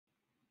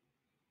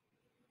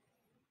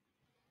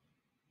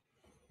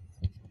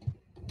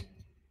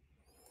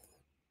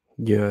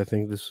Yeah, I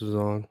think this is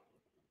on.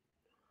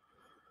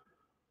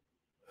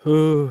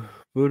 Ooh,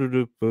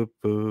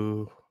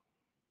 boo-doo-doo-boo-boo.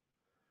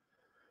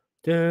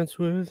 Dance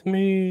with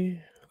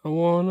me. I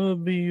wanna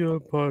be your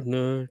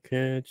partner.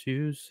 Can't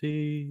you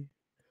see?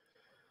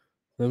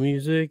 The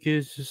music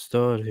is just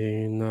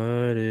starting.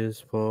 Night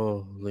is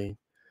falling.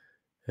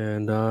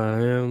 And I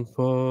am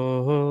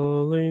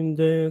falling.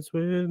 Dance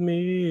with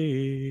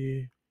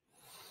me.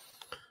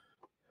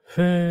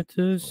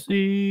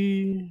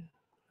 Fantasy.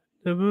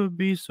 Never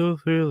be so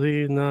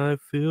thrilling. I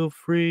feel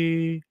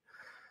free.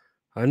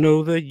 I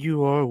know that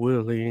you are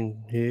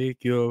willing.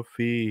 Kick your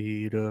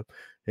feet up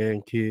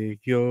and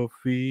kick your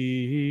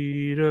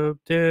feet up.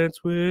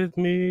 Dance with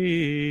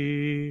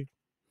me.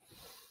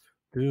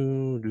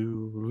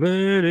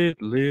 Let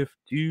it lift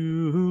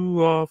you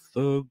off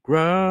the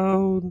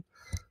ground.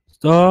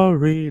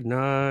 Starry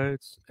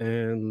nights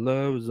and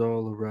love's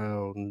all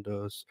around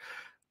us.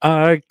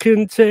 I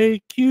can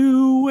take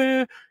you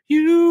where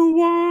you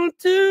want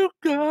to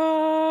go.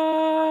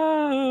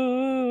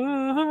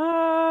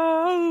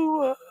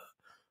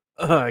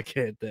 I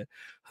can't dance.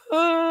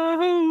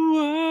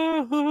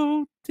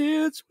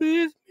 Dance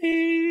with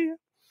me.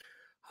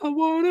 I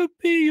wanna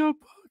be your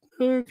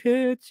partner.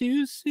 Can't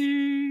you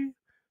see?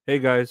 Hey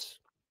guys,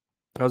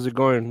 how's it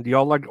going? Do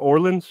y'all like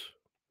Orleans?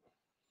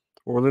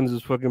 Orleans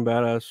is fucking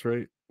badass,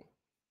 right?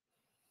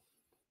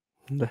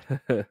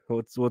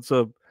 What's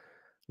up,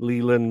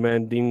 Leland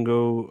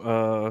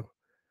Mandingo?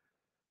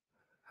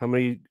 How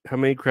many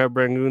crab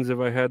rangoons have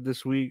I had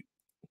this week?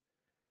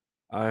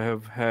 I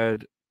have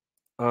had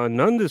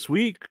none this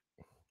week.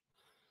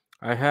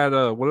 I had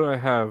what did I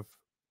have?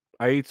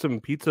 I ate some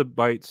pizza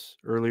bites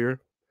earlier.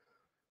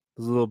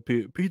 There's a little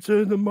pizza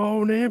in the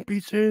morning,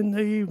 pizza in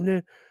the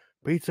evening,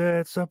 pizza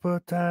at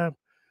supper time.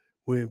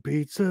 When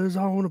pizza's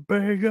on a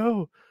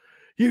bagel,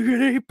 you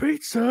can eat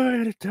pizza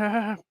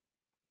anytime.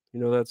 You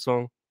know that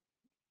song?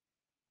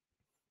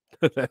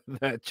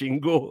 that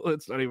jingle.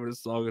 It's not even a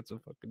song, it's a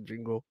fucking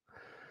jingle.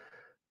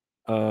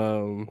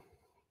 Um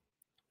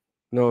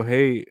no,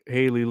 hey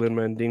Leland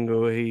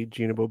Mandingo, hey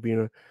Gina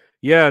Bobina.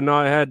 Yeah, no,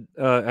 I had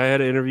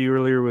an interview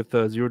earlier with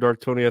Zero Dark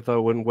Tony. I thought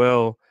it went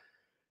well.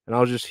 And I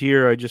was just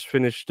here. I just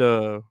finished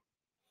the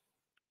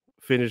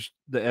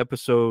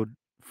episode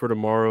for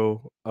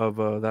tomorrow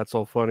of That's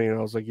All Funny, and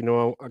I was like,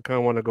 I kind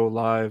of want to go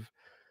live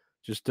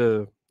just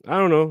to I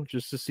don't know,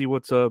 just to see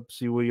what's up,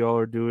 see what y'all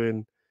are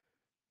doing,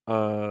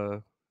 uh,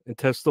 and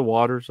test the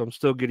waters. I'm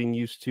still getting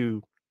used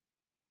to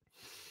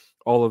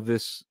all of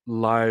this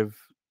live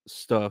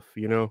stuff,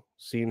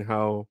 seeing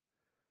how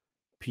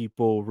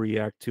people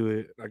react to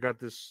it. I got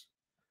this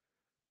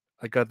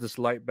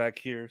light back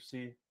here.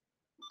 See,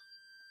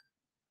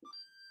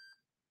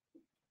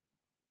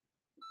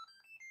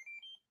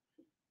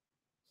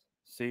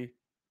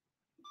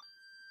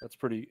 that's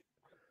pretty.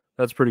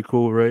 That's pretty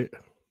cool, right?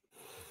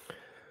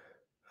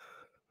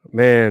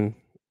 Man,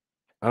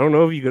 I don't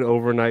know if you could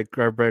overnight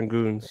grab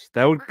Rangoons.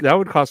 That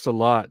would cost a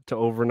lot to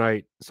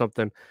overnight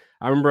something.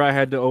 I remember I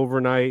had to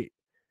overnight.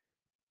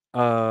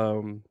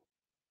 Um,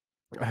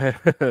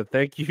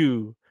 thank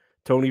you,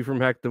 Tony from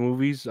Hack the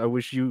Movies. I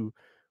wish you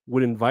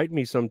would invite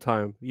me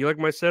sometime. You like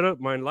my setup,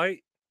 my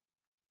light?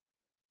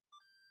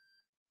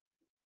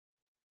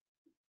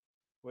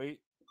 Wait,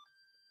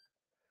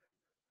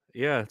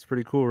 yeah, it's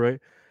pretty cool, right?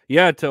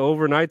 Yeah, to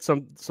overnight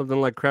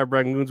something like crab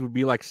rangoons would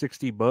be like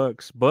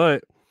 $60,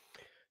 but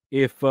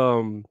if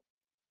um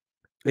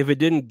if it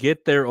didn't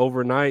get there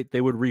overnight,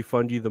 they would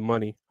refund you the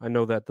money. I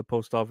know that the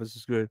post office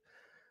is good.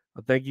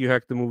 Thank you,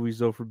 Hack the Movies,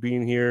 though, for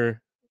being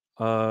here.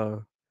 Uh,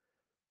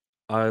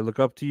 I look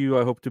up to you.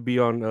 I hope to be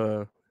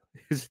on.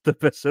 Is it the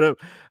best setup?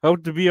 I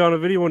hope to be on a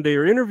video one day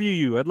or interview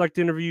you. I'd like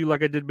to interview you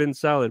like I did Ben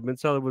Salad. Ben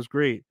Salad was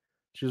great.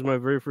 She was my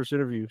very first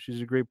interview.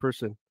 She's a great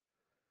person.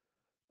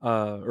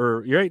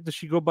 Or you're right. Does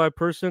she go by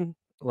person?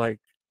 Like,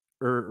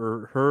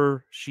 or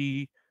her,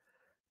 she,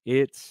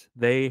 it's,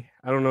 they.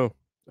 I don't know.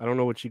 I don't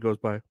know what she goes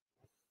by,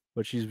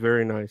 but she's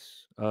very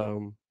nice.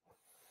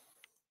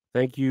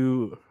 Thank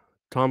you,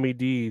 Tommy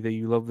D, that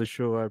you love the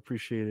show. I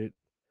appreciate it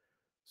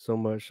so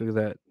much. Look at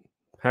that.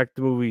 Hack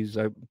the Movies.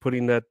 I'm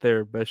putting that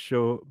there. Best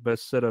show,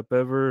 best setup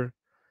ever.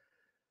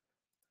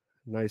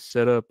 Nice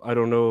setup. I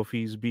don't know if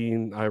he's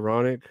being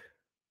ironic.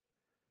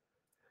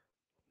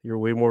 You're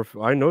way more.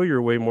 I know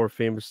you're way more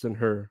famous than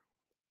her.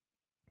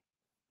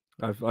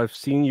 I've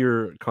seen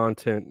your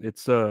content.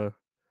 It's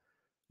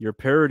your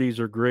parodies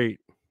are great.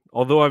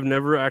 Although I've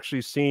never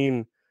actually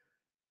seen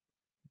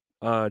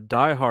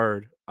Die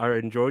Hard. I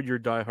enjoyed your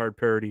Die Hard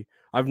parody.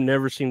 I've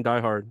never seen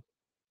Die Hard.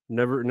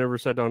 Never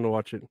sat down to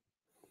watch it.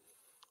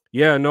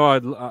 Yeah, no,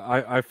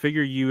 I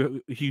figure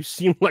you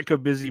seem like a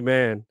busy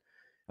man,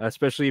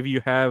 especially if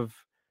you have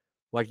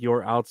like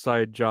your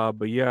outside job.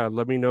 But yeah,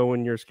 let me know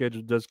when your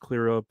schedule does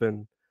clear up,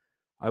 and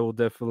I will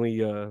definitely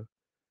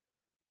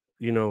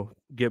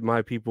get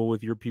my people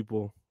with your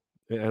people.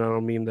 And I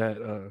don't mean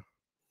that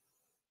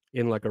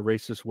in like a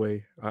racist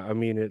way. I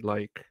mean it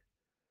like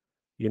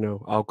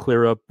I'll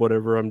clear up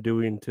whatever I'm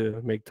doing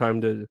to make time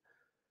to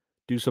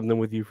do something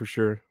with you for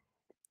sure.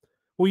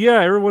 Well,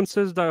 yeah, everyone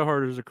says Die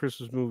Hard is a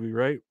Christmas movie,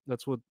 right?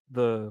 That's what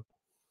the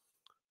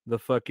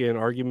fucking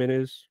argument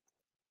is.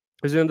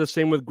 Isn't it the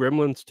same with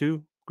Gremlins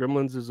too?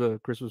 Gremlins is a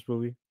Christmas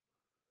movie.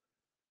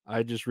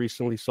 I just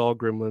recently saw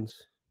Gremlins.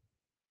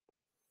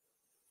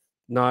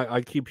 No, I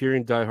keep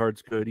hearing Die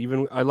Hard's good.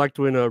 Even I liked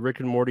when Rick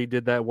and Morty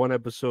did that one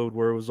episode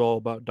where it was all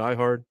about Die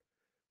Hard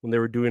when they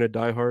were doing a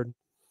Die Hard.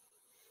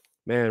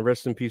 Man,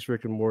 rest in peace,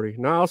 Rick and Morty.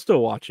 No, I'll still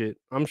watch it.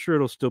 I'm sure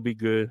it'll still be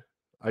good.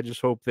 I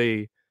just hope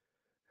they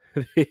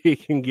they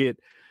can get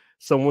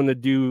someone to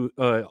do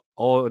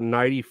all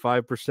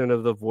 95%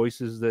 of the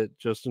voices that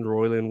Justin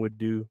Roiland would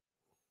do.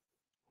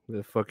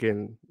 The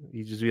fucking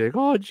he just be like,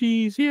 oh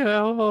geez, yeah,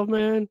 oh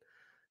man.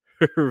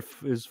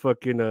 Is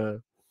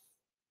fucking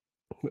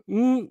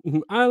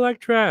I like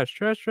trash,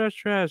 trash, trash,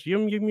 trash,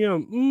 yum yum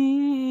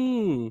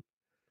yum.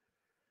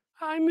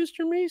 Hi,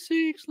 Mr.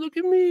 Meeseeks, look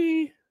at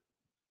me.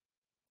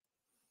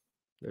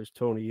 There's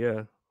Tony.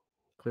 Yeah,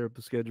 clear up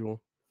the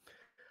schedule.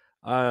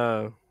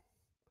 Uh,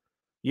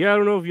 yeah, I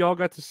don't know if y'all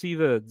got to see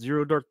the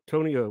Zero Dark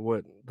Tony.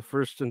 What the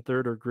first and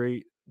third are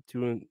great.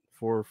 2 and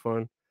 4 are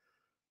fun.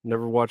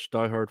 Never watched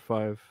Die Hard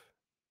 5.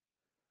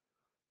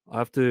 I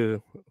have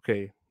to.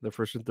 Okay, the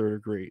first and third are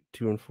great.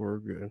 2 and 4 are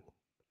good.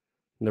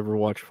 Never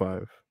watched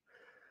 5.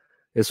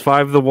 Is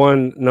 5 the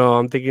one? No,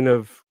 I'm thinking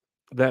of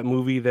that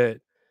movie that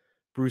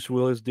Bruce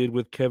Willis did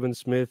with Kevin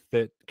Smith.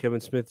 That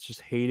Kevin Smith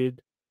just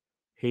hated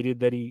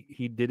that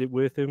he did it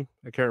with him.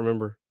 I can't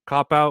remember.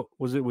 Cop Out,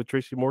 was it with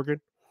Tracy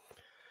Morgan?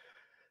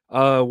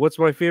 What's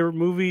my favorite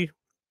movie?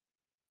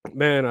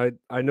 Man,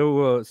 I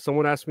know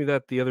someone asked me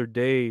that the other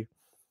day,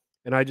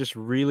 and I just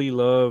really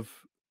love.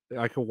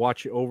 I could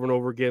watch it over and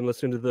over again.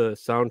 Listen to the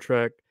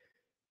soundtrack.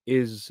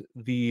 Is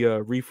the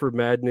Reefer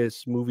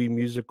Madness movie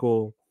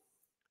musical?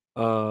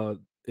 Uh,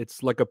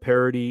 it's like a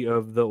parody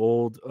of the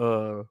old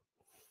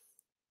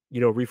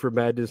Reefer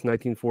Madness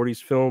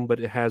 1940s film, but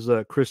it has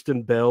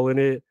Kristen Bell in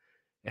it.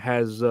 It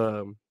has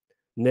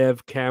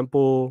Nev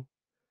Campbell,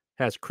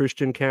 has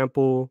Christian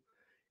Campbell.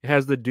 It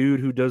has the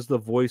dude who does the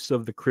voice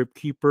of the Crypt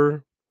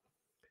Keeper.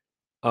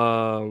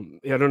 I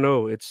don't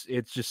know. It's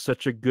just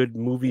such a good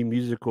movie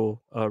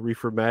musical,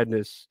 Reefer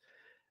Madness.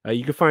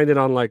 You can find it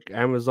on like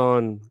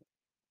Amazon,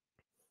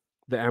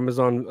 the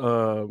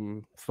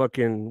Amazon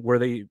fucking where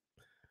they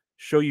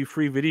show you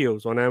free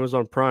videos on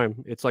Amazon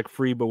Prime. It's like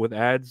free but with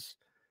ads.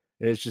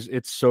 And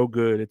it's so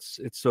good. It's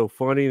so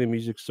funny. The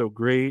music's so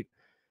great.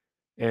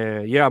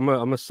 And yeah,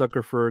 I'm a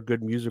sucker for a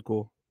good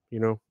musical, you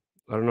know.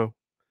 I don't know.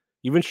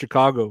 Even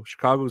Chicago.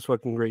 Chicago's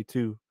fucking great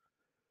too.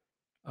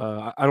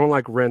 I don't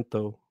like Rent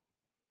though.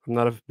 I'm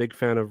not a big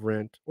fan of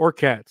Rent or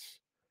Cats.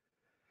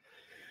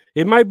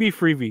 It might be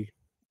Freevee,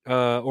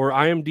 or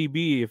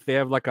IMDb if they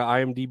have like a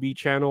IMDb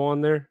channel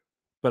on there,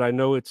 but I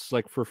know it's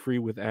like for free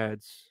with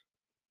ads.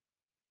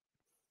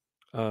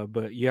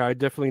 But yeah, I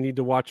definitely need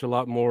to watch a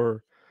lot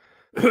more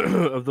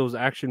of those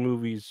action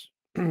movies.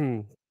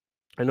 I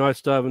know I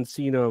still haven't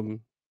seen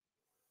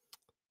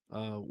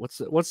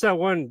what's that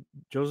one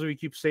Joseph you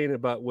keep saying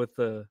about with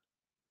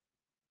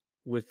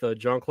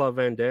Jean-Claude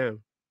Van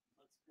Damme?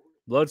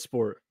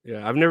 Bloodsport.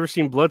 Yeah, I've never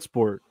seen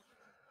Bloodsport,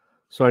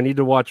 so I need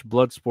to watch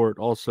Bloodsport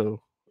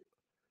also.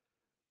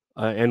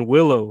 And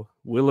Willow.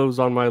 Willow's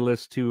on my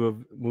list too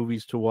of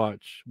movies to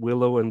watch.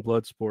 Willow and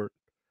Bloodsport.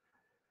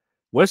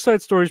 West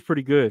Side Story is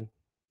pretty good.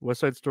 West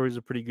Side Story is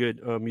a pretty good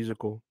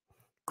musical.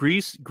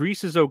 Grease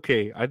is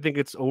okay. I think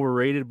it's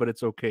overrated, but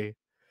it's okay.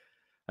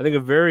 I think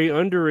a very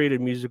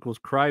underrated musical is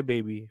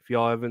Crybaby. If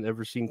y'all haven't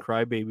ever seen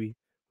Crybaby,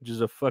 which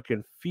is a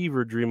fucking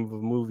fever dream of a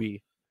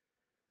movie.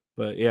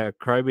 But yeah,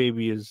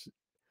 Crybaby is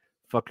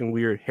fucking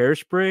weird.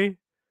 Hairspray,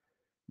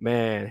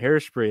 man,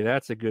 Hairspray,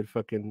 that's a good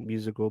fucking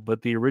musical.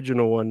 But the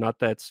original one, not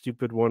that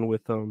stupid one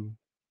with John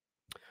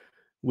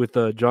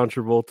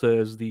Travolta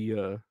as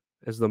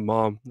the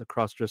mom, the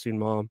cross dressing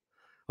mom.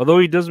 Although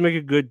he does make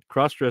a good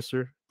cross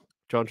dresser,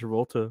 John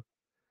Travolta.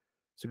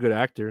 He's a good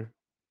actor.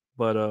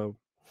 But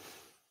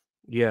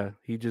yeah,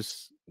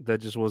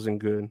 that just wasn't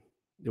good.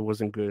 It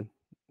wasn't good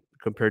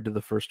compared to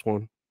the first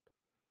one.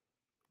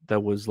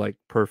 That was like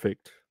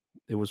perfect.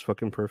 It was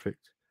fucking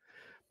perfect.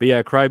 But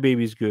yeah,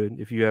 Crybaby's good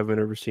if you haven't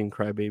ever seen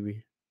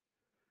Crybaby.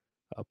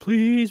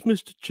 Please,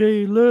 Mr.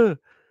 Taylor,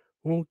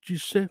 won't you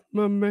set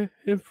my man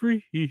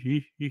free?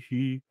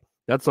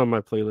 That's on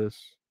my playlist.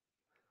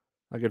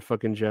 I could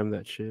fucking jam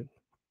that shit.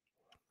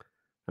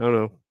 I don't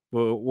know.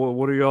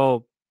 What are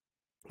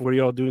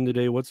y'all doing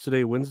today? What's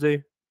today?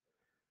 Wednesday?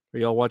 Are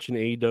y'all watching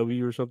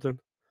AEW or something?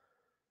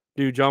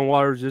 Dude, John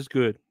Waters is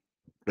good.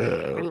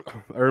 I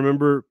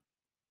remember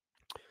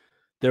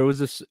there was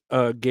this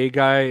gay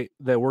guy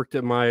that worked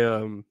at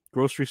my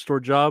grocery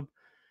store job.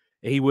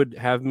 And he would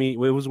have me. It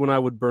was when I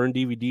would burn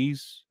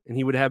DVDs, and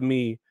he would have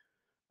me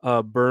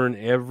burn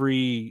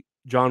every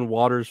John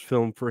Waters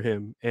film for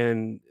him.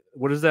 And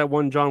what is that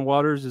one John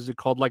Waters? Is it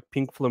called like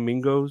Pink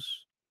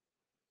Flamingos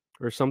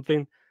or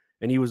something?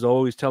 And he was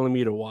always telling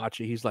me to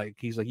watch it. He's like,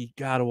 you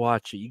gotta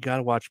watch it. You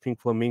gotta watch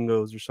Pink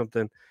Flamingos or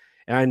something.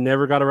 And I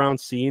never got around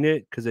seeing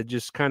it because it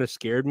just kind of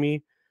scared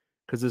me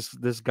because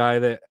this guy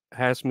that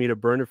asked me to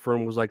burn it for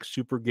him was like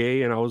super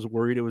gay, and I was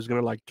worried it was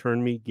gonna like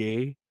turn me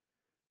gay.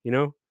 You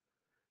know,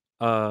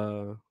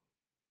 uh,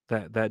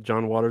 that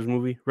John Waters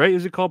movie, right?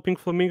 Is it called Pink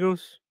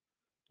Flamingos?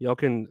 Y'all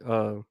can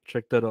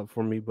check that up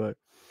for me, but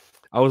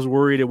I was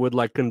worried it would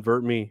like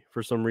convert me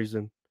for some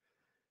reason.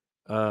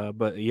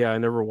 But yeah, I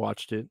never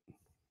watched it.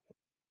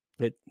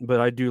 But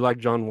I do like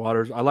John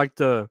Waters. I liked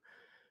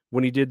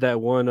when he did that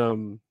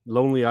one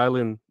Lonely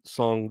Island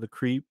song, The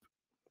Creep,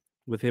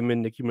 with him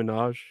and Nicki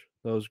Minaj.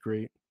 That was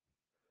great.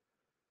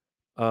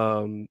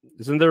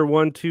 Isn't there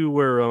one too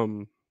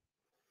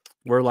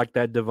where like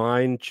that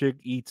divine chick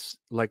eats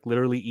like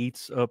literally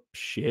eats up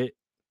shit?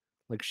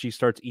 Like she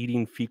starts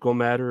eating fecal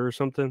matter or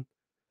something.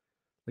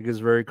 Like it's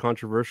very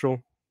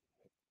controversial.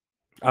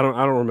 I don't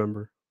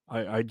remember.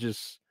 I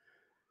just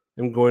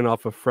am going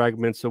off of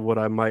fragments of what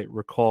I might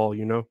recall,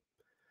 you know.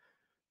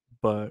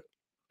 But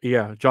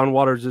yeah, John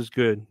Waters is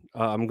good.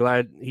 I'm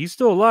glad he's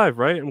still alive,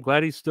 right? I'm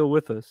glad he's still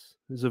with us.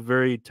 He's a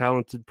very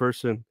talented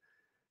person.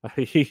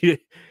 he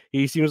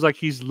he seems like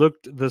he's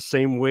looked the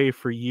same way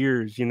for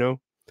years, you know.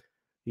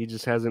 He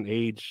just hasn't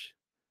aged.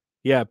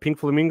 Yeah, Pink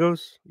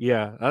Flamingos.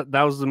 Yeah,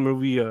 that was the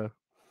movie. That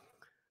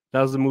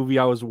was the movie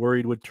I was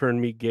worried would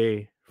turn me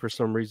gay for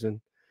some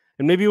reason,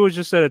 and maybe it was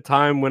just at a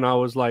time when I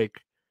was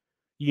like,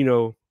 you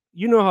know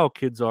how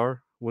kids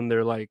are when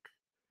they're like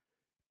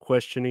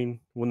questioning,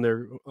 when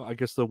they're, I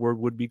guess the word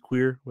would be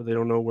queer, where they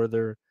don't know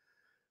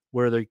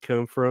where they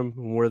come from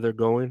and where they're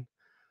going.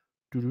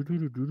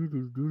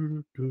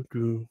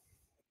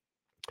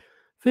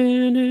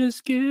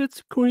 Venice gets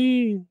a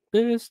queen,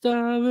 best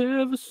I've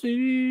ever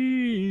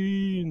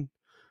seen.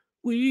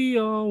 We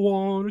all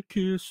wanna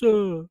kiss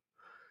her,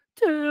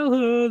 tell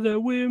her that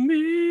we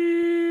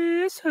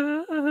miss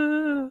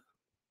her.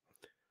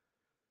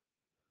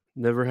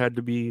 Never had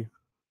to be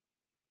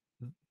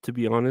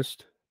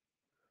honest.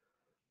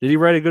 Did he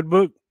write a good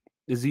book?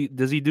 Does he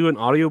do an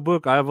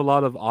audiobook? I have a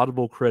lot of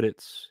Audible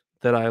credits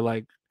that I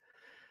like.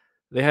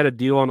 They had a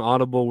deal on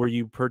Audible where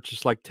you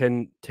purchase like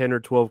 10 or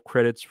 12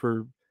 credits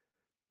for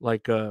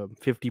like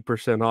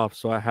 50% off.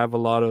 So I have a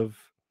lot of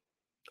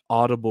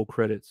Audible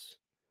credits.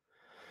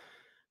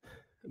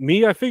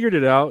 Me, I figured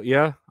it out.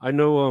 Yeah. I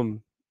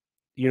know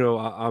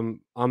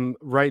I'm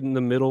right in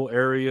the middle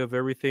area of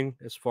everything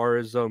as far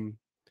as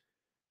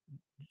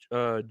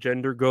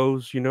gender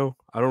goes, you know.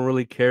 I don't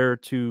really care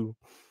to,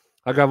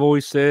 like I've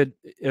always said,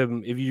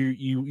 if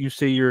you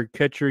say you're a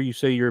catcher, you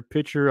say you're a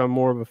pitcher, I'm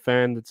more of a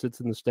fan that sits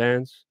in the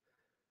stands.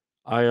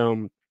 I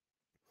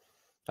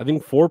I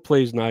think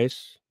foreplay is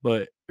nice,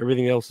 but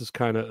everything else is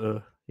kind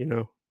of you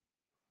know,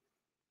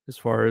 as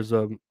far as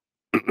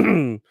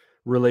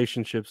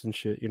relationships and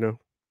shit, you know.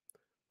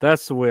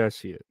 That's the way I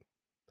see it.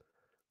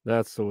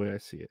 That's the way I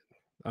see it.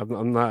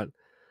 I'm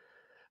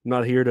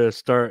not here to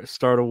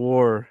start a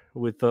war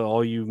with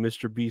all you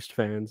Mr. Beast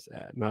fans.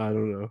 No, I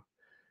don't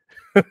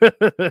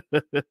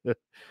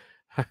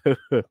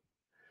know.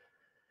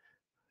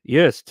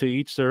 Yes, to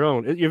each their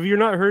own. If you're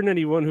not hurting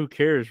anyone, who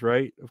cares,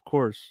 right? Of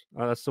course,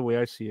 that's the way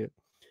I see it.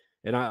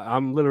 And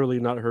I'm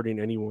literally not hurting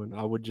anyone.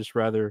 I would just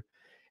rather,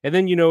 and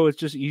then it's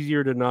just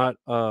easier to not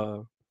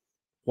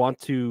want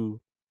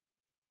to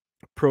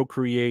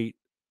procreate,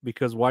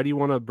 because why do you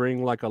want to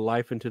bring like a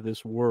life into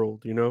this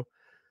world?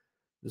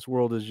 This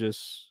world is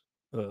just,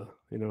 uh,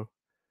 you know,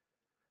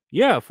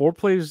 yeah,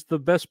 foreplay is the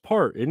best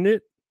part, isn't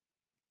it?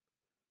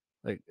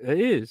 Like it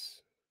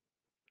is.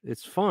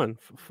 It's fun.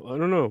 I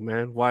don't know,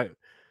 man.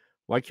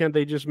 Why can't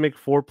they just make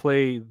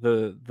foreplay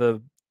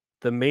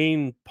the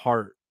main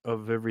part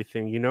of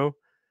everything?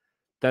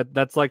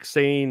 That's like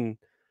saying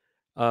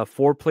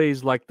foreplay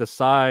is like the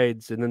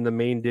sides, and then the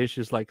main dish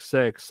is like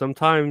sex.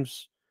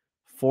 Sometimes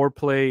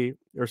foreplay,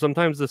 or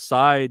sometimes the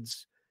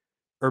sides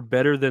are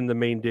better than the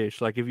main dish.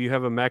 Like if you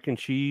have a mac and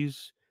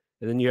cheese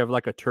and then you have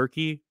like a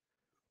turkey,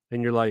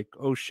 and you're like,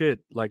 oh shit,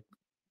 like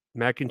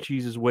mac and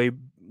cheese is way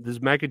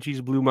this mac and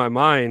cheese blew my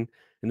mind,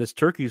 and this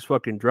turkey is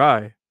fucking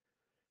dry.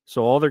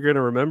 So all they're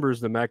gonna remember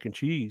is the mac and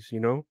cheese.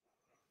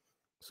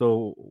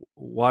 So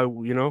why,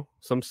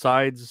 some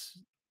sides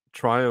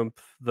triumph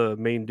the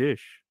main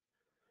dish.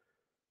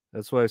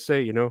 That's what I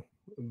say,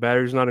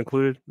 batteries not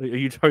included. Are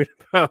you talking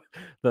about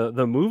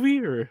the movie,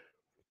 or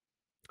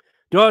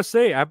do I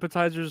say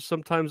appetizers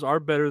sometimes are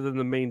better than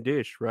the main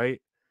dish,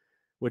 right?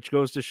 Which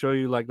goes to show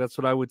you, like, that's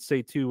what I would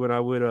say too when I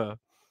would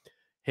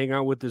hang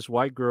out with this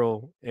white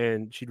girl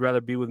and she'd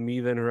rather be with me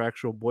than her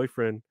actual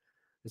boyfriend.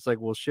 It's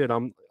like, well, shit,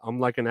 I'm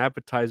like an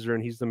appetizer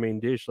and he's the main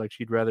dish. Like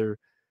she'd rather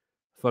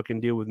fucking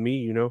deal with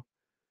me. And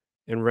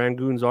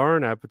rangoons are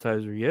an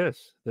appetizer.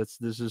 Yes,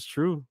 this is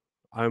true.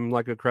 I'm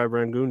like a crab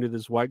rangoon to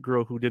this white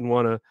girl who didn't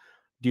want to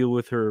deal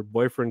with her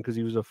boyfriend because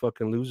he was a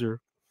fucking loser.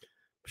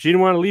 She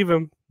didn't want to leave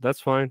him. That's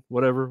fine.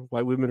 Whatever.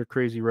 White women are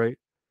crazy, right?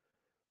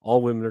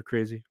 All women are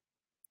crazy.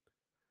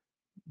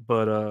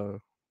 But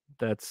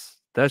that's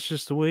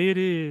just the way it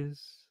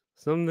is.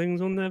 Some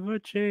things will never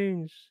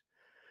change.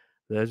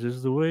 That's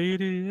just the way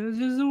it is. That's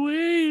just the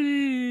way it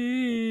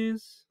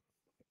is.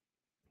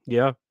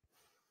 Yeah.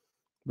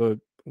 But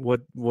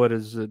what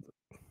is it?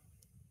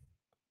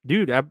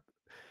 Dude,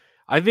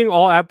 I think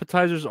all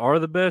appetizers are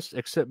the best,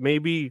 except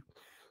maybe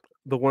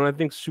the one I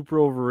think super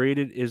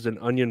overrated is an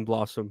onion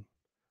blossom.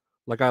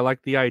 Like I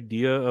like the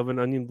idea of an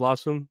onion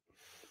blossom,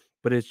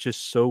 but it's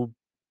so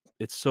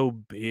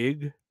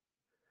big.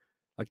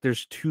 Like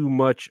there's too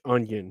much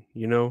onion,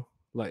 you know?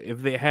 Like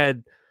if they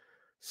had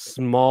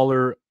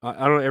smaller,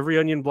 I don't know, every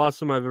onion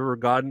blossom I've ever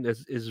gotten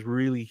is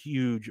really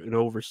huge and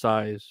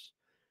oversized.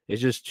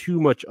 It's just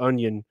too much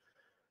onion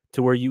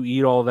to where you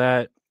eat all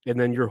that and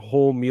then your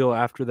whole meal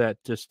after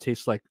that just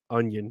tastes like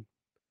onion.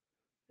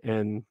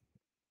 And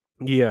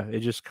yeah, it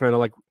just kind of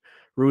like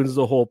ruins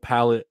the whole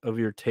palate of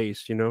your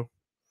taste, you know?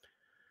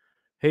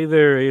 Hey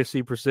there,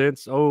 ASC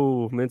Presents.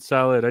 Oh, Mint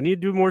Salad. I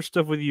need to do more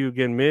stuff with you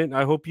again, Mint.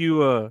 I hope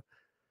you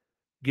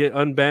get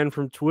unbanned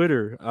from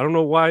Twitter. I don't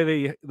know why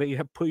they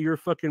have put your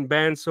fucking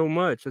ban so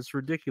much. That's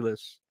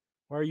ridiculous.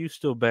 Why are you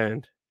still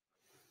banned?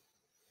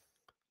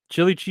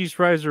 Chili cheese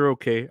fries are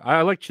okay.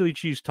 I like chili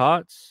cheese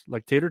tots,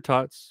 like tater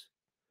tots,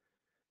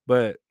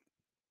 but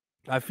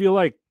I feel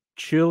like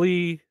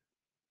chili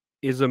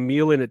is a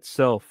meal in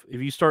itself.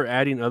 If you start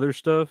adding other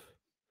stuff,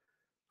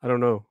 I don't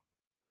know.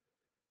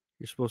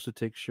 You're supposed to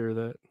take share of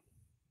that.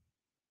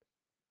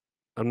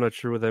 I'm not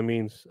sure what that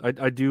means.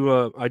 I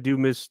do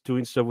miss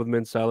doing stuff with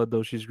Mint Salad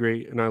though. She's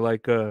great, and I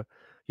like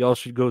y'all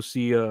should go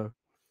see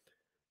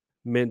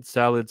Mint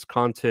Salad's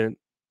content.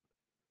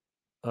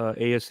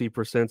 ASC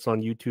Presents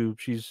on YouTube.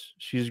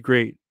 She's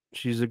great.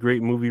 She's a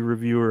great movie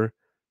reviewer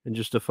and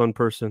just a fun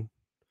person.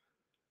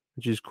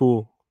 She's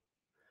cool.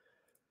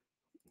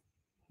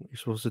 You're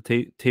supposed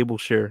to table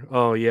share.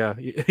 Oh yeah,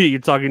 you're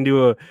talking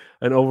to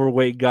an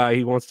overweight guy.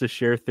 He wants to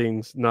share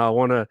things. No, I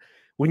want to.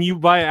 When you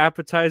buy an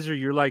appetizer,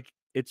 you're like,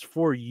 it's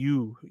for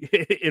you.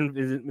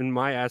 in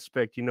my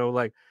aspect, you know,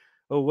 like,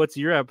 oh, what's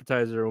your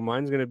appetizer? Well,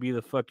 mine's gonna be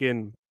the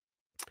fucking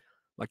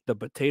like the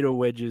potato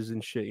wedges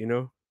and shit. You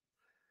know,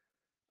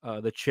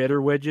 the cheddar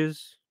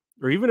wedges,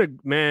 or even a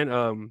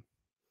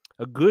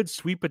good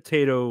sweet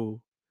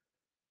potato.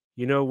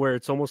 You know, where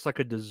it's almost like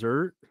a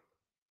dessert.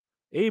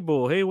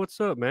 Abel, hey, what's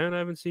up, man? I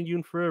haven't seen you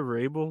in forever,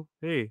 Abel.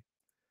 Hey.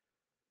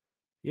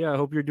 Yeah, I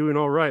hope you're doing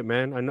all right,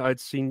 man. I know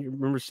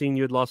remember seeing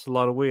you had lost a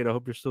lot of weight. I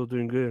hope you're still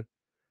doing good.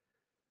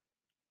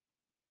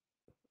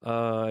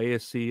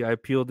 ASC, I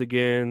peeled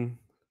again.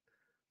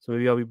 So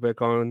maybe I'll be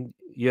back on.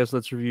 Yes,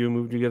 let's review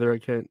Move Together. I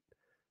can't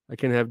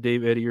have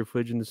Dave edit your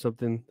footage into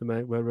something that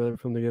might rather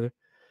film together.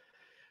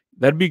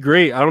 That'd be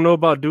great. I don't know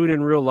about doing it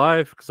in real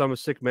life because I'm a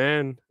sick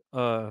man.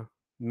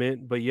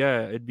 Mint, but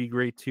yeah, it'd be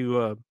great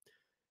to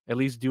at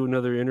least do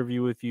another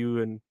interview with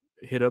you and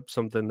hit up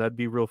something. That'd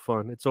be real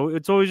fun. It's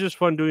always just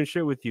fun doing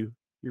shit with you.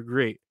 You're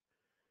great.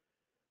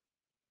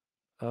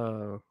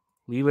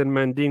 Leland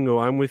Mandingo,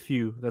 I'm with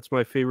you. That's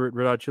my favorite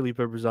Red Hot Chili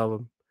Peppers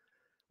album.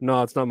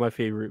 No, it's not my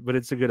favorite, but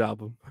it's a good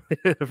album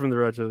from the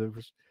Red Hot Chili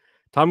Peppers.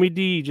 Tommy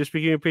D just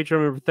became a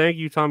Patreon member. Thank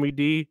you, Tommy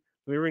D.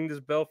 Let me ring this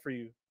bell for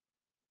you.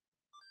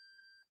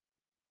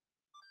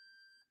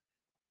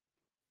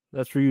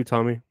 That's for you,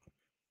 Tommy.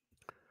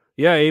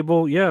 Yeah,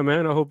 Abel. Yeah,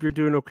 man. I hope you're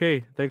doing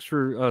okay. Thanks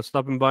for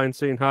stopping by and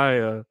saying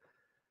hi.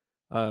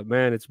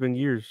 Man, it's been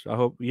years. I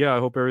hope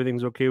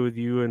everything's okay with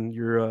you and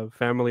your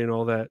family and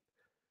all that.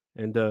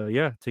 And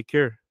yeah, take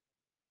care.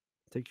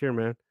 Take care,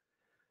 man.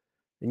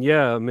 And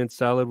yeah, Mint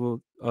Salad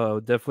will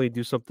definitely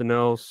do something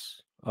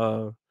else.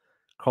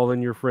 Call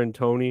in your friend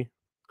Tony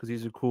because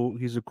he's a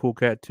cool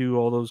cat too.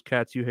 All those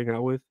cats you hang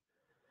out with.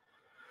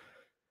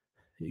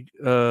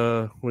 What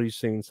are you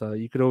saying, Sal?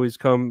 You could always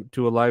come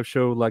to a live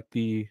show like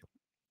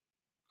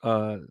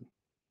uh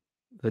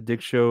the Dick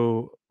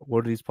Show.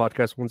 What are these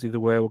podcast ones? Either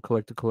way, I will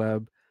collect a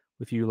collab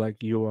with you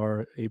like you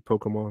are a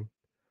Pokemon.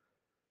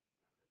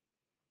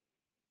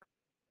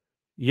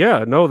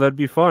 Yeah, no, that'd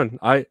be fun.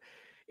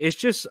 It's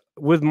just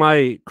with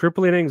my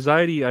crippling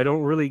anxiety, I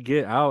don't really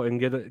get out and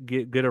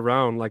get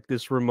around. Like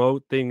this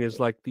remote thing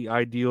is like the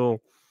ideal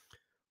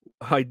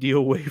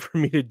way for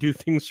me to do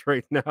things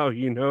right now,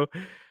 you know.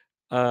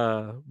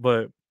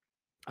 But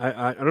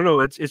I don't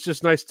know. It's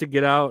just nice to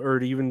get out or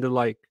to even to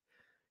like,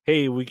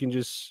 hey, we can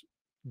just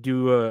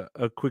do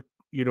a quick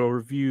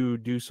review,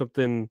 do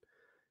something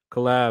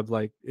collab.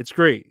 Like it's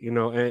great, you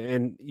know.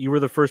 And you were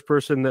the first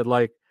person that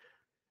like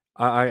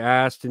I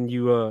asked and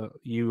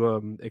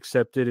you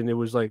accepted, and it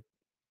was like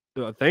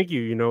thank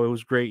you. You know, it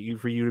was great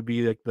for you to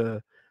be like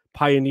the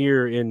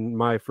pioneer in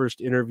my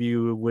first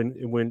interview when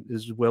it went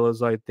as well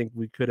as I think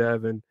we could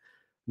have. And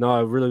no,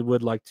 I really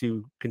would like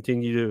to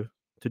continue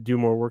to do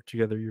more work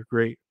together. You're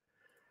great.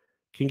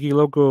 Kinky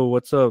Loco,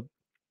 what's up?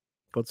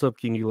 What's up,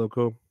 Kinky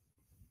Loco?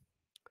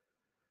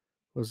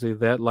 Let's say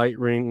that light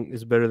ring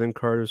is better than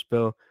Carter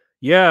spell.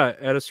 Yeah,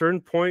 at a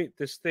certain point,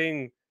 this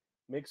thing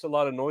makes a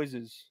lot of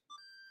noises.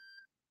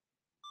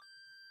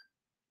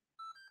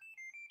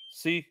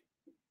 See?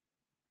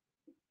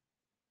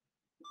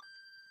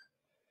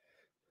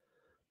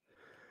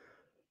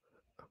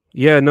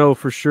 Yeah, no,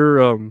 for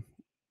sure.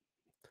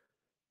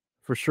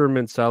 For sure,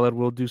 Mint Salad.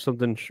 We'll do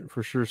something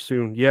for sure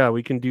soon. Yeah,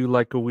 we can do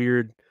like a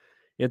weird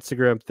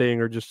Instagram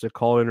thing or just a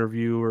call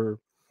interview, or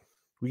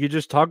we could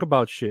just talk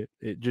about shit.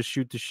 Just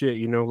shoot the shit.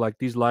 You know, like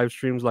these live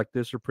streams like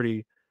this are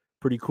pretty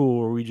pretty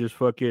cool where we just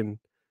fucking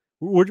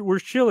we're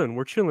chilling.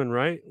 We're chilling,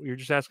 right? You're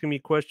just asking me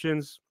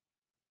questions.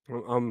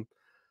 I'm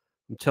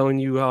I'm telling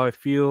you how I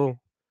feel.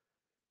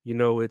 You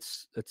know,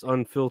 it's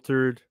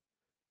unfiltered.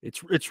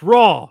 It's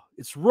raw.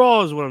 It's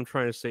raw is what I'm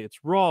trying to say. It's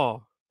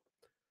raw.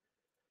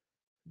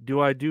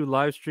 Do I do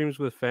live streams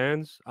with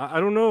fans?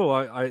 I don't know.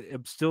 I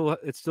am still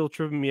it's still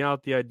tripping me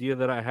out the idea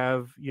that I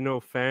have,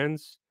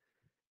 fans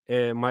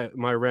and my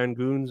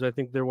Rangoons, I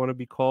think they want to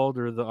be called,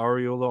 or the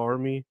Areola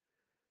Army.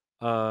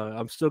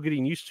 I'm still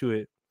getting used to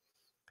it.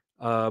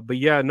 But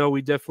yeah, no,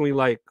 we definitely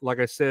like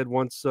I said,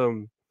 once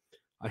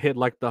I hit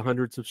like the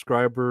 100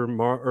 subscriber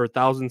mark or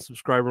 1,000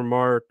 subscriber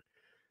mark,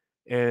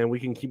 and we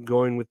can keep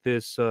going with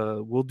this.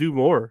 We'll do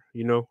more.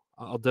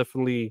 I'll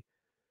definitely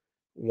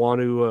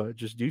want to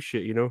just do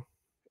shit.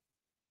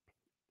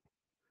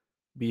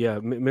 But yeah,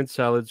 mint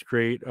salad's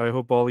great. I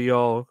hope all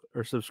y'all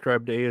are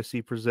subscribed to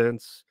ASC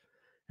Presents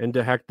and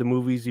to Hack the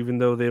Movies, even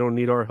though they don't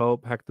need our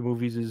help. Hack the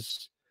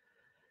Movies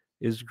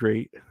is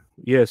great.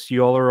 Yes,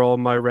 you all are all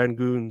my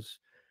Rangoons.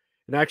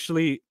 And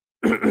actually,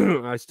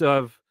 I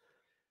still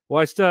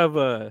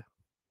have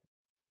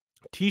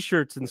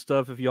t-shirts and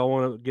stuff. If y'all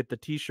want to get the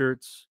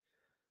t-shirts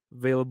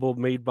available,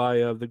 made by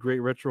the Great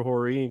Retro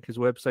Horror Inc. His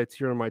website's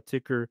here on my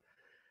ticker,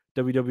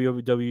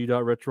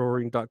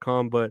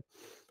 www.retrohorrorinc.com. But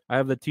I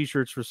have the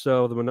t-shirts for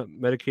sale. The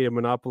Medicated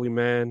Monopoly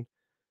Man,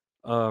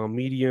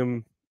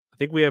 medium. I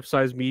think we have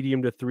size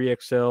medium to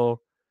 3XL.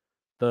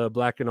 The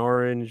black and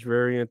orange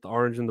variant, the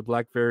orange and the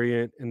black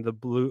variant, and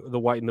the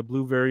white and the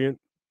blue variant.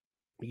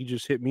 You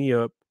just hit me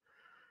up.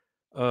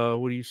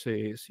 What do you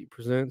say? ASC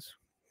Presents.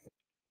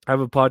 I have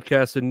a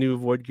podcast, a new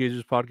Void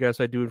Gazers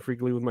podcast I do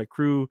infrequently with my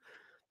crew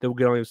that we'll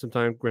get on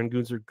sometime.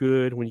 Rangoons are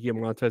good. When you get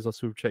monetized, I'll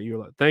super chat you a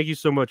lot. Thank you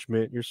so much,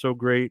 Mint. You're so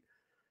great.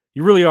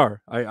 You really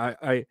are.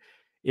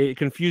 It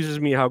confuses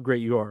me how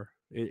great you are.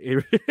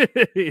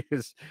 It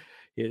is.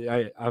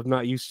 I'm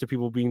not used to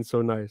people being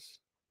so nice.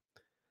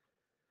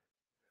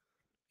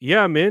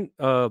 Yeah, Mint.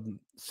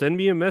 Send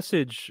me a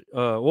message.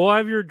 Well, I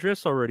have your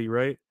address already,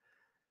 right?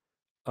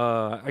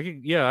 I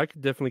could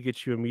definitely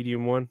get you a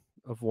medium one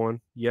of one.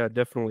 Yeah,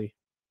 definitely.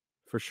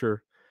 For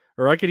sure.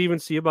 Or I could even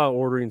see about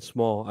ordering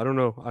small. I don't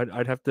know.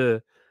 I'd have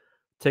to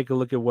take a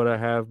look at what I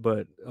have,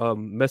 but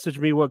message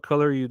me what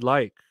color you'd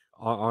like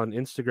on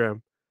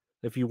Instagram.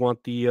 If you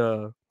want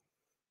the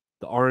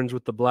orange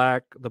with the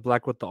black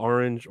with the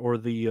orange, or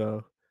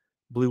the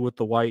blue with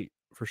the white,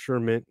 for sure,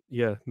 Mint.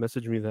 Yeah,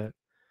 message me that.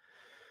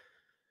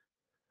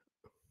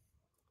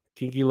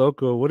 Kinky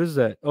Loco, what is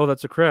that? Oh,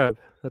 that's a crab.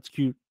 That's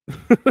cute.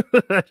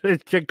 I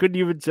couldn't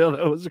even tell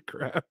that was a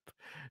crab.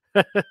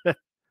 I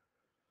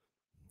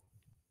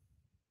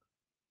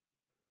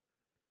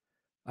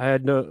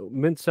had no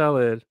mint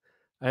salad.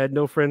 I had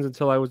no friends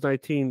until I was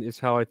 19 is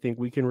how I think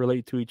we can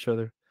relate to each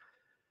other.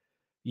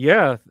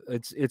 Yeah,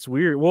 it's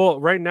weird.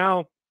 Well, right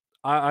now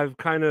I've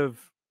kind of,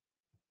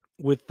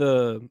 with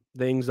the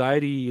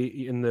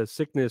anxiety and the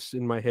sickness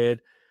in my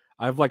head,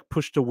 I've like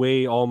pushed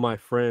away all my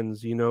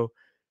friends,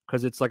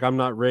 because it's like I'm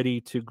not ready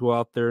to go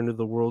out there into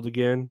the world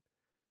again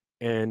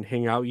and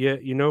hang out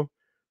yet.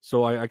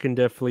 So I can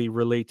definitely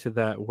relate to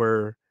that,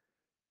 where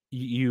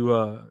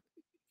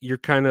you're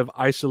kind of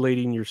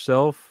isolating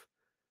yourself,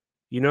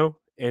 and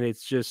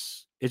it's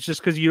just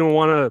because you don't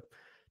want to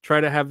try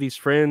to have these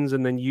friends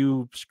and then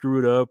you screw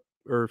it up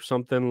or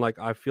something. Like,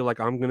 I feel like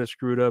I'm gonna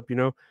screw it up.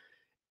 And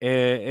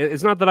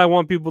it's not that I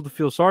want people to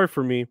feel sorry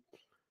for me,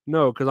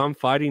 no, because I'm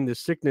fighting this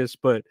sickness.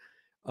 But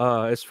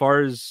as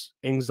far as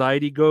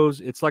anxiety goes,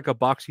 it's like a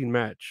boxing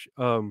match.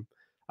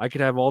 I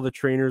could have all the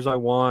trainers I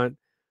want,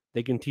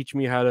 they can teach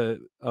me how to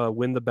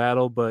win the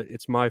battle, but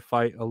it's my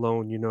fight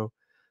alone.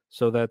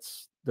 So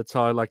that's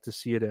how I like to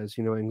see it, as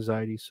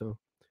anxiety. So,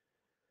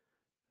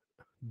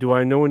 do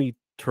I know any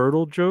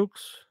turtle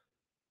jokes?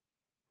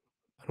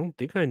 I don't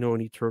think I know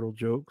any turtle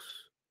jokes.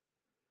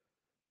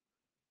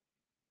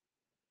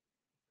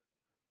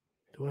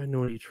 Do I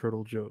know any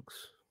turtle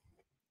jokes?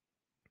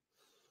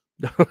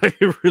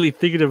 I'm really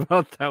thinking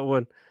about that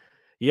one.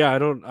 Yeah, I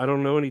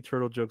don't know any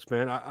turtle jokes,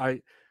 man.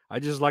 I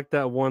just like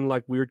that one,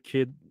 like, weird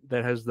kid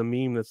that has the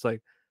meme that's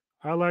like,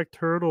 I like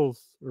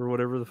turtles, or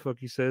whatever the fuck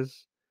he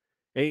says.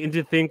 And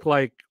to think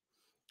like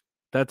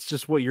that's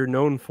just what you're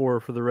known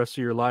for the rest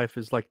of your life,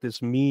 is like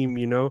this meme.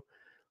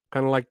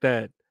 Kind of like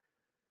that.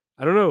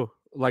 I don't know,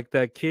 like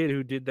that kid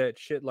who did that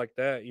shit like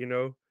that.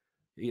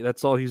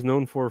 That's all he's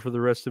known for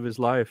the rest of his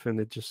life, and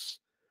it just,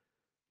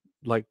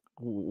 like,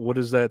 what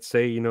does that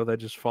say? That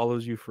just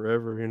follows you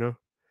forever.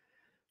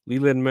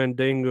 Leland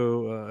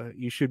Mandango,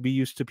 you should be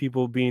used to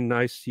people being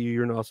nice to you.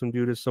 You're an awesome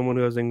dude. As someone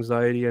who has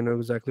anxiety, I know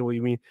exactly what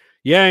you mean.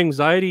 Yeah,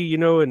 anxiety,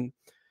 and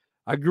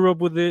I grew up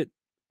with it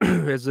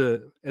as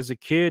a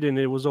kid, and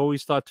it was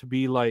always thought to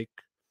be like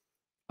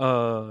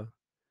uh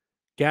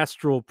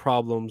gastro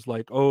problems,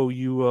 like, oh,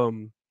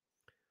 you're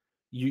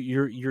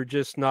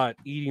just not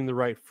eating the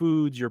right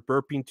foods, you're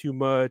burping too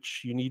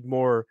much, you need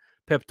more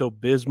Pepto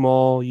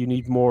Bismol, you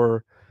need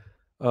more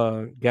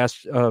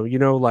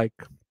like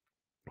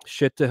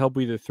shit to help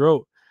with your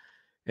throat.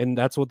 and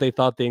that's what they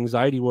thought the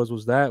anxiety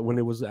was that, when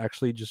it was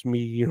actually just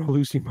me,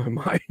 losing my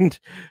mind.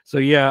 So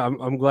yeah,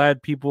 I'm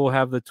glad people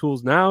have the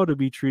tools now to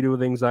be treated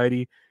with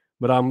anxiety,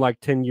 but I'm like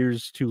 10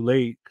 years too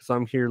late because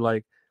I'm here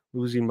like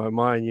losing my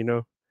mind.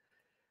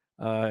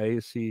 I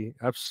see.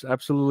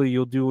 Absolutely,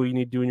 you'll do what you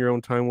need to do in your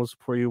own time. We'll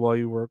support you while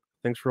you work.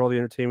 Thanks for all the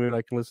entertainment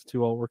I can listen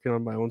to while working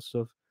on my own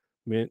stuff.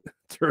 Mint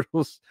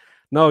turtles.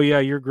 No, yeah,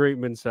 you're great,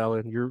 Mint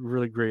Salad. You're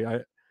really great.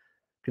 I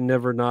can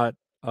never not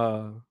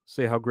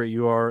say how great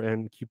you are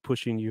and keep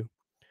pushing you.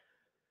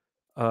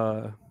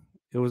 Uh,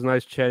 it was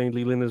nice chatting.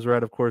 Leland is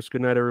right, of course.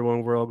 Good night,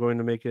 everyone. We're all going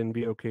to make it and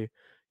be okay.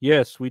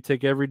 Yes, we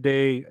take every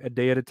day a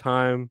day at a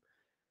time,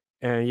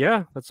 and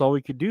yeah, that's all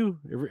we could do.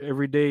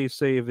 Every day,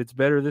 say if it's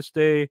better this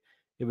day,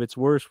 if it's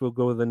worse, we'll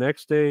go the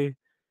next day,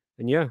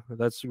 and yeah,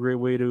 that's a great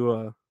way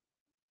to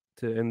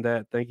end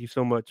that. Thank you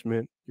so much,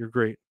 Mint. You're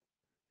great.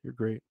 You're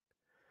great.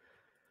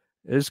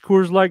 Is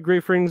Coors Light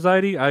great for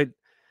anxiety?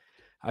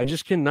 I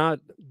just cannot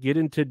get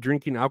into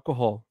drinking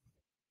alcohol.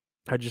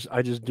 I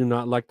just do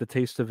not like the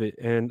taste of it,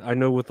 and I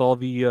know with all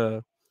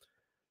the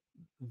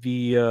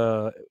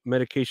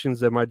medications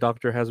that my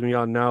doctor has me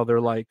on now, they're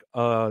like,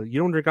 you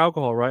don't drink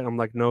alcohol, right? I'm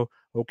like, no.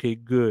 Okay,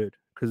 good,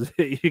 because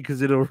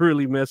because it'll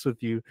really mess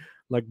with you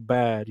like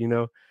bad.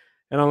 And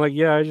I'm like,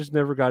 yeah, I just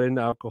never got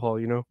into alcohol.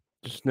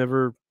 Just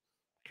never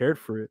cared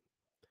for it.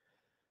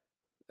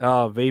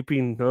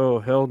 Vaping, oh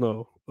hell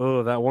no.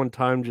 Oh, that one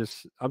time,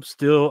 just I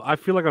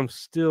feel like I'm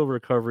still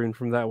recovering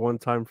from that one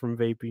time from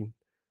vaping,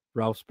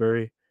 Ralph's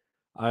Berry.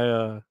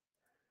 I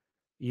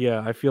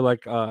Yeah, I feel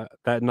like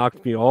that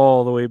knocked me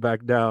all the way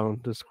back down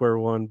to square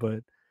one,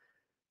 but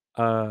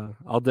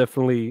I'll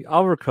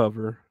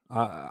recover.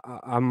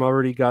 I'm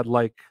already got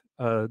like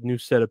a new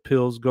set of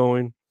pills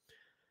going,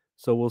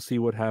 so we'll see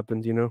what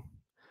happens.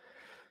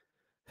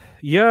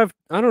 Yeah,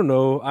 I don't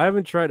know. I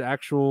haven't tried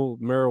actual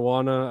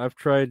marijuana. I've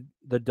tried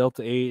the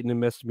Delta 8 and it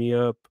messed me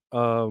up.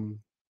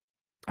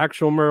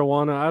 Actual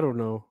marijuana, I don't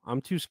know.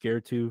 I'm too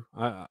scared to.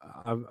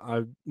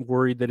 I'm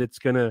worried that it's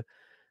gonna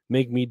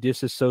make me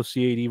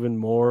disassociate even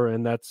more,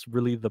 and that's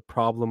really the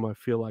problem. I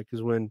feel like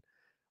is when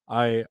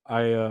my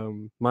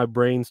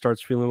brain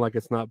starts feeling like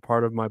it's not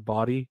part of my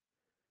body,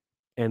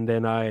 and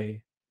then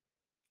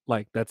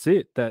that's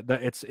it.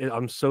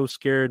 I'm so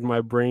scared my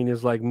brain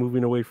is like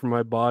moving away from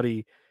my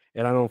body,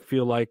 and I don't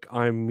feel like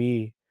I'm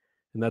me.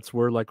 And that's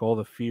where like all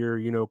the fear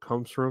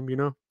comes from.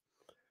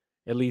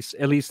 At least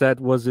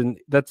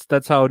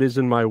that's how it is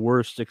in my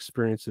worst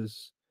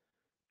experiences,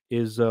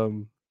 is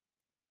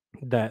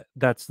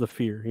that's the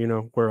fear,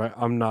 where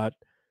I'm not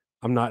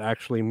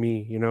actually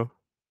me.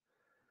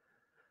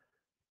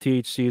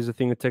 THC is a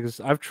thing in Texas.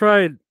 I've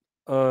tried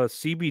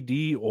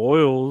CBD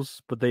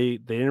oils, but they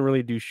didn't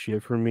really do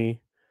shit for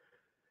me.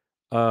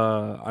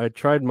 I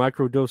tried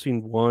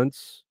microdosing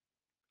once,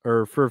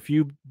 or for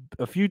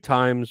a few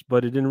times,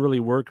 but it didn't really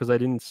work because I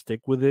didn't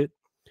stick with it.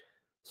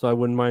 So I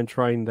wouldn't mind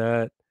trying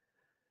that.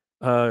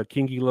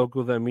 Kinky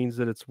Loco, that means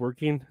that it's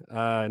working.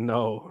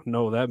 No,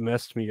 no, that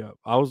messed me up.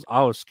 I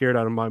was scared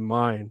out of my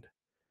mind.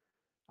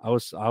 I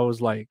was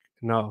like,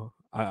 no,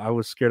 I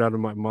was scared out of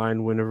my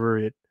mind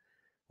whenever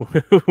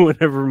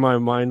my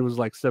mind was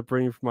like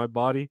separating from my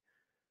body.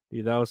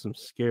 Dude, that was some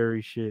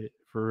scary shit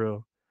for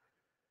real.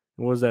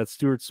 And what was that?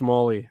 Stuart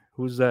Smalley.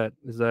 Who's that?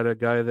 Is that a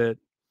guy that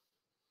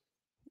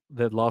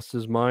lost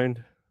his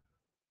mind?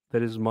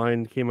 That his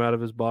mind came out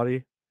of his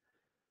body?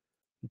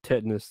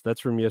 Tetanus.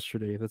 That's from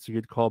yesterday. That's a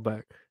good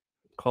callback.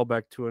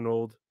 Callback to an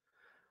old.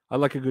 I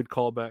like a good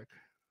callback.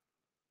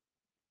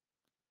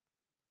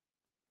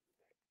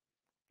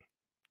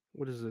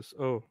 What is this?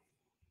 Oh,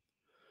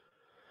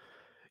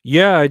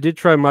 yeah, I did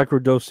try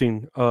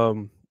microdosing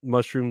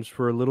mushrooms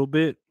for a little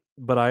bit,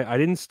 but I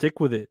didn't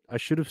stick with it. I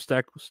should have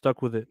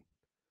stuck with it.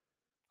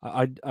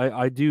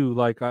 I do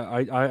like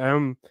I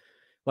am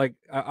like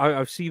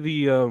I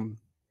see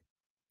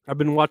I've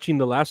been watching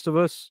The Last of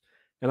Us,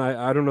 and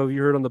I don't know if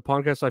you heard on the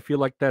podcast. I feel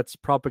like that's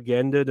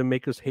propaganda to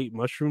make us hate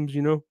mushrooms.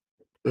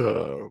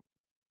 Ugh.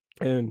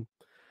 And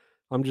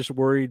I'm just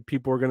worried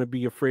people are going to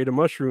be afraid of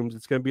mushrooms.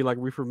 It's going to be like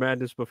Reefer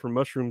Madness, but for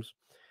mushrooms.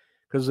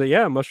 Because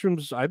yeah,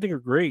 mushrooms I think are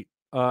great.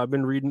 I've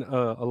been reading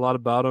a lot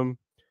about them,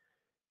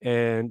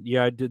 and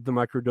yeah, I did the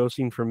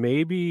microdosing for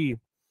maybe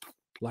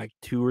like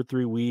 2 or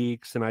 3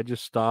 weeks, and I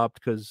just stopped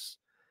because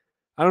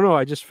I don't know.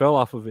 I just fell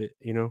off of it.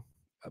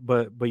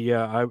 But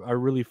yeah, I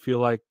really feel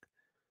like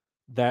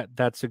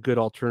that's a good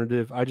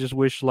alternative. I just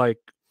wish like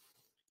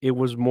it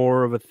was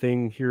more of a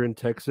thing here in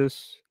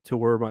Texas, to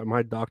where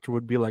my doctor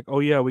would be like,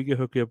 "Oh yeah, we can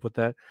hook you up with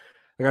that."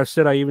 Like I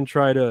said, I even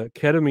tried a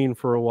ketamine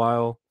for a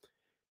while,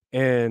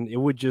 and it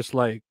would just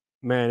like,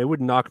 man, it would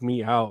knock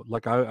me out.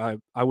 Like I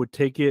would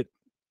take it,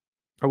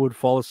 I would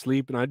fall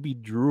asleep, and I'd be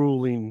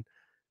drooling,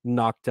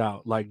 knocked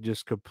out, like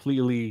just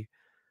completely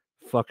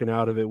fucking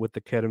out of it with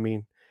the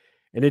ketamine.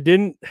 And it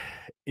didn't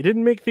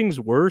make things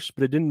worse,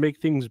 but it didn't make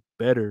things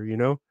better.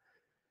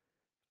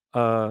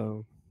 Uh,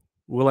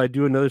 will I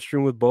do another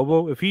stream with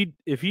Bobo? If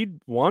he'd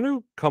want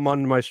to come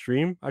on my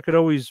stream, I could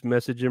always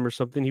message him or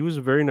something. He was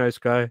a very nice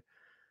guy.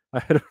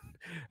 I don't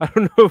I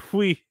don't know if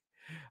we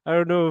I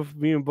don't know if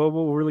me and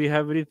Bobo really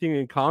have anything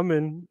in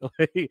common.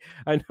 Like,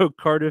 I know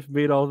Cardiff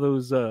made all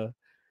those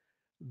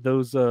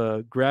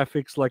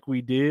graphics like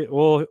we did.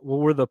 Well,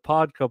 we're the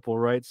pod couple,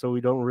 right? So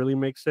we don't really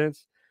make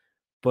sense.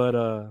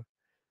 But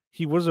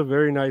he was a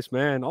very nice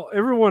man.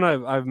 Everyone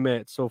I've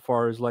met so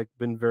far has like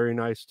been very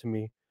nice to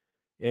me,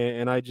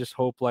 and I just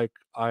hope like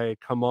I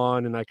come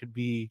on and I could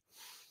be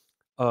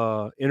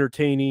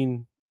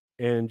entertaining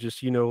and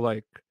just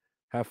like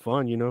have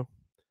fun.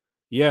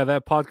 Yeah,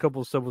 that pod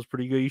couple stuff was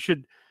pretty good. You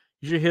should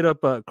hit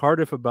up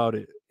Cardiff about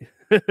it.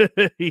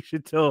 You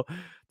should tell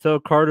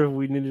Cardiff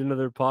we need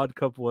another pod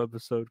couple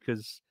episode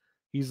because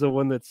he's the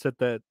one that set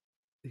that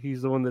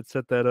he's the one that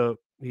set that up.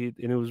 And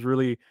it was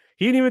really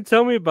he didn't even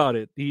tell me about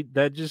it. He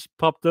that just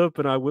popped up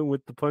and I went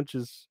with the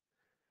punches.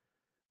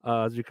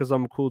 It's because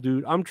I'm a cool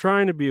dude. I'm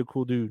trying to be a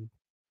cool dude.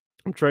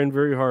 I'm trying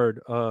very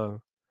hard.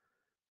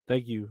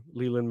 Thank you,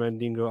 Leland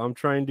Mandingo. I'm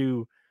trying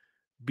to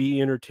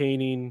be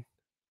entertaining,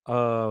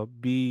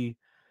 be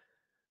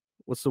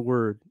what's the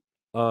word?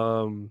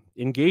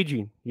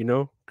 Engaging,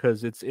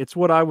 because it's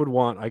what I would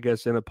want, I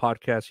guess, in a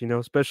podcast,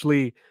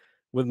 especially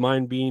with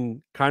mine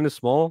being kind of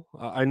small.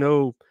 I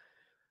know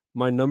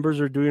my numbers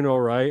are doing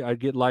all right. I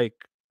get like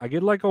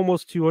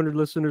almost 200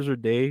 listeners a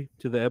day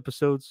to the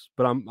episodes,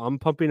 but I'm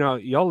pumping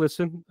out y'all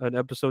listen an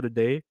episode a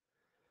day.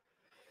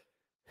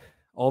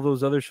 All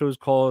those other shows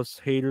call us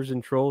haters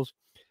and trolls.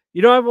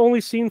 I've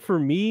only seen for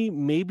me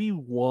maybe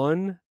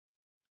one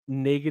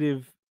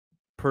negative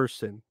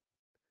person.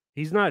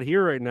 He's not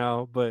here right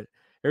now, but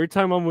every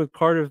time I'm with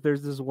Cardiff,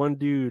 there's this one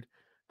dude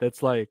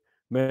that's like,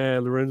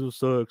 "Man, Lorenzo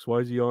sucks. Why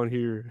is he on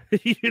here?"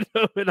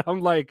 And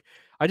I'm like,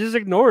 I just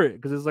ignore it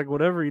because it's like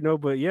whatever.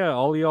 But yeah,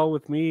 all y'all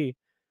with me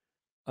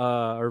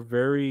are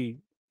very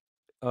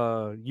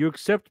you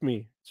accept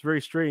me. It's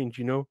very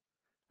strange.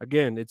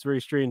 Again, it's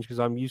very strange because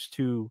I'm used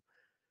to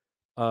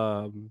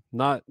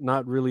not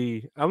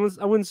really. I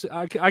wouldn't say,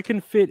 I can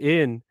fit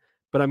in,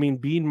 but I mean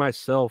being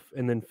myself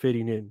and then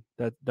fitting in.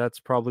 That's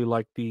probably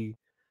like the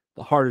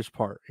hardest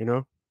part.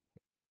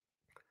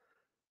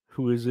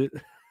 Who is it?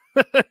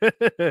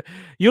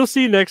 You'll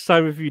see next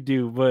time if you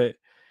do, but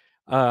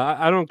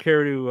I don't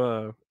care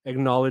to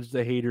acknowledge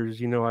the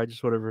haters. I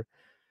just whatever.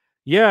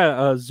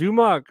 Yeah,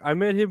 Zumach. I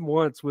met him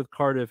once with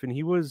Cardiff, and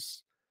he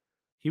was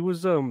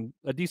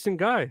a decent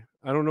guy.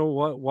 I don't know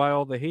why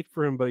all the hate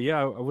for him, but yeah,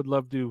 I would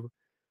love to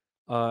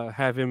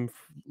have him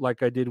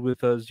like I did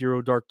with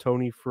Zero Dark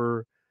Tony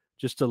for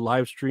just a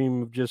live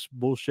stream of just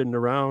bullshitting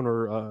around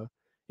or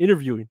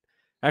interviewing.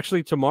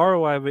 Actually,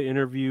 tomorrow I have an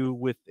interview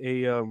with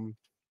a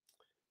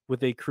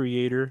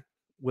creator,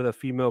 with a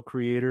female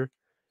creator.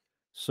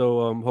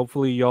 So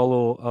hopefully y'all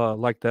will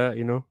like that.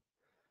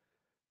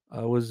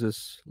 Was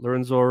this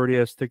Lorenzo already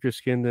has thicker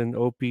skin than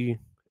Opie,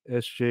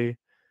 SJ,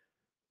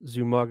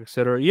 Zumag,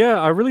 etc. Yeah,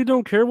 I really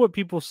don't care what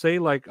people say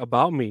like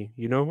about me.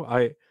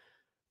 I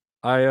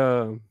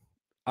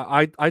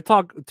I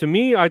talk to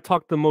me. I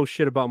talk the most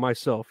shit about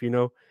myself.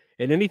 And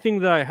anything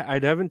that I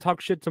haven't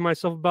talked shit to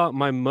myself about,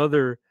 my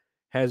mother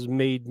has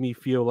made me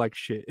feel like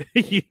shit.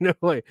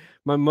 Like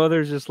my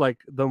mother's just like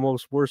the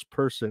most worst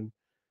person.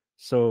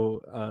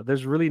 So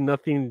there's really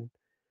nothing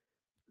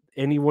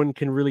anyone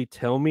can really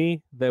tell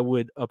me that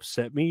would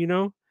upset me.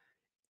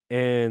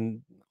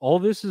 And all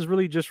this is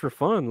really just for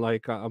fun.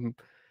 Like I'm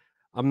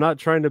not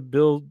trying to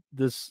build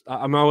this.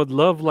 I would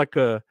love like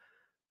a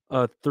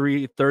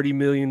 $30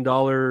 million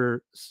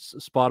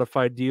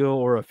Spotify deal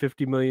or a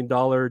 $50 million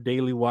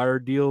Daily Wire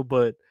deal,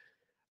 but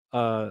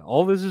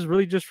all this is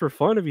really just for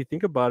fun if you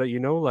think about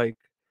it. Like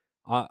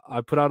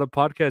I put out a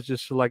podcast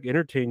just to like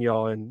entertain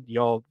y'all, and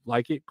y'all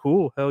like it.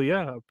 Cool, hell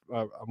yeah,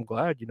 I'm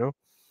glad.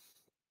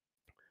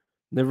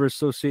 Never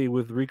associate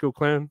with Rico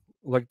Clan,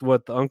 like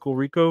what the Uncle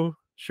Rico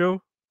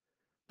show.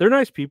 They're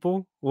nice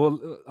people.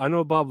 Well, I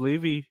know Bob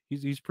Levy.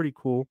 He's pretty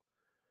cool.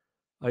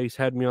 He's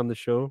had me on the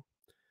show.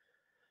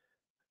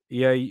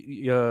 Yeah,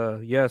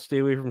 yeah. Stay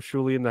away from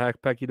Shuli and the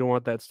Hack Pack. You don't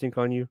want that stink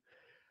on you.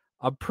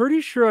 I'm pretty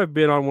sure I've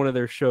been on one of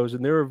their shows,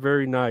 and they were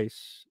very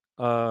nice.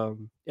 At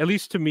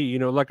least to me.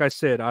 Like I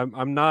said,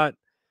 I'm not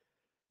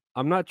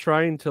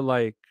trying to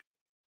like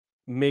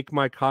make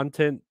my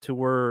content to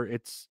where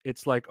it's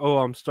like, oh,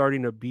 I'm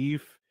starting a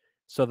beef,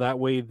 so that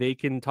way they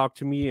can talk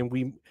to me, and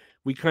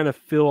we kind of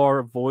fill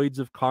our voids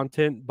of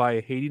content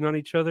by hating on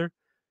each other.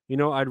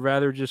 I'd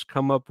rather just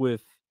come up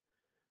with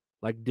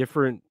like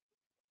different,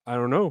 I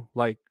don't know,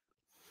 like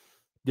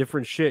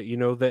different shit,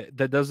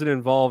 that doesn't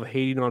involve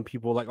hating on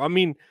people. Like, I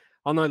mean,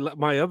 on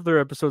my other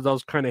episodes, I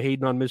was kind of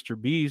hating on Mr.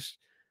 Beast,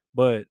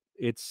 but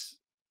it's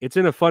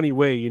in a funny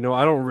way. I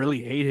don't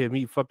really hate him.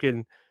 He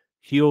fucking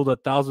healed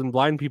 1,000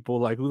 blind people.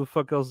 Like, who the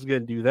fuck else is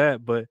gonna do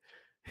that? But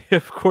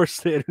of course,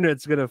 the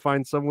internet's gonna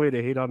find some way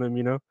to hate on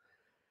him.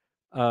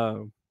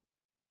 Um,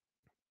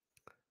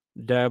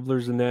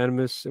 Dabblers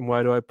Anonymous and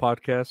Why Do I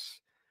Podcast.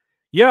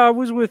 Yeah, I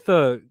was with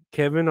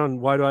Kevin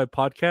on Why Do I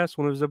Podcast,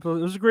 one of his episodes.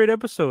 It was a great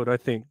episode. I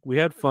think we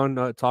had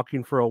fun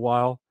talking for a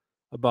while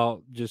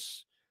about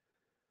just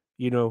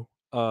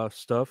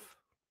stuff,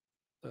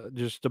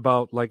 just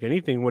about like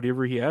anything,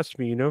 whatever he asked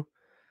me.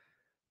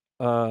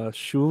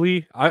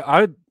 Shuli.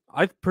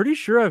 I'm pretty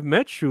sure I've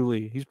met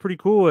Shuli. He's pretty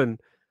cool, and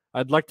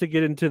I'd like to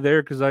get into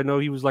there because I know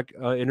he was like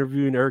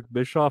interviewing Eric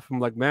Bischoff. I'm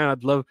like, man,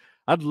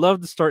 I'd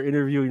love to start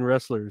interviewing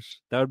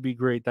wrestlers. That would be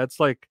great. That's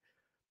like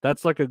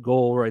a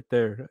goal right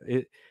there.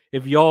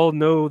 If y'all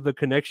know the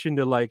connection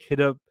to like hit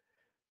up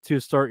to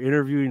start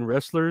interviewing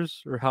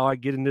wrestlers or how I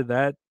get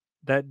into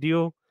that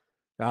deal,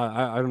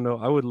 I don't know.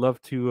 I would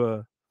love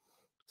to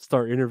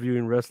start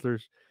interviewing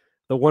wrestlers.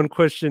 The one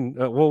question,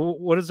 well,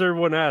 what does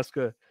everyone ask?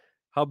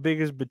 How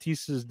big is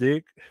Batista's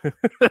dick?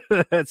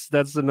 That's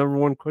the number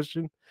one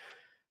question.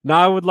 Now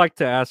I would like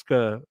to ask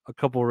a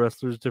couple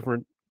wrestlers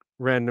different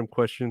random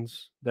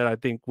questions that I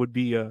think would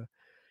be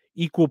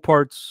equal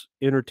parts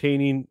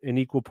entertaining and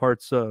equal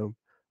parts oh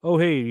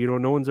hey,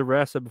 no one's ever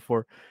asked that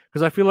before,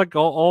 because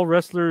all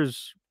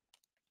wrestlers,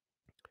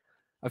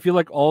 I feel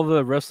like all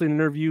the wrestling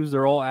interviews,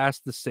 they're all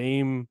asked the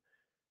same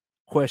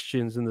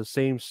questions and the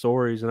same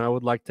stories, and I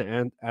would like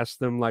to ask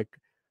them like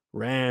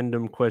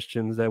random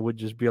questions that would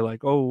just be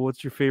like, oh,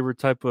 what's your favorite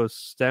type of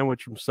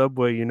sandwich from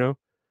Subway,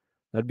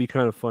 that'd be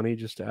kind of funny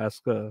just to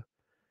ask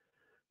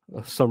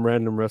some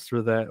random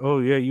wrestler that, oh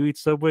yeah, you eat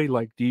Subway,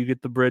 like do you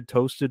get the bread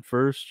toasted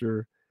first,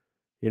 or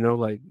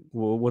like,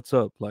 well, what's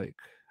up, like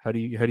how do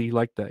you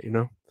like that,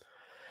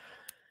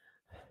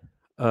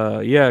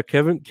 yeah,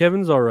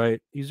 Kevin's all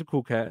right, he's a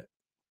cool cat.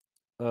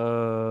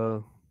 uh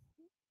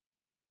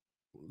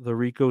the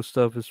Rico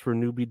stuff is for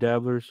newbie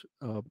dabblers.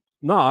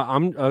 No,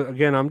 I'm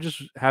again, I'm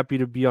just happy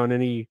to be on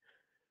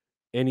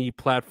any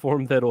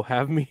platform that'll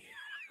have me.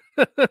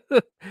 I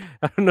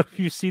don't know if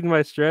you've seen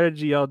my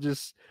strategy. I'll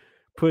just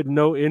put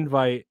no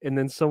invite, and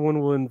then someone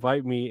will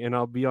invite me, and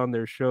I'll be on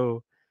their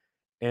show,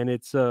 and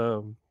it's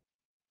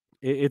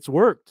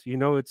worked.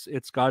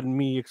 It's gotten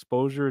me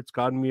exposure. It's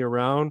gotten me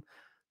around,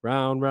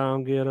 round,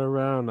 round, get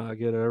around, I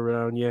get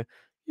around, yeah,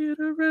 get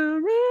around,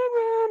 round,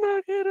 round,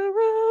 I get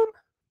around.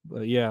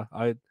 But yeah,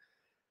 I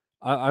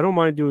don't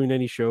mind doing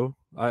any show.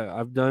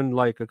 I've done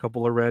like a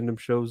couple of random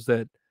shows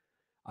that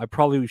I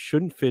probably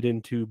shouldn't fit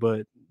into,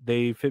 but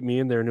they fit me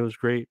in there and it was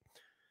great.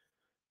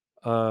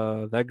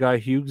 That guy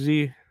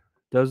Hughesy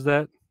does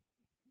that.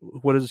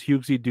 What does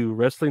Hughesy do?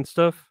 Wrestling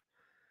stuff?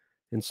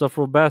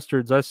 Insufferable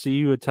Bastards. I see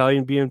you,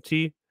 Italian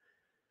BMT.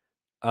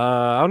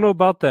 I don't know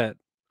about that.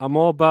 I'm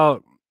all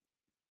about.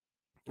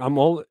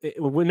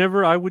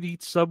 Whenever I would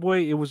eat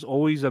Subway, it was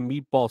always a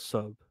meatball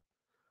sub.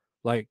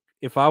 Like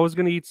if I was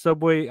gonna eat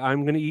Subway,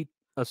 I'm gonna eat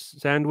a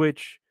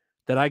sandwich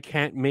that I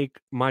can't make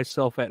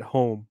myself at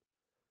home.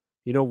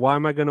 Why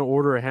am I going to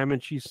order a ham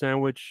and cheese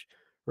sandwich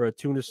or a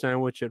tuna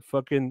sandwich at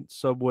fucking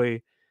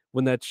Subway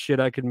when that shit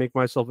I could make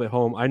myself at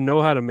home? I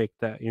know how to make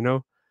that.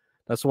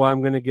 That's why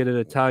I'm going to get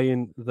the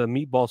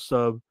meatball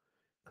sub,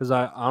 cuz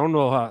I don't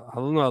know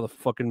how to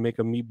fucking make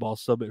a meatball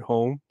sub at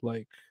home.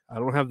 Like I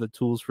don't have the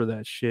tools for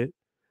that shit.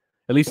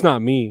 At least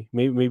not me.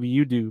 Maybe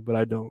you do, but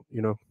I don't.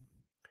 We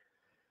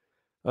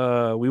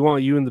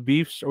want you and the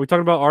beefs. Are we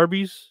talking about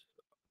Arby's?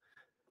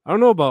 I don't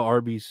know about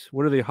Arby's.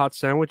 What are they, hot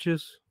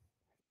sandwiches?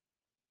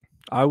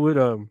 I would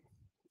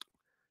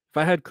if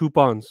I had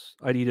coupons,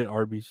 I'd eat at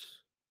Arby's.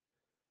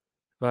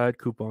 If I had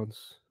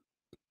coupons.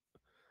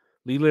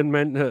 Leland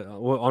meant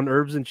on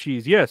herbs and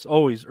cheese. Yes,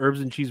 always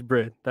herbs and cheese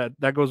bread.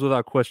 That goes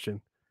without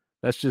question.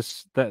 That's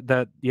just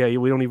that. Yeah,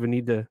 we don't even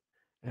need to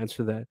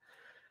answer that.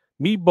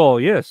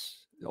 Meatball,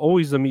 yes,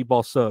 always a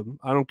meatball sub.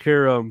 I don't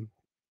care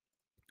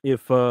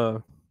if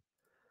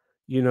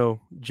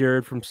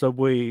Jared from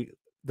Subway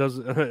does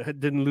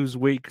didn't lose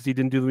weight because he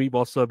didn't do the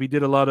meatball sub. He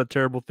did a lot of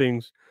terrible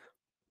things.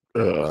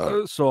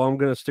 So I'm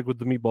gonna stick with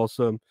the meatball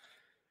sub.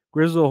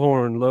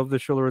 Grizzlehorn, love the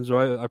show, Lorenzo.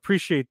 I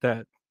appreciate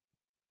that.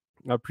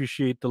 I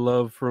appreciate the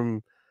love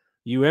from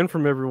you and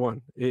from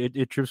everyone.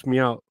 It trips me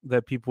out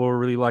that people are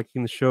really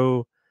liking the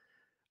show.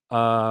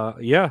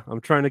 Yeah, I'm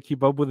trying to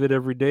keep up with it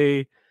every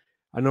day.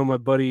 I know my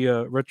buddy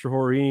Retro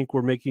Horror Inc.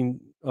 We're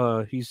making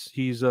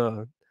he's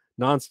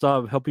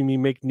nonstop helping me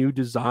make new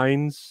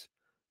designs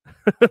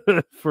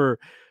for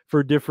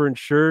different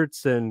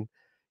shirts, and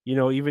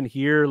even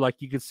here, like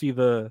you could see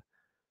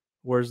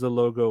where's the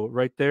logo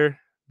right there,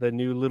 the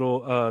new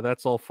little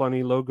that's all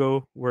funny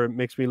logo where it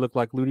makes me look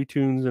like Looney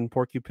Tunes and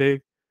Porky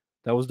Pig.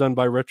 That was done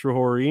by Retro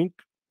Horror Inc.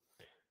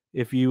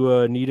 If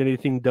you need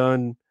anything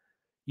done,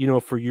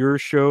 for your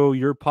show,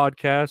 your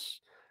podcast,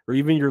 or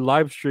even your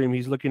live stream,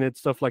 he's looking at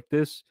stuff like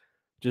this.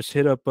 Just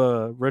hit up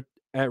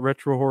at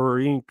Retro Horror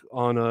Inc.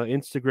 on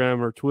Instagram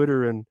or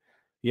Twitter, and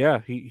yeah,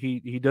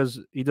 he does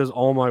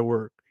all my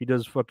work. He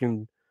does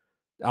fucking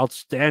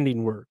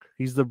outstanding work.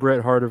 He's the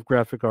Bret Hart of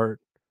graphic art,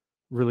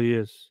 really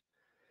is.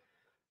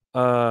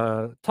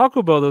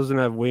 Taco Bell doesn't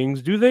have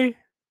wings, do they?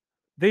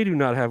 They do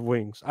not have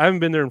wings. I haven't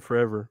been there in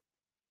forever.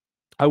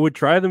 I would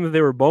try them if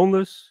they were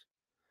boneless,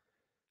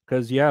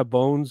 because yeah,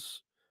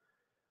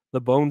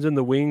 the bones in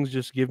the wings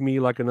just give me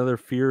like another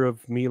fear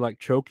of me like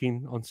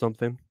choking on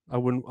something. I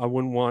wouldn't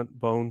want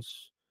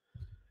bones.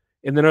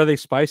 And then are they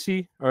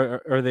spicy?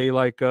 Are they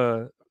like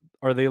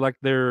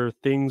their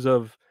things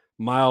of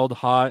mild,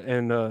 hot,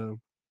 and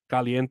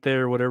caliente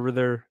or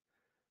whatever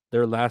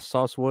their last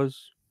sauce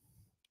was?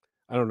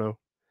 I don't know.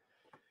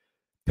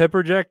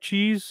 Pepper jack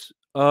cheese.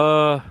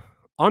 On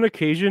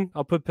occasion,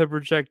 I'll put pepper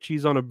jack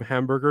cheese on a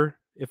hamburger.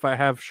 If I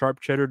have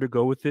sharp cheddar to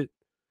go with it,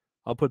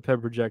 I'll put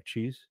pepper jack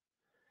cheese.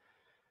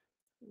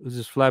 This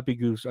is Flappy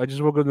Goose. I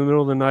just woke up in the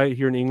middle of the night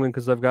here in England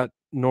because I've got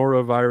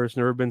norovirus.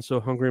 Never been so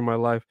hungry in my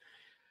life.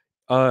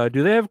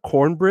 Do they have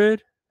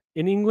cornbread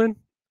in England?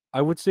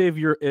 I would say if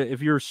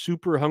you're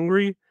super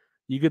hungry,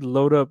 you could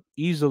load up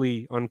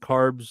easily on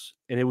carbs,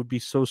 and it would be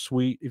so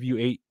sweet if you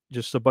ate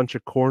just a bunch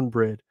of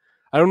cornbread.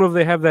 I don't know if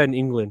they have that in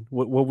England.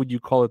 What would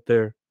you call it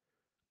there?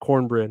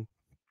 Cornbread.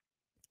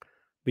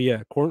 But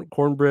yeah,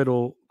 cornbread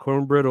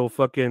will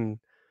fucking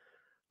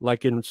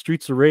like in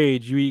Streets of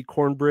Rage. You eat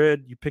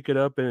cornbread, you pick it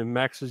up, and it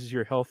maxes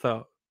your health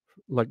out,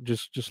 like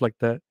just like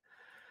that.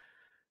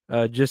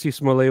 Jesse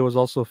Smollett was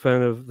also a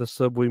fan of the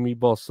Subway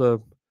meatball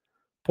sub.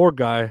 Poor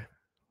guy,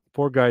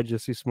 poor guy,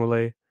 Jesse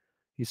Smollett.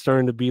 He's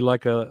starting to be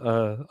like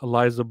a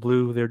Eliza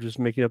Blue. They're just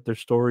making up their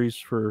stories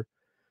for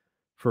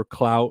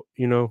clout.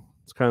 You know,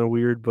 it's kind of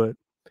weird, but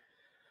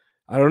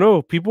I don't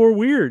know. People are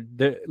weird.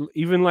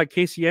 Even like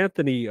Casey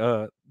Anthony,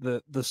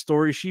 the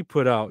story she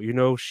put out. You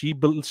know,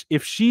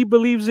 if she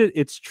believes it,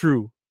 it's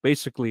true,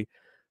 basically.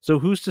 So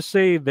who's to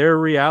say their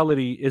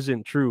reality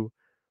isn't true?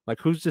 Like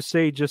who's to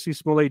say Jesse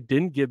Smollett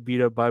didn't get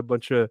beat up by a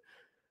bunch of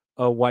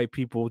white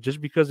people just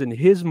because in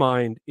his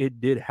mind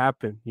it did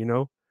happen? You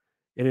know,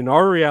 and in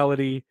our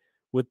reality,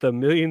 with the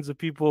millions of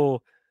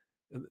people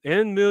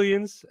and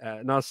millions,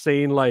 not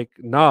saying like,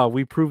 nah,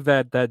 we proved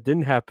that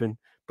didn't happen,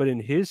 but in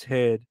his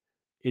head,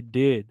 it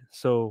did.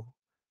 So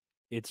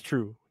it's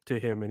true to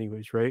him,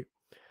 anyways, right?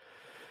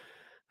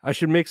 I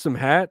should make some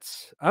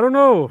hats. I don't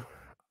know.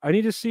 I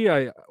need to see.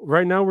 I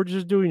right now we're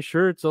just doing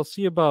shirts. I'll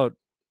see about.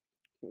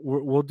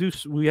 We'll do.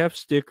 We have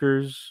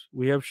stickers.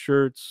 We have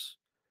shirts.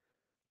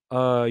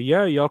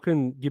 Yeah, y'all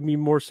can give me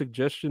more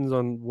suggestions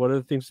on what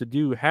other things to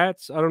do.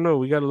 Hats. I don't know.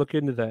 We got to look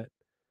into that.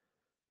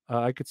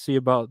 I could see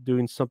about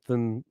doing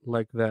something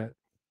like that.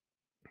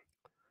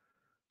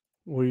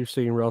 What are you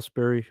saying,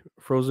 Raspberry?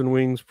 Frozen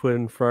wings put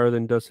in fryer,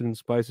 then dusted in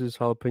spices,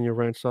 jalapeno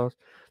ranch sauce.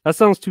 That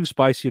sounds too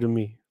spicy to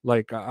me.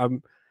 Like I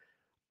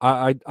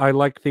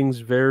like things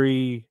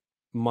very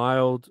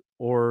mild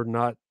or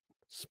not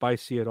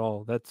spicy at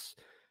all. It's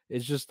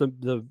just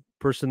the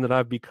person that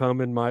I've become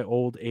in my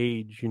old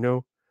age. You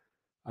know,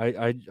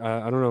 I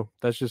don't know.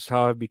 That's just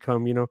how I've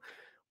become. You know,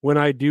 when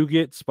I do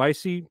get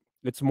spicy,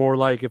 it's more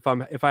like if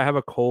I have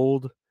a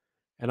cold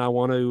and I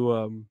want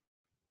to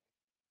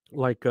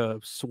like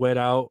sweat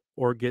out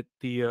or get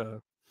the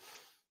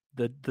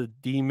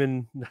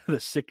demon the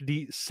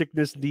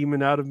sickness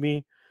demon out of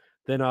me,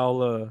 then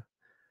I'll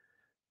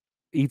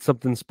eat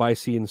something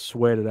spicy and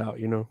sweat it out,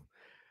 you know.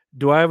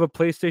 Do I have a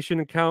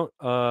PlayStation account?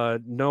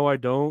 No, I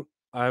don't.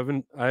 I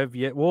have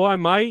yet, well, I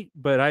might,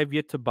 but I've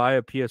yet to buy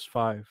a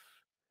PS5.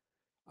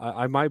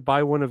 I might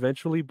buy one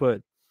eventually,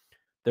 but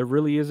there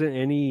really isn't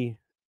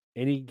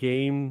any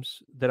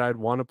games that I'd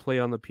want to play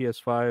on the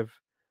PS5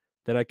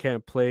 that I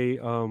can't play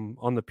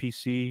on the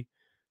PC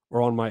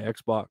or on my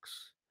Xbox.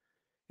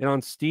 And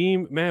on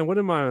Steam, man, what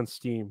am I on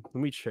Steam?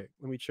 Let me check.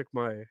 Let me check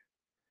my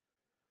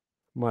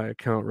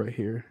account right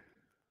here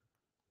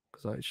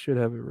because I should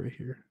have it right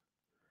here.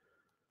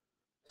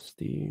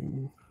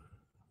 Steam.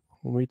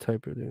 Let me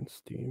type it in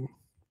Steam.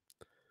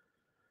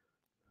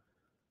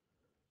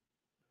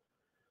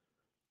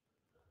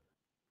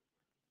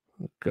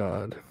 Oh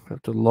God, I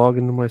have to log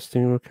into my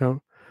Steam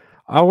account.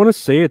 I want to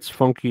say it's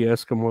Funky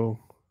Eskimo.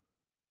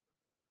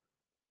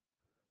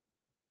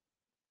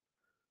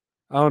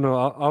 I don't know.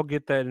 I'll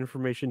get that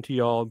information to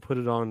y'all and put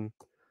it on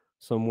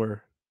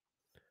somewhere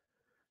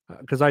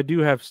because I do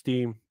have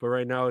Steam, but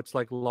right now it's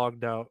like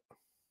logged out.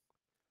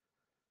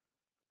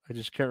 I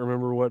just can't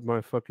remember what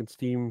my fucking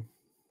Steam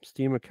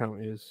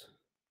account is.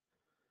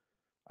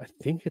 I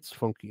think it's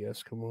Funky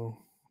Eskimo,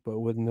 but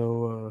with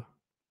no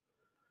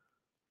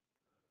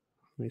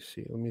let me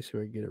see. Let me see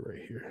if I get it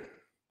right here.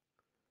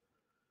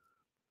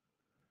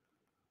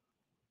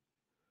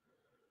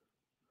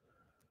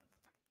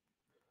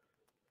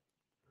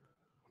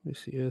 Let me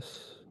see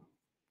this.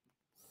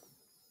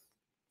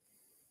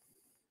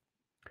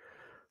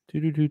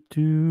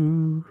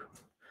 Do.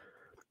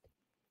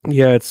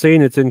 Yeah, it's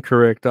saying it's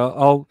incorrect.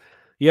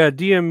 Yeah,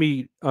 DM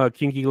me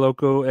Kinky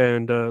Loco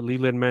and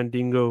Leland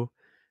Mandingo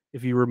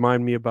if you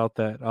remind me about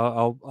that.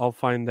 I'll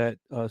find that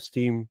the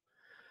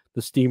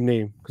Steam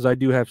name because I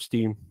do have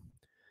Steam.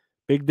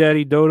 Big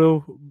Daddy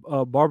Dodo,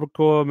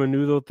 Barbacoa,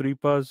 Menudo,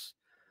 Tripas.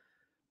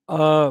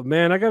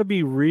 Man, I gotta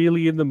be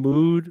really in the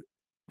mood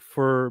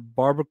for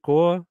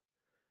barbacoa.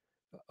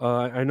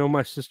 I know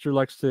my sister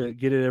likes to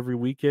get it every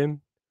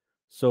weekend,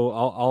 so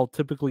I'll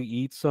typically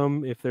eat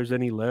some if there's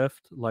any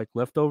left, like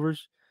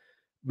leftovers.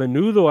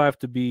 Menudo I have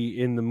to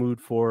be in the mood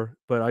for,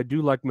 but I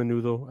do like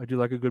menudo. I do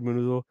like a good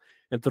menudo.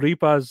 And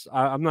tripas,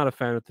 I'm not a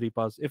fan of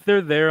tripas. If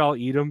they're there, I'll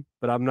eat them,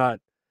 but I'm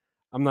not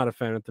a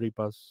fan of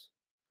tripas.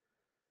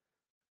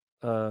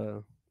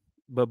 Uh,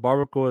 but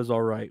barbacoa is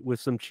all right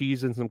with some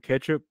cheese and some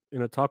ketchup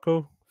in a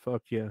taco.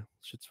 Fuck yeah,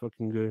 shit's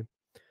fucking good.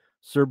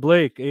 Sir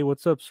Blake, hey,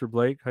 what's up, Sir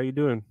Blake? How you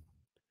doing?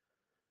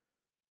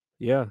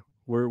 Yeah,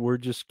 We're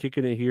just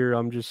kicking it here.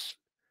 I'm just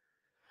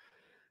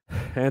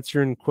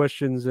answering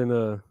questions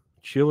and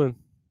chilling.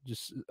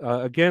 Just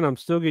again, I'm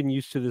still getting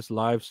used to this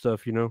live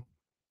stuff.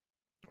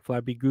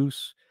 Flappy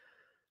Goose.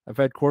 I've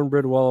had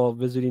cornbread while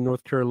visiting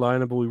North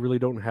Carolina, but we really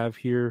don't have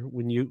here.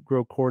 When you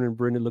grow corn in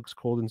Britain, it looks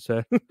cold and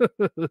sad.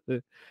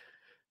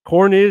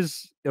 Corn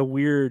is a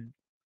weird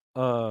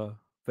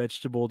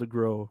vegetable to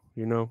grow.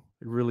 It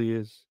really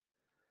is.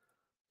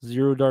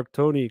 Zero Dark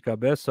Tony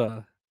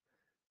Cabeza.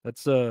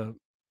 That's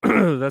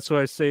that's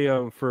what I say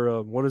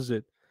for what is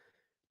it?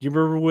 Do you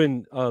remember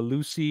when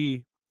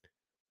Lucy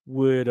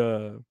would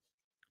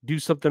do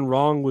something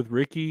wrong with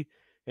Ricky,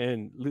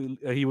 and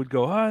he would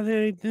go, "Ah,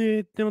 they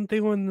don't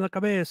tengo en la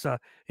cabeza,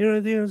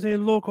 they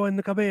loco en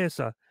la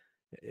cabeza,"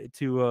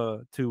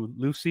 to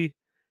Lucy,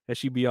 and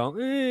she'd be all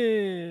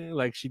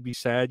like she'd be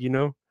sad,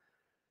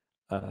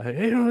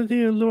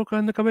 loco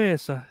en la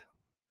cabeza.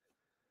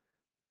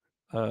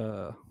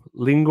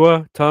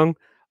 Lingua, tongue.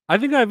 I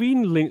think I've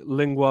eaten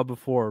lingua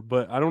before,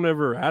 but I don't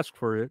ever ask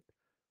for it.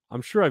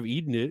 I'm sure I've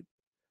eaten it.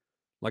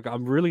 Like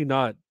I'm really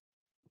not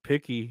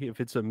picky if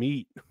it's a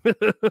meat.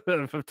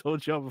 If I've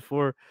told y'all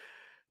before,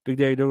 Big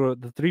Daddy Dogo,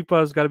 the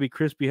tripa's got to be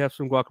crispy. Have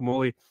some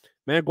guacamole,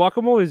 man.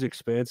 Guacamole is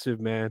expensive,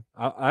 man.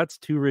 That's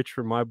too rich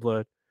for my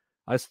blood.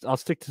 I'll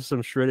stick to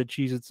some shredded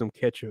cheese and some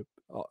ketchup.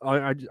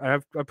 I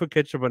put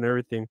ketchup on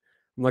everything.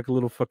 I'm like a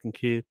little fucking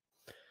kid.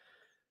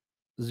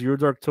 Zero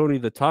Dark Tony,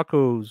 the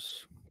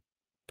tacos.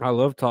 I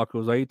love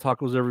tacos. I eat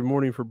tacos every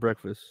morning for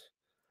breakfast.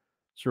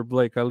 Sir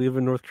Blake, I live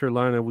in North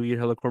Carolina. We eat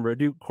hella cornbread.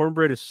 Dude,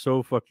 cornbread is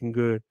so fucking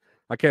good.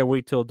 I can't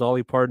wait till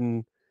Dolly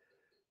Parton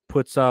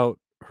puts out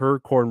her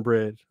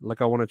cornbread. Like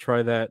I want to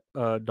try that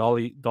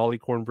Dolly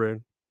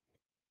cornbread.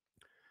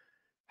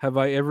 Have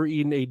I ever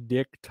eaten a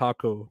dick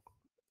taco?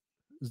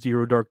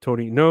 Zero Dark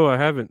Tony. No, I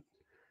haven't.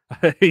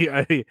 At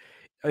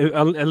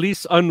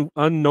least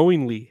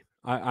unknowingly.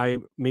 I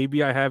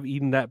maybe I have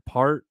eaten that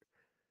part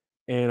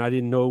and I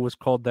didn't know it was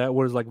called that.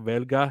 What is like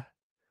velga?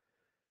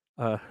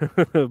 Uh,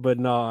 but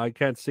no, I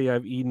can't say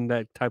I've eaten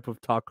that type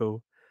of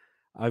taco.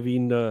 I've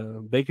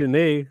eaten bacon and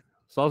egg,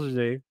 sausage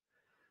egg.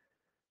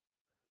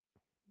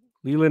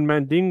 Leland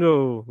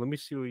Mandingo. Let me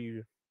see what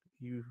you.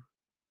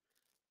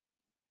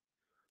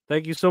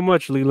 Thank you so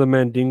much, Leland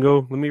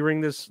Mandingo. Let me ring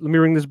this. Let me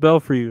ring this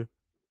bell for you.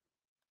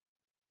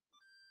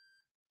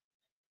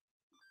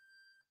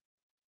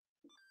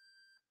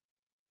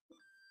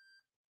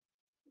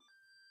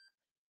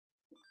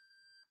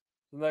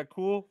 Isn't that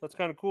cool? That's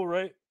kind of cool,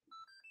 right?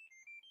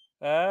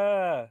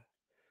 Ah.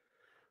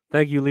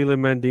 Thank you,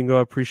 Leland Mandingo.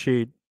 I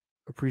appreciate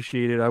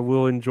it. I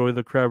will enjoy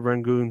the crab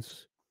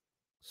rangoons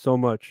so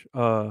much.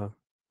 And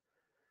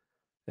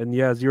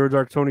yeah, Zero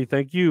Dark Tony,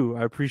 thank you.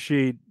 I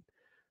appreciate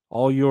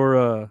all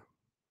your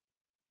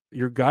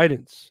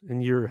guidance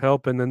and your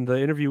help. And then the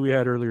interview we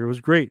had earlier was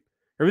great.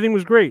 Everything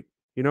was great.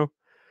 You know,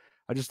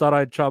 I just thought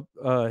I'd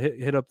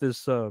hit up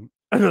this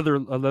another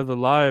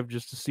live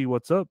just to see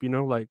what's up.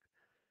 Like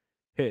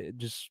hey,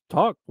 just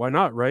talk. Why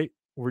not? Right?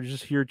 We're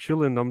just here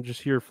chilling. I'm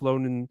just here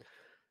floating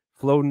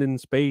in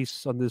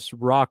space on this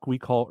rock we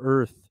call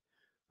Earth.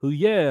 Who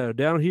yeah,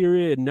 down here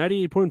at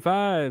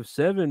 98.5,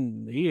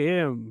 7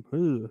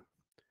 AM.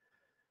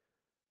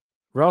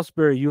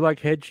 Raspberry, you like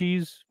head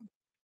cheese?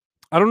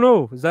 I don't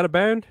know. Is that a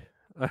band?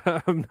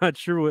 I'm not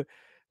sure what.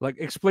 Like,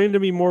 explain to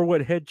me more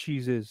what head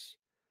cheese is.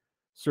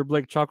 Sir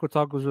Blake, Choco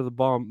Tacos are the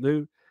bomb,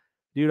 dude.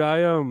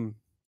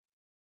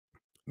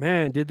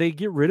 Man, did they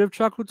get rid of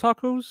Choco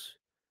Tacos?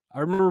 I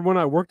remember when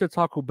I worked at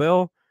Taco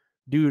Bell,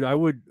 dude.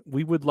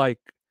 We would like,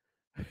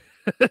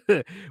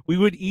 we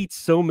would eat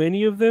so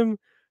many of them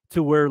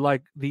to where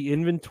like the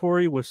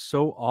inventory was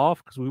so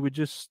off because we would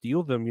just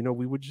steal them.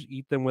 We would just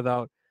eat them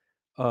without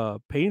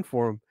paying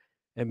for them.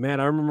 And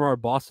man, I remember our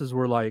bosses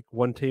were like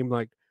one team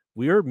like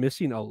we are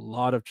missing a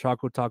lot of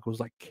Choco Tacos,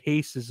 like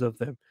cases of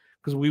them,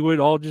 because we would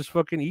all just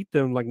fucking eat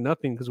them like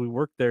nothing because we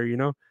worked there.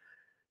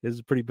 This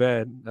is pretty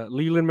bad.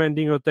 Leland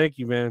Mandingo, thank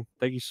you, man.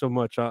 Thank you so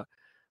much. I'm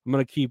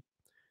gonna keep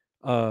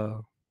uh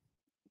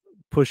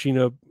pushing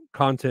up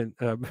content.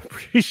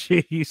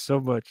 Appreciate you so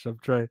much. I'm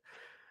trying.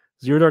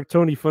 Zero Dark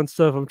Tony, fun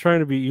stuff. I'm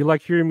trying to be. You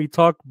like hearing me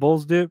talk,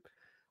 Bulls Dip?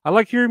 I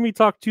like hearing me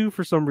talk too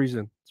for some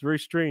reason. It's very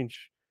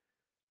strange.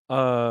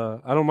 I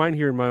don't mind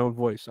hearing my own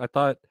voice. I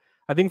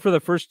think for the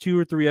first 2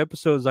 or 3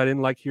 episodes I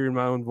didn't like hearing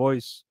my own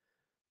voice,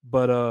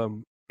 but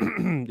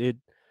it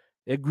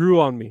it grew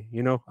on me,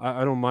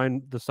 I don't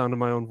mind the sound of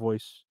my own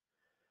voice.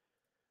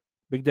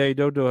 Big Daddy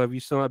Dodo, have you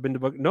still not been to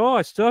Buc? No,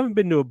 I still haven't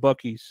been to a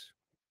Bucky's.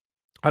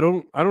 I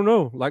don't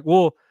know. Like,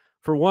 well,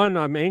 for one,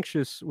 I'm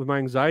anxious with my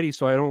anxiety,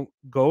 so I don't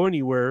go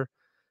anywhere.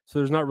 So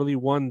there's not really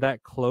one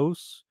that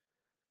close.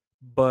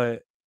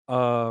 But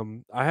I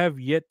have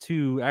yet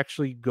to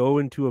actually go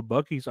into a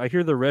Bucky's. I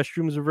hear the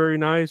restrooms are very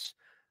nice.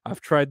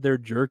 I've tried their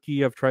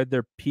jerky, I've tried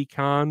their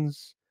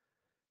pecans.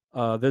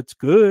 That's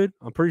good.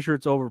 I'm pretty sure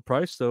it's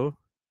overpriced though.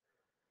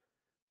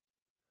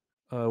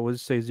 What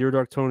does it say? Zero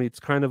Dark Tony. It's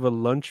kind of a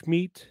lunch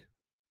meat.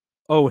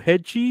 Oh,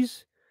 head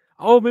cheese.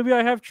 Oh, maybe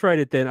I have tried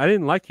it then. I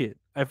didn't like it.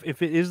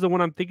 If it is the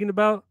one I'm thinking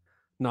about,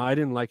 no, I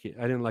didn't like it.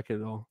 I didn't like it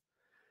at all.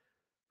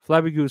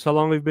 Flabby Goose, how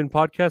long have you been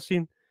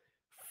podcasting?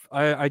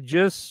 I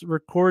just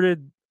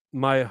recorded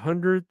my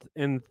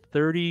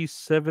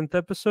 137th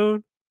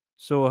episode.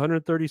 So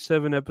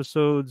 137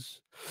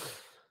 episodes.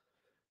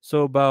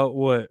 So about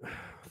what?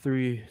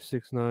 3,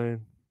 6,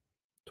 9,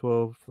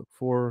 12,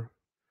 4,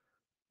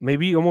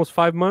 maybe almost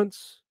 5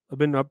 months. I've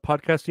been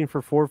podcasting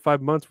for 4 or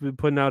 5 months. We've been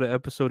putting out an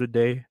episode a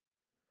day.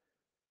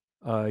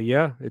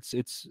 Yeah,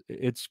 it's.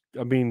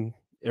 I mean,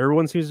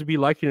 everyone seems to be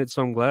liking it,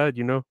 so I'm glad.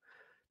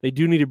 They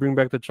do need to bring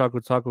back the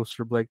chocolate taco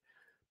strip. Like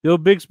Bill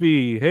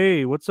Bixby,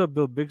 hey, what's up,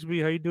 Bill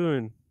Bixby? How you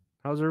doing?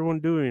 How's everyone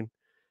doing?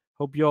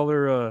 Hope y'all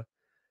are.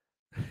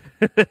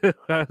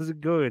 How's it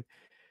going?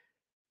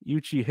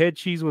 Yuchi head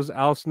cheese was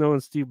Al Snow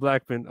and Steve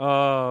Blackman.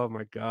 Oh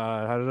my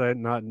god, how did I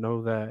not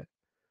know that?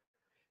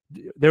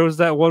 There was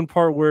that one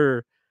part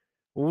where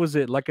what was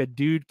it? Like a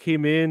dude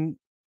came in.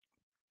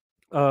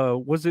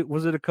 Was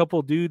it a couple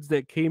dudes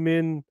that came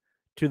in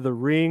to the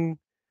ring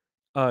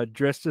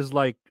dressed as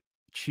like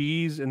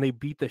cheese and they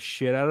beat the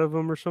shit out of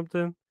him or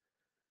something?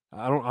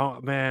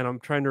 Man, I'm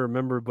trying to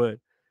remember, but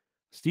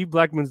Steve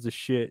Blackman's the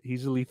shit.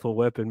 He's a lethal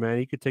weapon, man.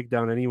 He could take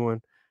down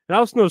anyone. And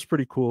Al Snow's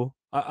pretty cool.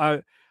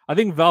 I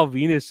think Val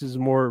Venus is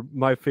more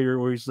my favorite,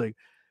 where he's like,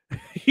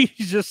 he's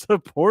just a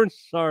porn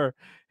star.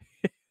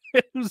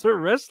 He's a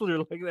wrestler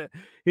like that.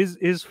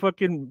 His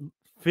fucking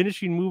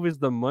finishing move is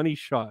the money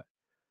shot.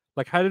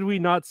 Like, how did we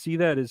not see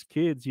that as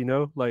kids?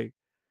 Like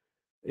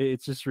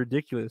it's just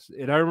ridiculous.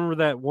 And I remember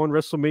that one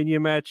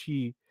WrestleMania match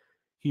he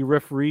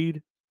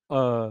refereed,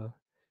 uh,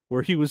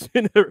 where he was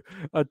in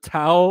a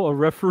towel, a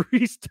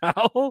referee's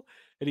towel,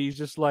 and he's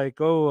just like,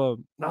 "Oh,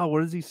 no,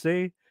 what does he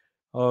say?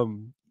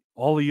 Um,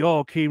 all of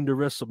y'all came to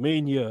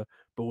WrestleMania,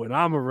 but when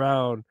I'm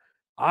around,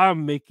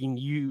 I'm making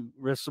you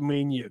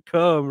WrestleMania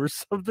come," or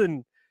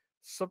something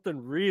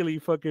really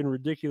fucking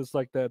ridiculous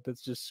like that.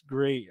 That's just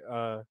great.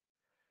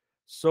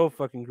 So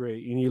fucking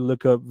great. You need to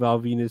look up Val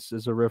Venus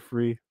as a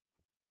referee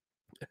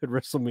at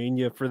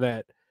WrestleMania for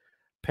that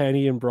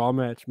panty and bra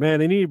match. Man,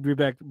 they need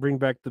to bring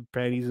back the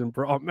panties and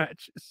bra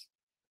matches.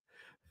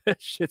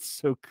 That shit's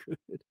so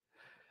good.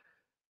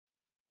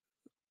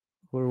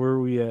 Where were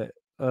we at?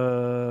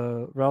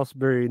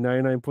 Rossbury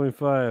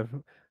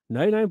 99.5.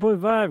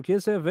 99.5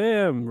 Kiss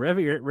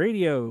FM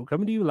radio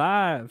coming to you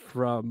live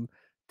from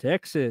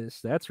Texas.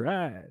 That's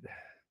right.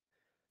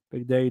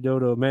 Big Daddy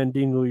Dodo,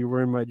 Mandingo, you're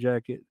wearing my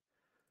jacket.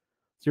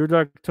 Zero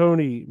Dark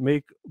Tony,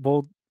 make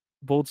bold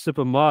sip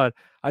of mod.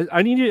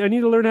 I need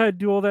to learn how to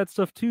do all that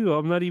stuff too.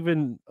 I'm not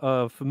even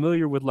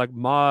familiar with like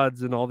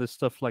mods and all this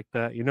stuff like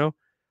that,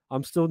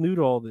 I'm still new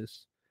to all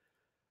this.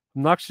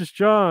 Noxious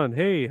John,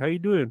 hey, how you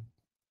doing?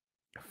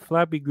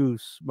 Flappy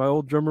Goose, my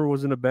old drummer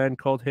was in a band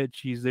called Head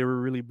Cheese. They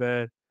were really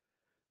bad.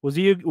 Was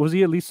he at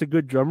least a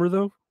good drummer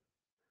though?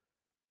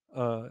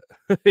 Uh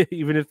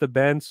Even if the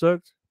band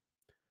sucked?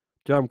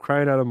 Dude, I'm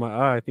crying out of my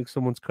eye. I think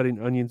someone's cutting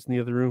onions in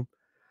the other room.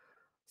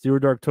 Zero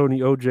Dark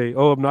Tony, OJ.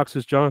 Oh,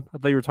 Obnoxious John. I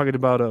thought you were talking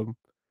about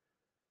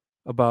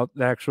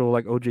the actual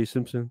like OJ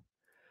Simpson.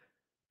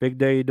 Big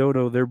Daddy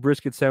Dodo. Their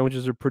brisket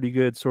sandwiches are pretty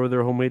good. So are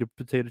their homemade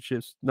potato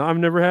chips. No, I've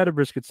never had a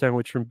brisket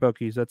sandwich from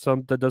Buc-ee's.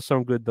 That does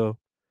sound good though.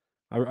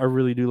 I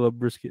really do love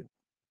brisket.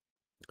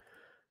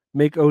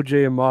 Make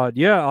OJ a mod.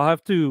 Yeah, I'll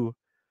have to.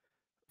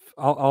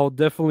 I'll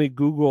definitely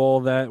Google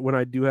all that when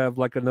I do have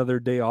like another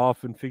day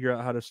off and figure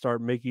out how to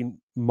start making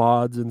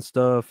mods and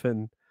stuff.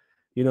 And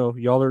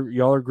y'all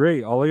are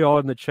great. All of y'all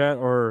in the chat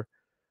are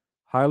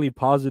highly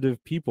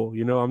positive people.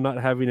 I'm not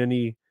having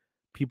any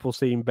people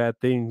saying bad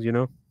things.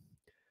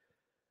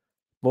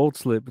 Bold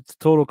slip. It's a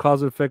total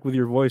cause and effect with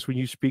your voice. When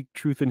you speak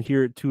truth and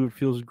hear it too, it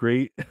feels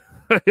great.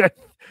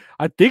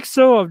 I think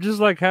so. I'm just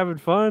like having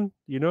fun.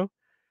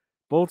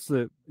 Bold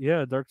slip.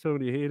 Yeah, Dark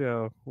Tony. Hey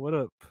now. What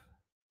up?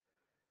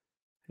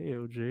 Hey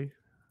OJ.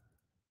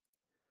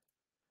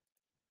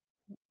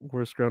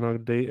 Worst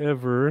Groundhog Day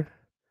ever.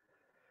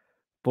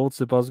 Bold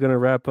slip. I was gonna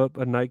wrap up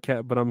a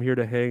nightcap, but I'm here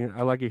to hang.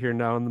 I like it here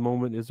now in the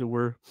moment, as it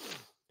were.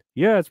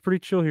 Yeah, it's pretty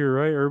chill here,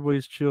 right?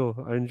 Everybody's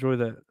chill. I enjoy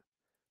that.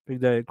 Big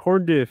Daddy.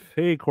 Corn Diff.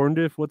 Hey, Corn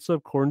Diff. What's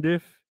up, Corn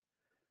Diff?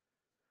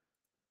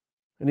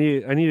 I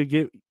need to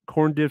get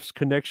Corn Diff's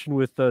connection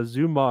with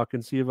Zumok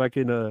and see if I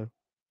can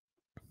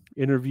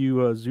interview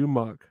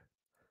Zumok.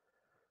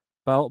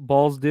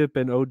 Balls Dip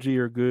and OG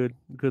are good.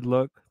 Good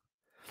luck.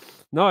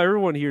 No,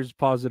 everyone here is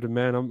positive,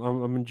 man.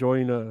 I'm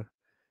enjoying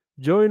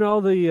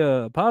all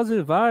the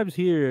positive vibes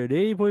here at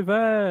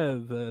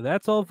 80.5.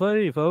 That's all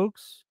funny,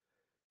 folks.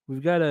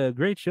 We've got a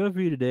great show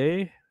for you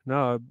today.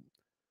 No,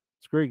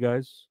 it's great,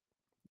 guys.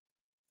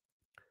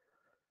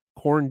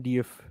 Corn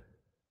Diff.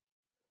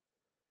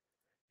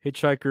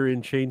 Hitchhiker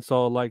and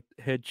Chainsaw like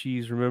head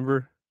cheese,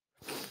 remember?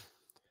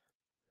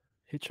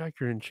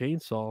 Hitchhiker and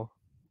Chainsaw.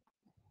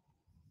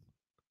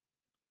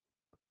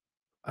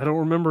 I don't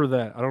remember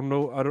that. I don't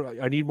know.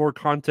 I need more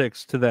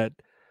context to that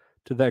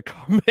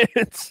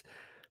comment.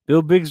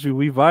 Bill Bigsby,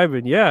 we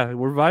vibing. Yeah,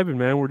 we're vibing,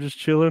 man. We're just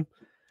chilling.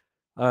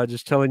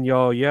 Just telling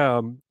y'all, yeah,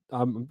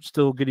 I'm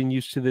still getting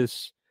used to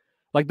this.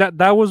 Like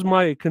that was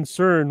my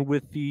concern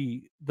with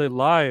the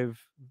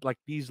live, like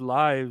these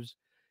lives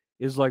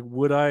is like,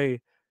 would I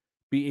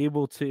be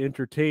able to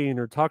entertain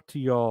or talk to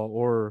y'all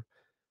or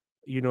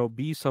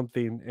be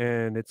something.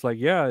 And it's like,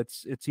 yeah,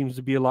 it seems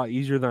to be a lot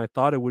easier than I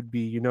thought it would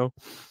be,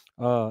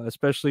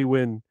 especially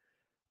when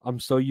I'm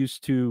so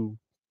used to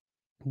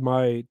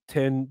my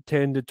 10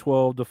 to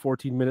 12 to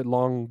 14-minute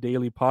long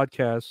daily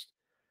podcast.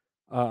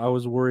 I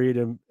was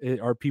worried,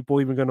 are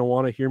people even going to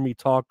want to hear me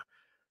talk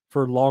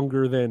for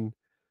longer than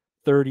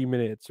 30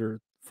 minutes or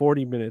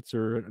 40 minutes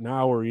or an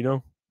hour,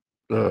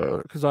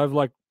 because I've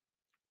like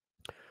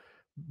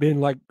been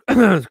like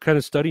kind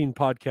of studying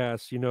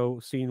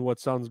podcasts, seeing what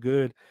sounds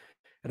good.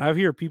 And I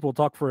hear people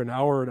talk for an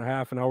hour and a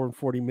half, an hour and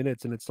 40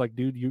 minutes, and it's like,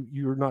 dude,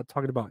 you're not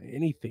talking about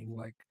anything.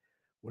 Like,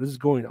 what is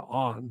going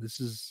on? This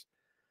is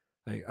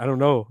like, I don't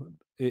know.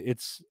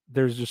 It's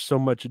there's just so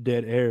much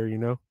dead air,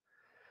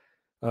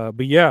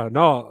 but yeah,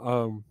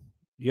 no,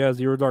 yeah,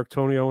 Zero Dark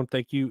Tony. I want to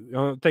thank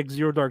you. Thank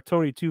Zero Dark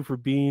Tony too for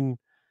being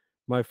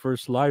my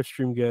first live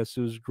stream guest.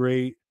 It was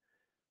great.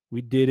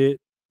 We did it.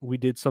 We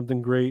did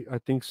something great. I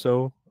think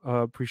so.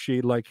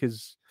 Appreciate like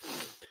his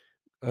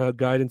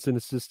guidance and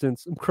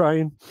assistance. I'm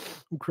crying.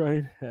 I'm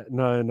crying.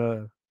 No,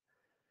 and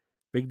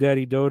Big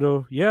Daddy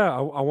Dodo. Yeah,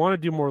 I want to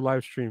do more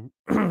live stream.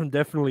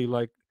 Definitely.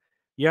 Like,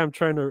 yeah, I'm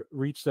trying to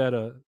reach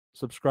that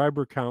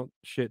subscriber count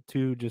shit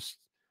too. Just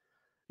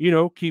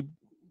keep.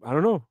 I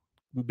don't know.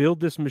 Build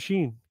this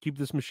machine. Keep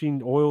this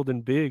machine oiled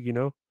and big. It's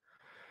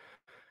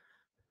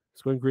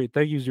going great.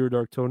 Thank you, Zero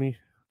Dark Tony.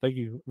 Thank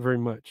you very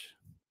much.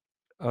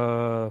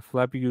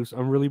 Flappy Goose.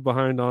 I'm really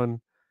behind on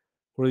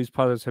what are these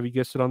podcasts. Have you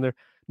guessed it on there?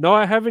 No,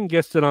 I haven't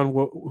guessed it on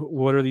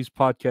what are these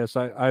podcasts.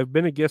 I've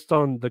been a guest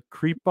on the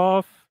Creep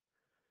Off,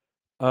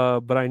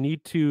 but I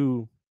need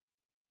to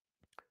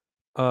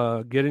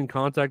get in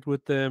contact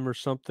with them or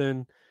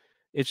something.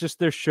 It's just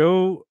their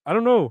show. I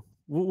don't know.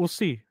 We'll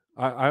see.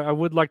 I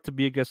would like to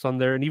be a guest on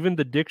there, and even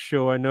the Dick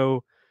Show. I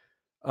know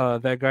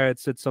that guy had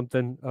said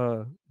something.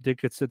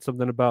 Dick had said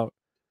something about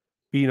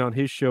being on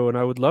his show, and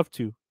I would love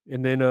to.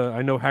 And then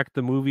I know Hack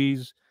the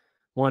Movies.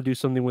 Want to do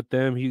something with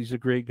them. He's a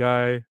great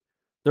guy.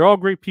 They're all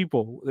great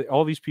people.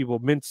 All these people,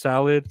 Mint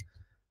Salad,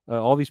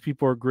 all these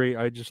people are great.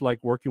 I just like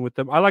working with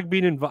them. I like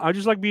being I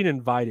just like being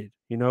invited.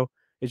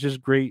 It's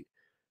just great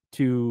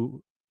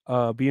to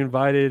be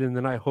invited, and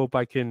then I hope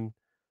I can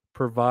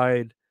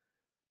provide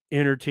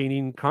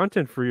entertaining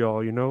content for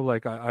y'all.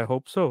 Like I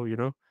hope so.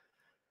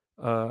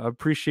 I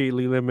appreciate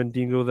Lee Lemon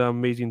Dingo, the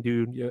amazing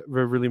dude. Yeah, it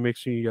really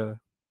makes me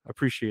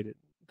appreciate it.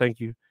 Thank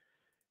you.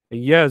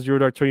 And yeah, Zero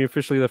Dark Tony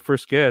officially the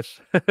first guest.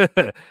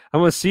 I'm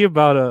gonna see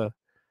about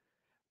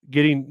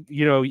getting.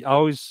 I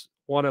always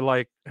want to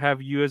like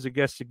have you as a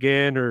guest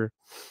again, or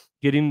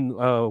getting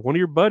one of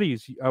your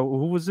buddies.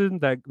 Who was in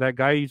that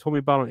guy you told me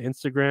about on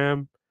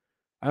Instagram?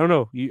 I don't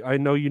know. I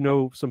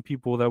know some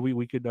people that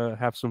we could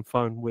have some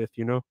fun with.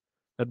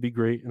 That'd be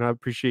great, and I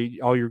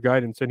appreciate all your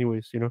guidance.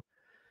 Anyways,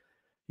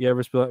 yeah,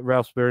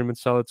 Ralph's Berryman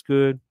salad's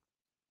good.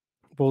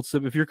 Bold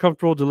Sip, if you're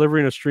comfortable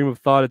delivering a stream of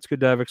thought, it's good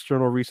to have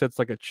external resets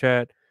like a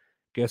chat,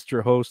 guest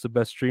or host. The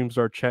best streams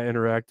are chat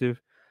interactive.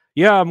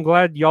 Yeah, I'm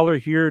glad y'all are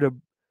here to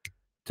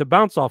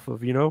bounce off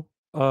of. I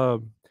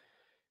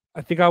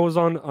think I was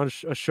on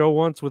a show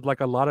once with like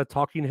a lot of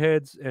talking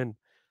heads, and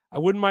I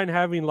wouldn't mind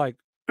having like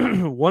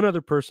one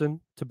other person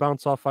to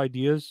bounce off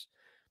ideas.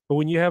 But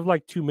when you have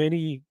like too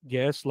many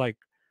guests, like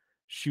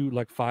shoot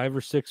like 5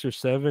 or 6 or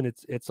 7,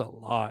 it's a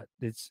lot.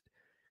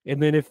 And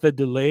then if the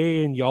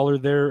delay and y'all are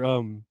there,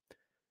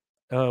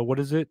 what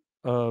is it?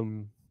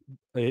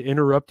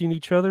 Interrupting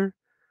each other,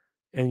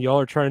 and y'all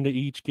are trying to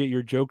each get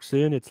your jokes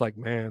in. It's like,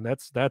 man,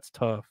 that's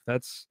tough.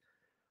 That's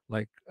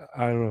like,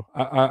 I don't know.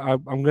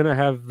 I'm gonna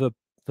have the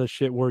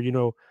shit where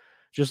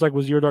just like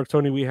with Zero Dark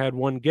Tony, we had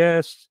one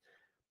guest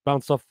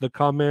bounce off the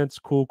comments.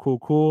 Cool, cool,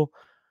 cool.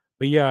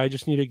 But yeah, I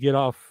just need to get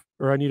off,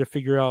 or I need to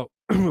figure out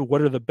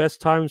what are the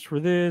best times for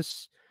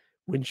this.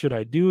 When should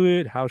I do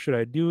it? How should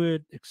I do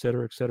it?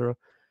 Etc. Etc.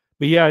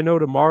 But yeah, I know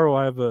tomorrow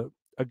I have a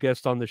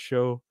guest on the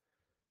show,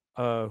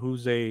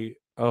 who's a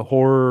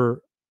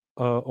horror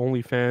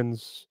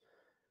OnlyFans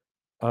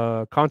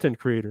content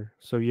creator.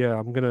 So yeah,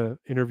 I'm gonna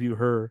interview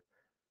her,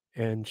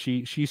 and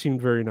she seemed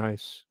very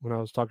nice when I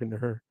was talking to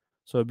her.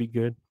 So it'd be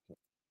good.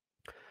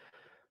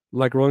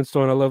 Like Rolling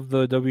Stone, I love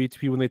the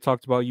WATP when they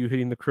talked about you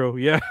hitting the crow.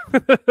 Yeah,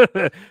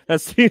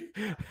 that's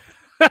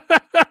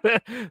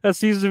that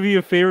seems to be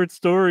a favorite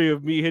story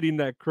of me hitting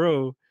that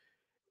crow.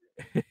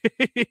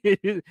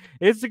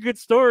 It's a good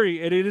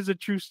story, and it is a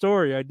true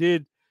story. I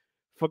did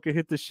fucking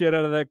hit the shit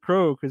out of that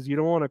crow because you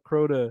don't want a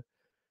crow to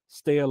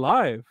stay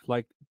alive.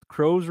 Like,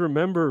 crows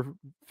remember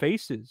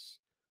faces,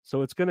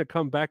 so it's gonna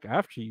come back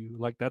after you.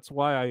 Like, that's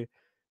why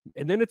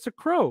and then it's a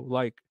crow.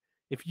 Like,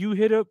 if you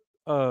hit up,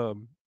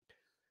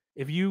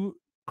 if you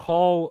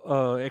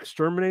call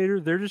exterminator,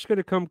 they're just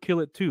gonna come kill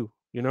it too.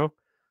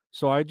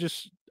 So I did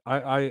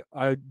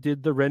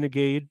the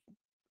renegade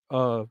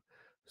uh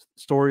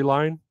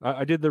storyline.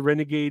 I did the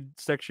renegade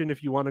section.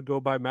 If you want to go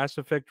by Mass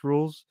Effect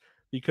rules,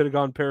 you could have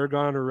gone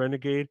Paragon or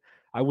Renegade.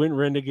 I went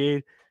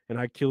Renegade, and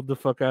I killed the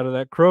fuck out of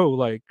that crow.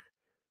 Like,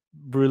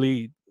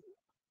 really,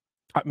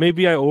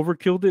 maybe I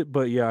overkilled it,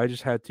 but yeah, I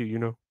just had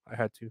to. I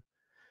had to.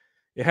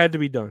 It had to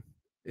be done,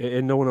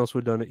 and no one else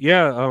would have done it.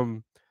 Yeah.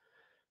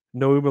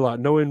 No Umalot,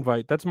 no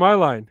invite. That's my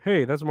line.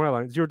 Hey, that's my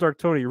line. Zero Dark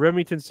Tony.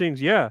 Remington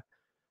sings. Yeah,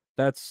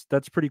 that's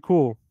pretty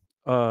cool.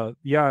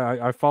 Yeah,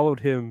 I followed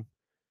him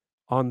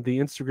on the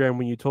Instagram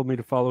when you told me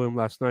to follow him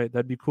last night.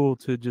 That'd be cool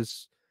to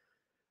just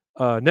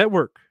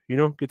network.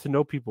 Get to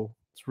know people.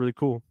 It's really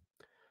cool.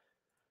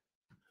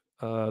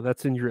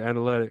 That's in your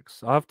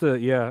analytics. I'll have to.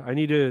 Yeah, I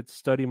need to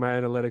study my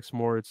analytics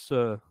more. It's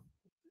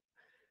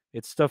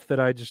stuff that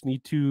I just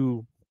need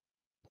to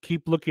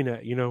keep looking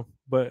at.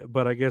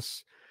 But I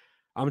guess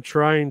I'm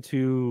trying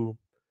to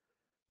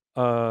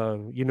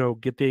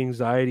get the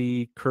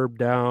anxiety curbed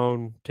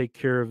down, take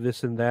care of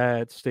this and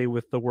that, stay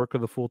with the work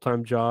of the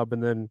full-time job,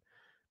 and then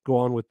go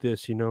on with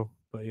this.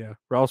 But yeah,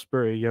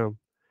 Raspberry, yum.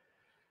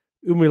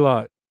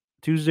 Umilot.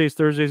 Tuesdays,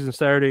 Thursdays, and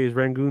Saturdays,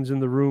 Rangoons in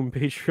the Room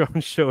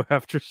Patreon show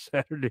after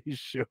Saturday's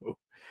show.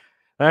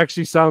 That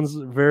actually sounds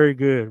very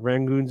good.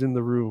 Rangoons in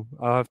the Room.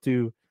 I'll have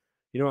to,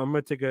 I'm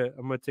gonna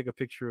take a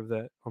picture of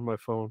that on my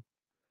phone.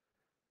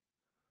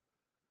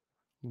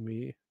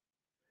 Me.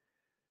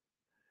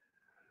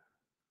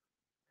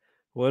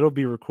 Well, it'll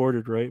be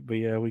recorded, right? But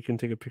yeah, we can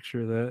take a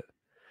picture of that.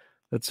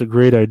 That's a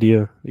great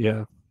idea.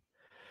 Yeah.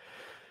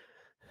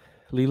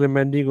 Leland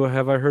Mendigo,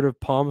 have I heard of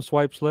Palm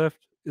Swipes Left?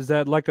 Is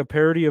that like a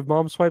parody of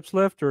Mom Swipes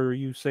Left, or are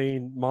you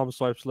saying Mom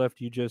Swipes Left?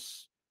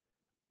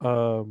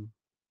 Um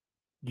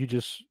you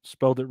just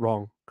spelled it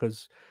wrong.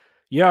 Because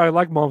yeah, I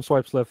like Mom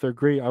Swipes Left. They're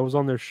great. I was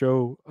on their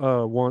show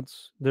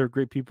once. They're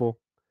great people.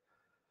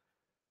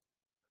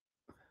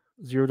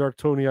 Zero Dark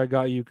Tony, I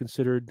got you.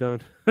 Consider it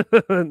done.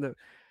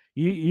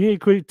 You need to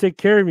quit. Take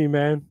care of me,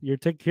 man. You're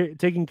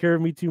taking care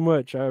of me too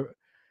much.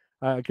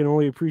 I can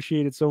only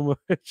appreciate it so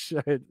much.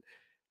 I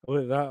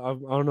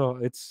don't know.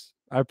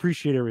 I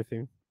appreciate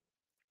everything.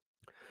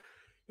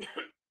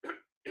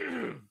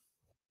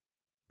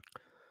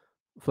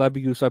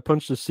 Flabby Goose. I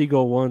punched a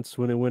seagull once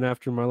when it went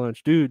after my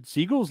lunch. Dude,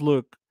 seagulls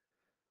look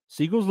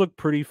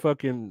pretty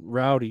fucking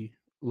rowdy.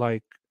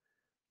 Like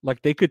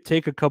they could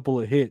take a couple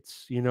of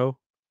hits.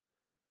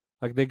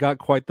 Like they got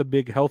quite the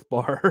big health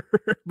bar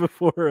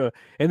before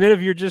and then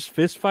if you're just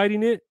fist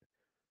fighting it,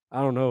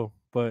 I don't know.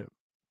 But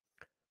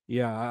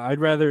yeah, I'd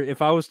rather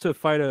if I was to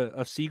fight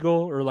a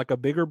seagull or like a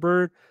bigger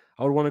bird,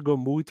 I would want to go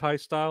Muay Thai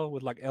style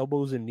with like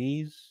elbows and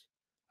knees.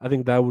 I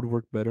think that would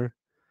work better.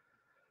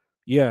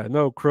 Yeah,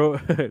 no, crow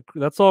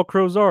that's all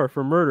crows are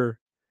for murder.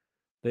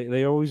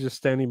 They always just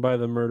standing by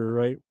the murder,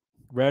 right?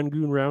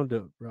 Rangoon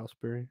Roundup,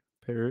 Raspberry.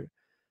 Parrot.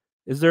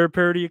 Is there a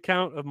parody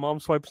account of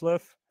Mom Swipes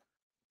Left?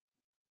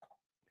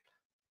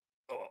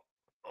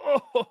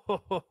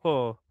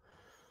 Oh,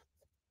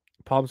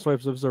 Mom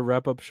Swipes Left is a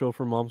wrap up show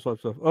for Mom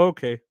Swipes Left.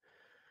 Okay.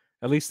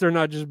 At least they're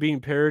not just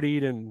being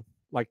parodied and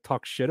like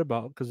talk shit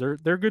about because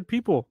they're good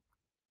people.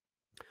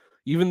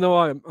 Even though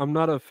I'm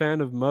not a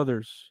fan of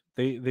mothers,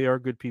 they are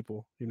good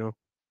people.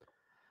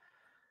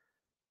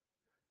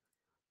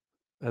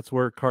 That's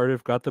where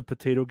Cardiff got the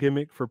potato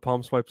gimmick for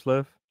Palm Swipes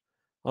Left.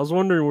 I was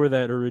wondering where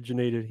that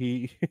originated.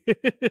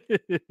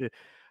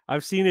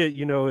 I've seen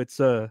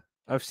it,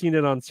 I've seen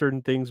it on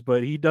certain things,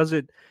 but he does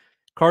it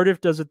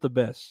Cardiff does it the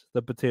best.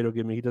 The potato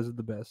gimmick, he does it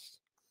the best.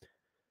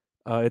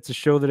 It's a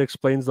show that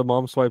explains the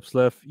Mom Swipes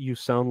Left, you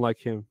sound like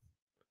him.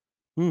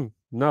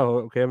 No,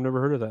 okay, I've never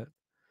heard of that.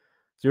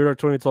 Zero Dark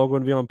 20, it's all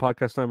going to be on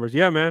podcast numbers.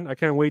 Yeah, man, I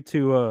can't wait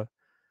to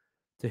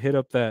hit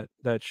up that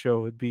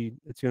show.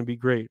 It's gonna be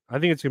great. I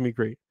think it's gonna be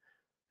great.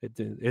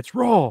 It's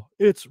raw.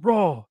 It's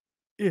raw.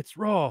 It's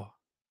raw.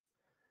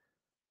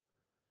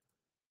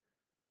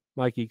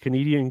 Mikey,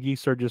 Canadian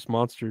geese are just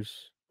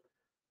monsters.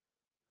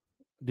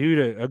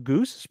 Dude, a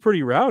goose is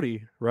pretty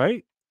rowdy,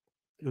 right?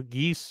 A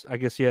geese, I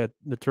guess, yeah,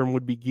 the term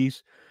would be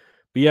geese.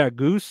 But yeah,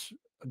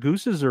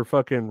 gooses are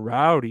fucking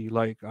rowdy.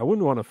 Like I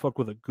wouldn't want to fuck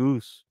with a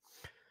goose.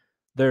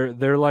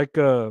 They're like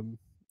a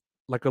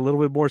little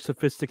bit more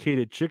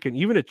sophisticated chicken.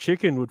 Even a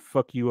chicken would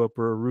fuck you up,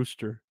 or a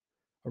rooster.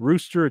 A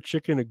rooster, a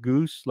chicken, a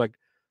goose, like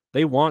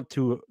they want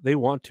to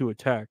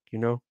attack.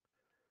 So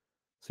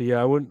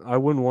yeah, I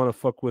wouldn't want to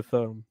fuck with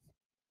them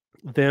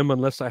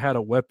unless I had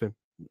a weapon.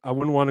 I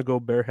wouldn't want to go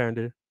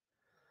barehanded.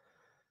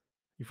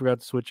 You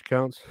forgot to switch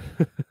accounts.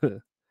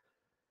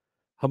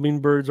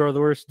 Hummingbirds are the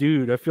worst,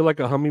 dude. I feel like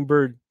a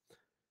hummingbird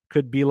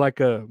could be like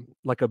a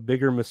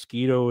bigger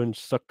mosquito and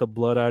suck the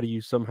blood out of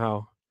you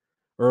somehow.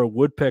 Or a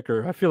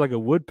woodpecker. I feel like a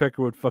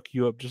woodpecker would fuck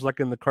you up, just like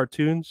in the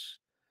cartoons.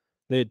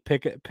 They'd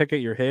peck at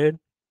your head.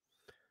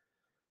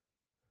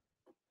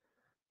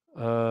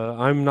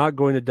 I'm not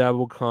going to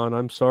DabbleCon.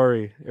 I'm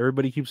sorry.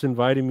 Everybody keeps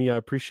inviting me. I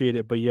appreciate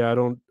it, but yeah, I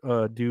don't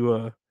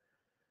do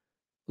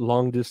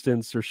long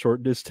distance or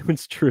short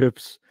distance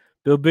trips.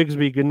 Bill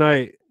Bigsby, good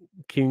night.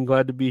 King,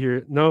 glad to be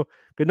here. No,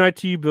 good night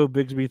to you, Bill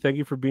Bigsby. Thank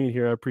you for being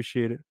here. I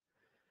appreciate it.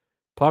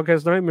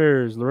 Podcast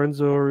Nightmares,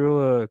 Lorenzo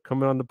Ariola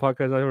coming on the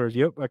Podcast Nightmares.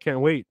 Yep, I can't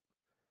wait.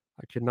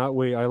 I cannot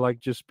wait. I like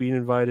just being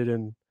invited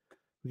and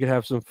we can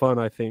have some fun,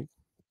 I think.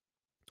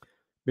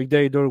 Big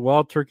Daddy doing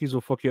wild turkeys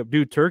will fuck you up.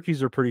 Dude,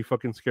 turkeys are pretty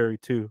fucking scary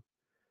too.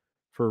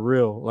 For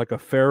real. Like a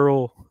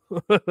feral,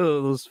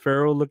 those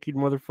feral looking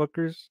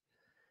motherfuckers.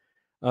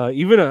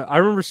 I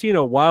remember seeing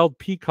a wild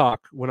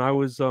peacock when I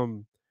was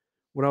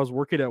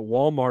working at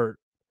Walmart,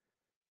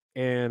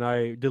 and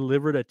I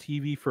delivered a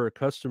TV for a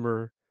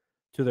customer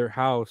to their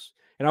house,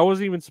 and I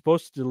wasn't even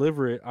supposed to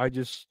deliver it. I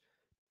just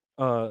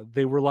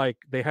they were like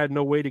they had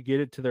no way to get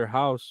it to their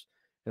house,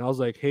 and I was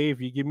like, "Hey, if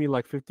you give me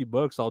like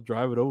 $50, I'll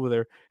drive it over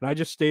there." And I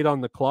just stayed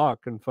on the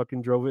clock and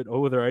fucking drove it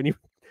over there. I didn't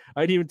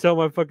even tell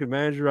my fucking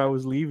manager I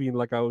was leaving.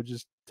 Like I would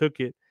just took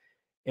it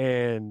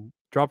and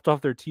dropped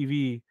off their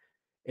TV.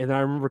 And then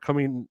I remember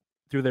coming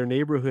through their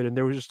neighborhood, and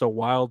there was just a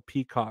wild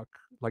peacock,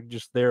 like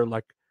just there,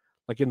 like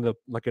a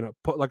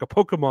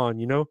Pokemon,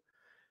 you know.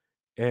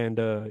 And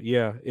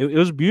yeah, it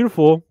was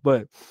beautiful,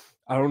 but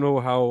I don't know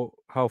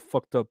how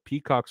fucked up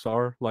peacocks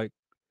are. Like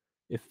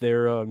if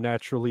they're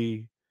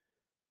naturally,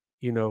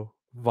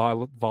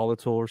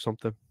 volatile or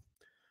something.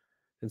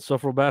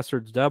 Insufferable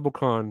bastards,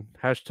 DabbleCon,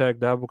 hashtag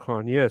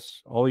DabbleCon.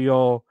 Yes, all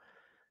y'all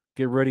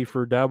get ready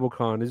for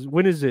DabbleCon.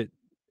 When is it?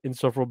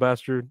 Insufferable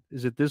bastard.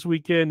 Is it this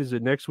weekend? Is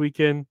it next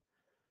weekend?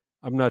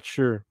 I'm not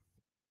sure.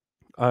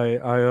 I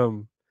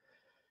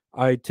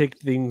take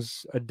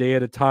things a day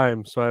at a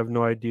time, so I have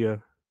no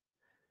idea.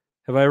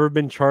 Have I ever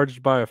been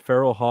charged by a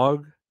feral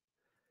hog?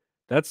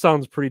 That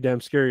sounds pretty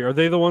damn scary. Are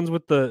they the ones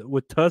with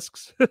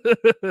tusks?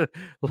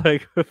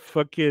 Like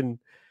fucking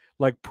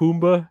like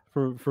Pumbaa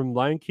from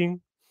Lion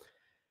King?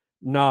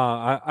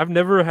 Nah, I've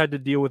never had to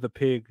deal with a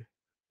pig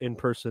in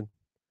person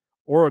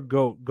or a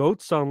goat.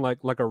 Goats sound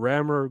like a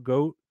ram or a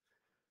goat.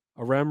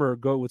 A ram or a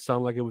goat would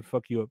sound like it would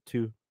fuck you up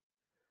too.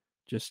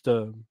 Just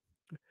or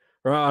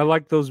I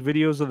like those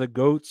videos of the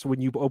goats when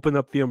you open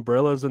up the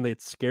umbrellas and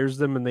it scares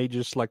them and they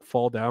just like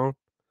fall down.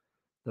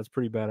 That's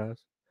pretty badass.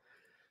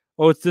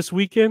 Oh, it's this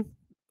weekend?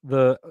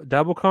 The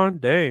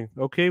DabbleCon? Dang.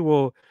 Okay,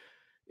 well,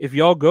 if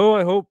y'all go,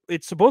 I hope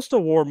it's supposed to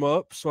warm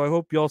up, so I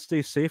hope y'all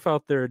stay safe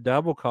out there at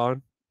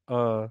DabbleCon.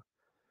 Uh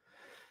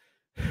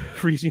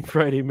Freezing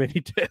Friday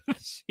many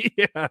deaths.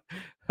 Yeah.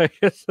 I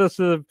guess those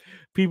are the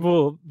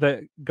people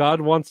that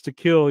God wants to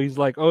kill. He's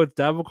like, oh, it's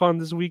DabbleCon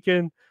this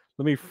weekend.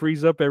 Let me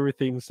freeze up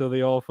everything so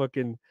they all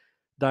fucking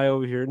die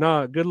over here.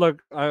 Nah, good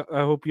luck. I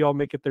hope y'all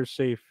make it there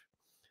safe.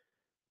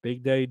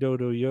 Big Daddy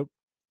Dodo, yep.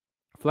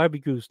 Flappy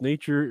Goose,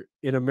 nature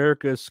in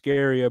America is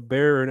scary. A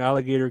bear or an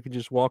alligator can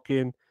just walk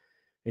in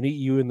and eat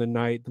you in the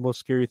night. The most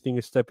scary thing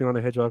is stepping on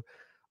a hedgehog.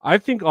 I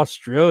think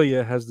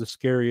Australia has the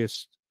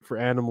scariest for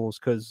animals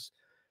because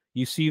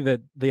you see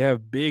that they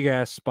have big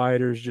ass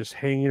spiders just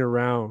hanging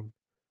around,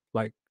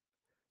 like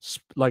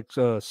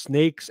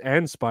snakes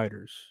and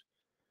spiders.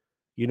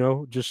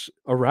 Just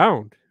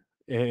around,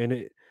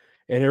 and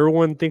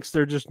everyone thinks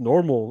they're just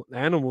normal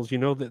animals.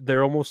 That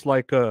they're almost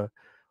like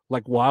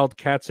wild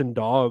cats and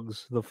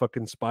dogs. The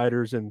fucking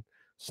spiders and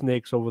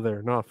snakes over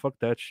there. Nah, fuck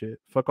that shit.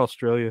 Fuck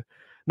Australia.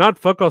 Not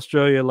fuck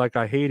Australia. Like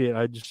I hate it.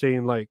 I just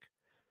saying like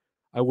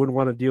I wouldn't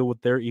want to deal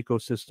with their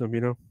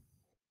ecosystem.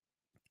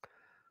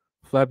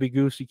 Flappy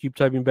Goose, you keep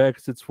typing back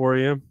 'cause it's 4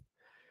 a.m.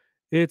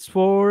 It's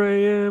 4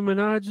 a.m.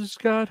 and I just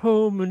got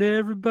home and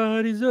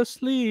everybody's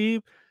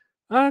asleep.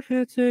 I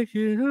can't take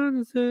it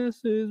on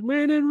this is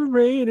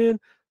raining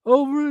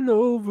over and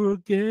over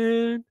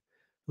again.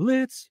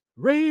 It's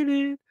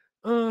raining,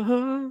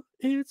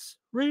 it's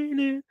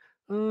raining,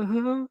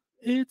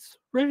 it's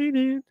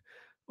raining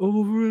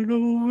over and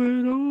over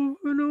and over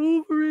and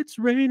over. It's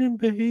raining,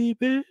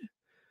 baby.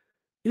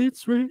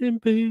 It's raining,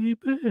 baby.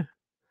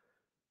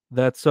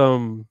 That's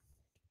who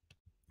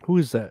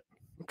is that?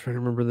 I'm trying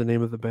to remember the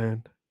name of the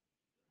band.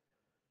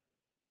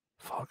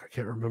 Fuck, I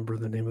can't remember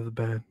the name of the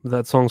band.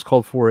 That song's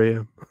called 4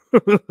 a.m.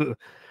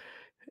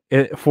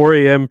 At 4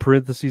 a.m.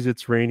 parentheses,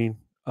 it's raining.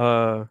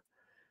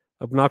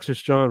 Obnoxious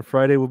John,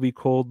 Friday will be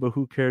cold, but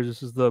who cares?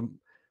 This is the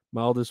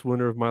mildest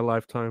winter of my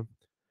lifetime.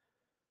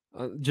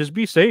 Just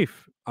be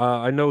safe.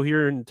 I know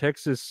here in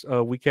Texas,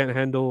 we can't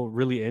handle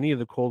really any of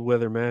the cold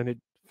weather, man. It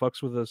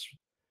fucks with us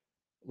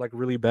like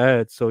really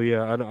bad. So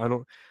yeah, I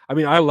don't. I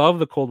mean, I love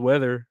the cold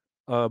weather,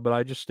 but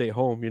I just stay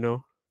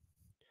home.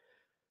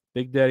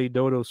 Big Daddy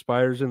Dodo,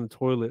 spiders in the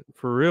toilet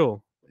for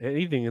real.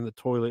 Anything in the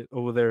toilet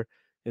over there,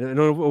 and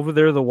over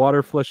there the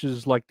water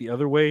flushes like the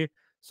other way,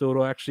 so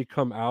it'll actually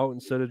come out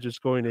instead of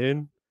just going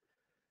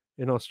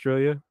in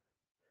Australia.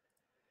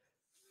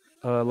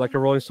 Like a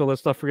Rolling Stone.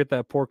 Let's not forget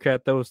that poor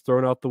cat that was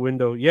thrown out the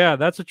window. Yeah,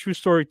 that's a true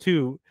story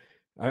too.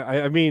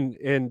 I mean,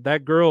 and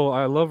that girl,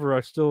 I love her.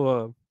 I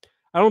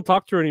don't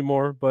talk to her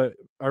anymore, but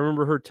I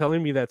remember her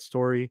telling me that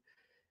story,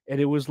 and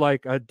it was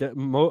like a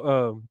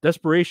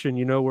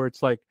desperation, where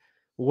it's like,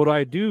 what do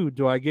I do?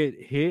 Do I get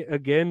hit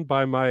again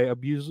by my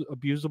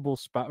abusable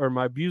spouse or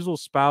my abusal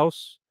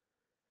spouse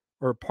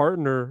or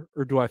partner,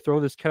 or do I throw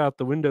this cat out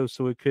the window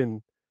so it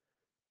can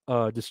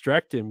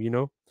distract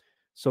him?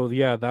 So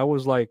yeah, that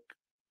was like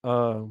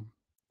um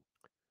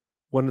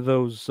one of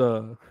those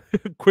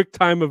quick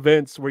time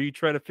events where you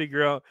try to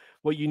figure out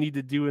what you need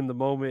to do in the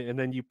moment, and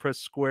then you press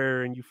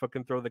square and you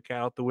fucking throw the cat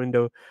out the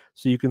window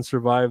so you can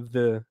survive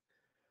the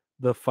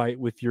fight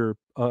with your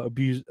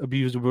abuser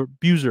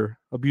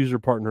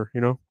partner.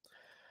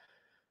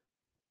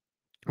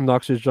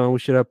 Noxious John, we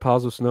should have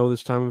piles of snow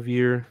this time of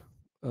year.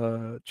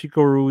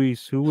 Chico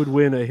Ruiz, who would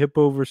win, a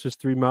hippo versus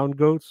three mountain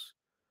goats?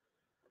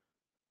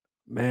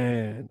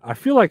 Man, I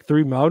feel like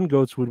three mountain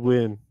goats would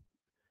win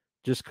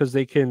just because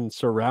they can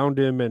surround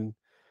him, and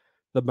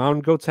the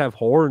mountain goats have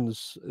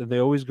horns and they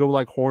always go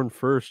like horn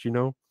first, you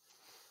know.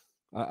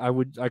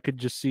 I could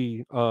just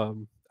see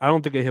I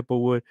don't think a hippo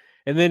would.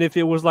 And then if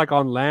it was like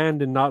on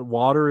land and not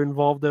water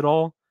involved at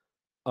all,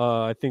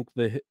 I think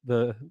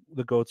the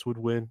goats would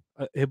win.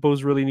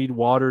 Hippos really need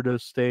water to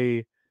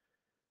stay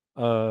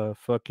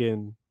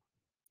fucking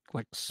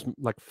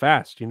like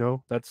fast, you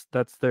know. That's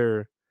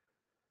their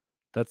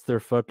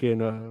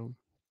fucking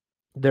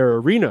their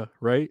arena,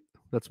 right?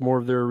 That's more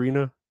of their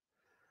arena.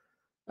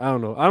 I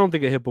don't know. I don't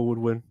think a hippo would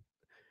win.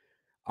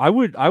 I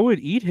would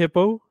eat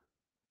hippo.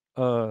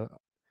 Uh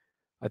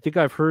I think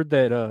I've heard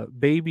that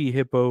baby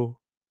hippo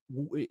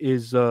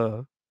is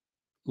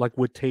like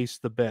would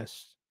taste the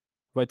best.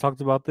 Have I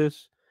talked about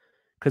this?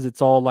 Because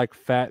it's all like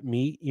fat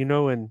meat, you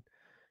know, and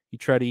you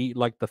try to eat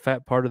like the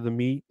fat part of the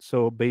meat.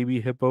 So a baby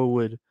hippo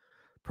would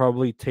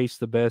probably taste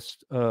the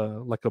best,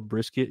 like a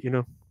brisket, you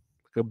know,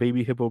 like a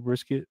baby hippo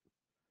brisket.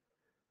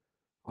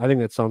 I think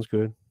that sounds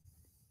good.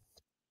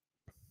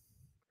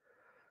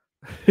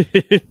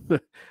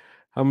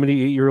 How many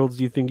 8-year olds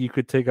do you think you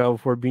could take out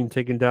before being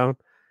taken down?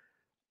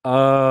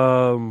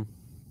 Um,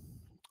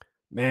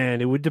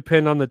 Man, it would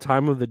depend on the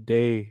time of the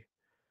day.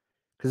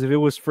 Because if it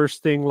was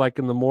first thing, like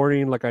in the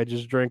morning, like I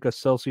just drank a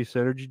Celsius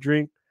energy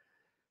drink,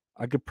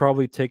 I could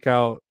probably take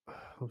out,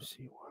 let's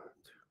see, one,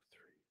 two,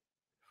 three,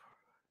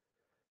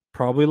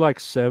 probably like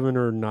 7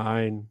 or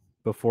 9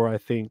 before I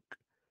think,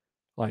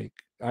 like,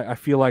 I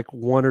feel like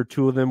one or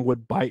two of them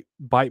would bite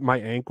my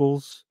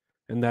ankles,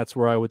 and that's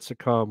where I would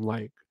succumb.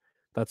 Like,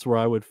 that's where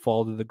I would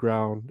fall to the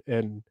ground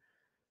and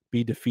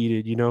be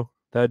defeated, you know?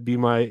 That'd be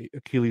my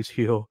Achilles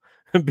heel,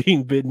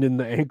 being bitten in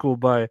the ankle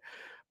by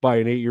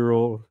an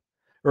 8-year-old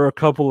or a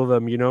couple of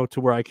them, you know, to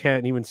where I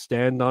can't even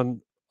stand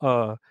on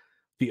uh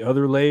the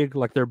other leg,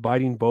 like they're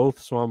biting both,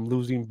 so I'm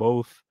losing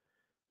both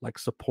like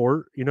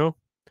support, you know.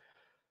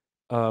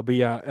 But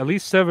yeah, at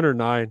least 7 or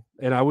 9,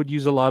 and I would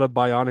use a lot of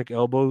bionic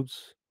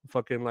elbows,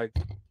 fucking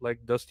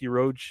like Dusty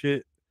Road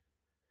shit,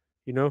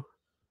 you know.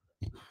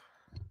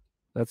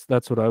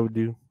 That's what I would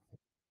do.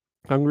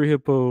 Hungry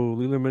Hippo,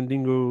 Lila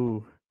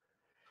Mandingo,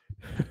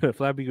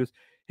 Flappy goes.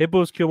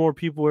 Hippos kill more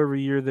people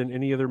every year than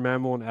any other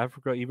mammal in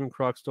Africa. Even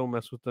crocs don't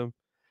mess with them.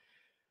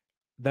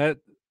 That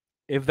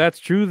If that's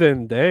true,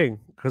 then dang,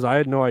 because I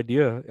had no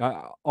idea.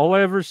 All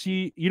I ever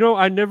see, you know,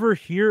 I never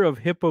hear of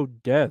hippo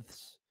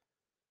deaths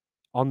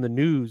on the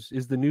news.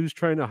 Is the news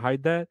trying to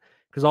hide that?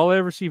 Because all I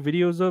ever see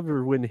videos of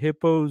are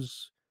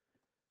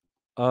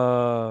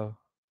uh,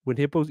 when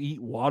hippos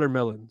eat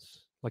watermelons.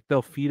 Like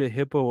they'll feed a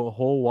hippo a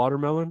whole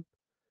watermelon,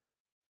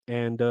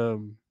 and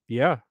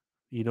yeah,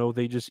 you know,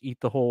 they just eat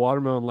the whole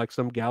watermelon like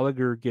some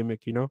Gallagher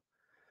gimmick. You know,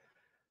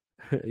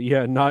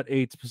 yeah, not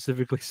 8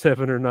 specifically,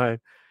 7 or 9.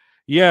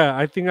 Yeah,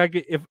 I think I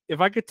could if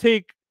I could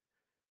take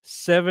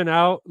 7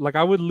 out, like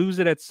I would lose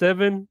it at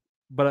 7,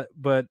 but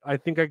I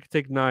think I could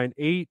take 9.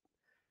 8,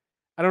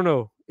 I don't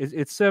know.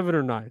 It's 7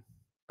 or 9.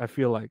 I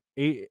feel like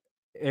 8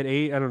 at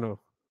 8. I don't know.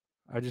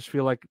 I just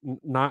feel like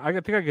 9. I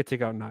think I could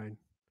take out 9,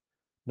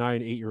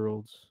 9 8-year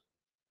olds.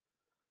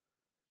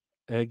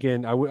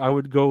 Again, I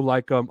would go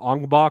like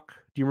Ong Bak.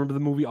 Do you remember the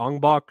movie Ong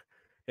Bak?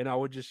 And I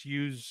would just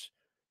use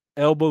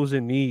elbows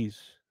and knees,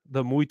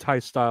 the Muay Thai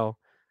style.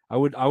 I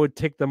would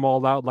take them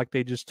all out like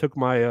they just took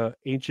my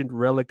ancient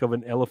relic of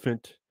an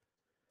elephant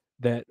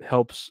that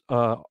helps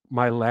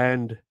my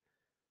land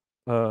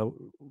uh,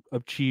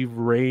 achieve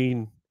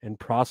reign and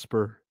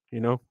prosper. You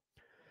know,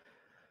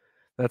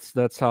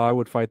 that's how I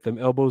would fight them,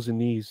 elbows and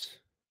knees.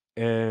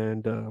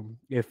 And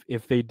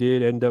if they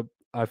did end up,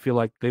 I feel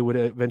like they would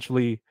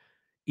eventually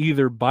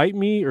either bite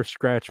me or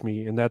scratch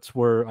me, and that's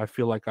where I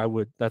feel like I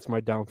would. That's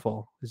my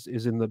downfall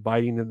is in the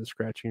biting and the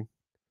scratching,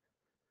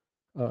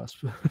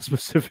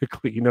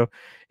 specifically. You know,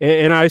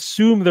 and I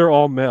assume they're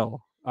all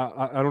male.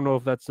 I don't know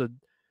if that's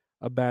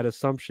a bad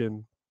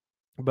assumption,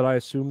 but I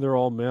assume they're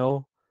all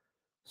male.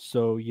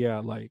 So yeah,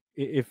 like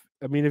if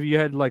I mean if you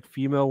had like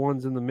female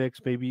ones in the mix,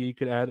 maybe you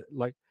could add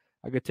like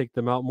I could take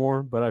them out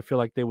more, but I feel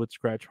like they would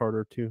scratch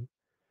harder too.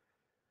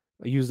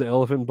 I use the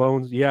elephant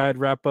bones. Yeah, I'd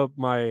wrap up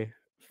my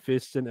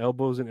fists and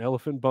elbows in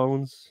elephant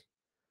bones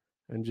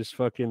and just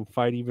fucking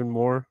fight even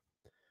more,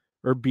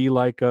 or be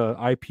like a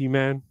IP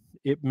man,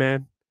 Ip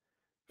Man,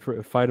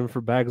 for fight him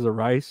for bags of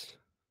rice.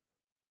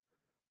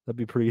 That'd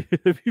be pretty.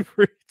 That'd be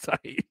pretty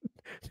tight.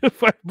 To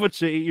fight a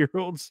bunch of 8-year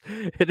olds,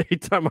 and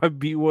anytime I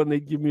beat one, they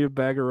give me a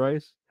bag of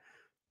rice.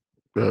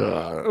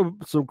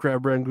 Some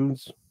crab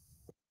rangoons.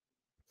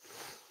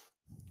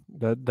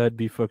 That'd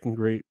be fucking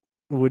great,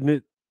 wouldn't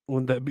it?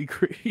 Wouldn't that be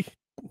great?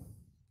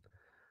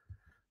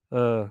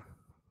 Uh,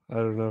 I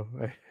don't know.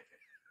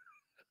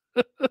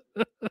 Let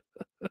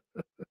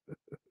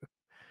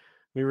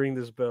me ring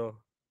this bell.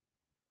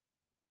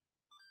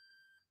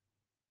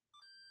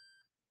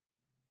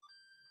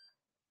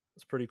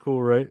 That's pretty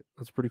cool, right?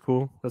 That's pretty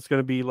cool. That's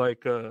gonna be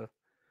like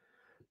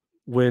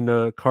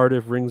when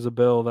Cardiff rings a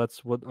bell.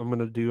 That's what I'm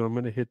gonna do. I'm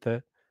gonna hit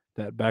that.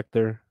 That back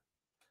there.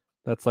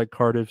 That's like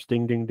Cardiff's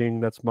ding ding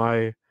ding. That's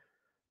my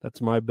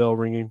bell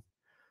ringing.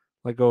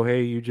 Like, oh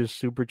hey, you just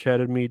super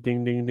chatted me,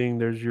 ding ding ding.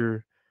 There's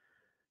your,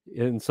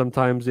 and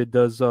sometimes it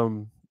does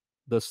the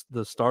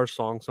star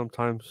song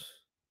sometimes.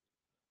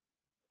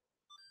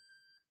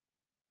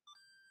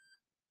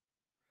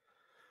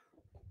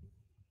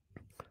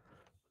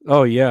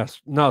 Oh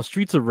yes. No,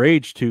 Streets of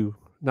Rage 2.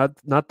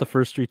 Not the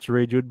first Streets of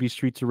Rage. It would be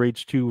Streets of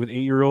Rage 2 with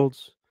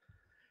 8-year-olds.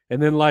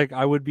 And then like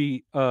I would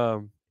be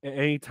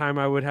anytime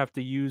I would have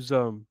to use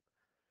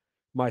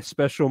my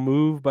special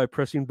move by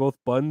pressing both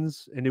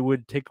buttons, and it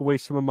would take away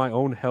some of my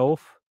own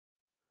health.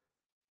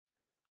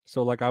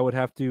 So like I would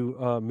have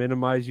to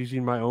minimize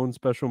using my own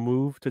special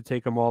move to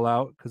take them all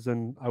out, because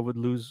then I would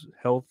lose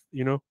health,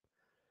 you know.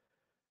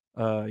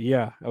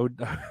 Yeah, I would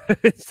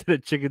instead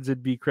of chickens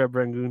it'd be crab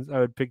rangoons.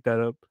 I would pick that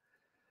up.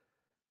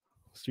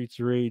 Streets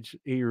of Rage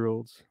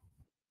 8-year-olds.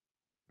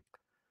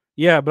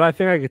 Yeah, but I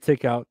think I could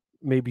take out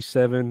maybe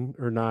 7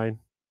 or 9.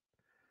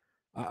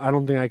 I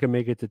don't think I can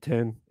make it to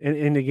 10.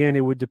 And again,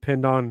 it would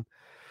depend on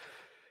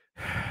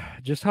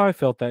just how I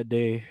felt that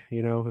day.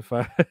 You know, if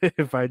I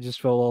if I just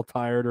felt all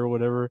tired or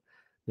whatever,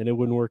 then it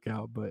wouldn't work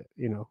out. But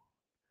you know,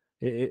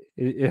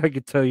 I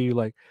could tell you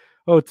like,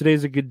 oh,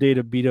 today's a good day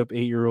to beat up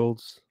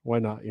 8-year-olds. Why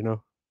not? You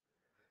know,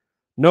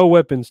 no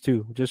weapons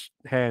too, just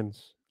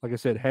hands. Like I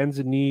said, hands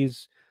and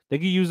knees. They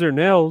could use their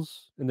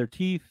nails and their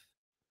teeth,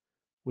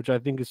 which I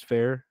think is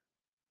fair,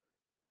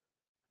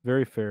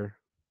 very fair.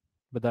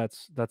 But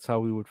that's how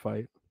we would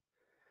fight.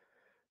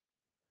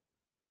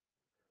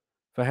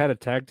 If I had a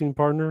tag team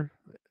partner,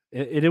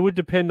 it would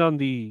depend on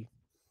the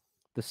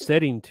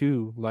setting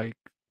too. Like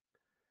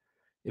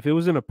if it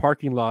was in a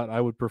parking lot,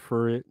 I would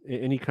prefer it.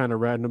 Any kind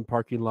of random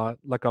parking lot,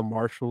 like a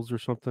Marshalls or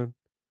something,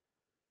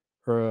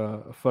 or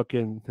a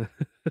fucking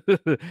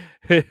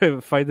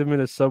fight them in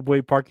a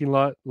Subway parking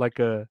lot, like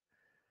a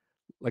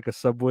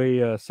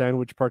Subway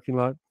sandwich parking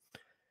lot.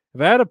 If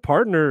I had a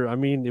partner, I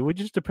mean, it would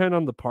just depend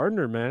on the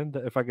partner, man.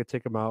 If I could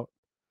take them out,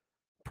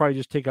 probably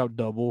just take out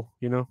double,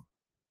 you know,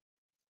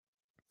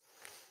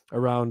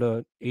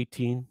 around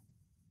 18,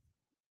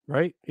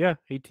 right? Yeah,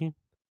 18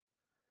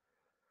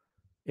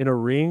 in a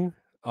ring.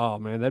 Oh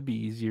man, that'd be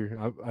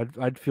easier.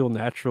 I'd feel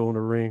natural in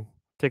a ring.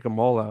 Take them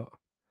all out.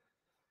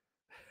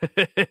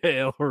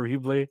 El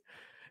Horrible.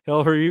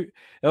 El Horrible.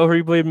 El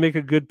Horrible make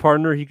a good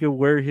partner. He could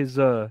wear his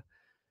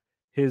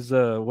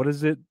what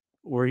is it?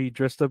 Where he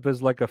dressed up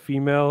as like a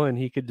female and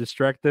he could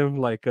distract them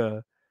like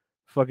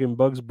fucking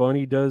Bugs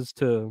Bunny does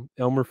to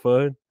Elmer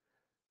Fudd.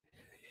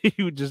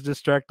 He would just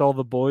distract all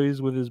the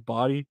boys with his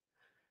body.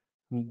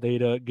 And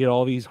they'd get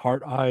all these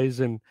heart eyes,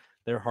 and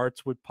their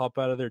hearts would pop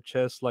out of their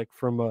chest like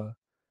from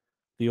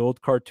the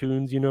old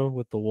cartoons, you know,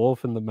 with the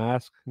wolf and the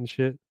mask and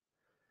shit.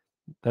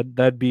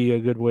 That'd be a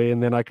good way.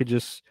 And then I could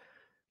just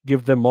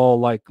give them all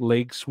like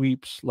leg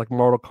sweeps, like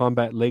Mortal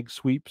Kombat leg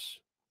sweeps,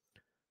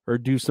 or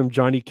do some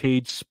Johnny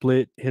Cage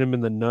split, hit him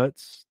in the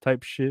nuts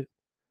type shit.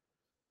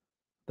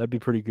 That'd be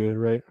pretty good,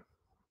 right?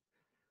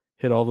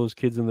 Hit all those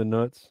kids in the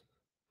nuts.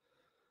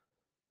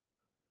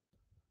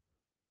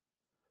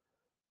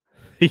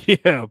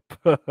 Yeah.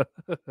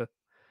 This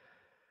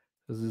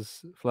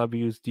is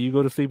Flabius. Do you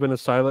go to sleep in a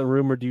silent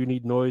room or do you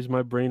need noise?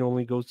 My brain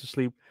only goes to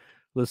sleep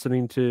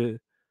listening to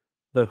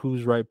the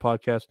Who's Right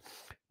podcast.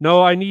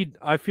 No,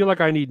 I feel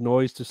like I need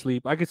noise to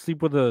sleep. I could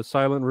sleep with a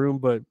silent room,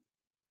 but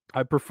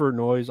I prefer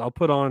noise. I'll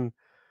put on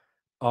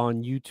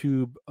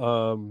YouTube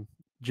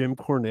Jim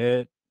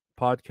Cornette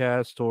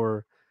podcast,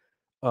 or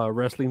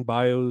Wrestling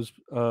Bios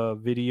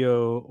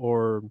video,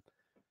 or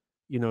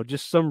you know,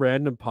 just some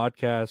random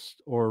podcast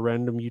or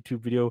random YouTube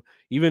video,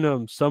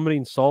 even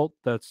Summoning Salt,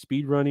 that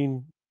speed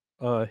running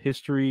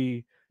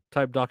history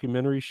type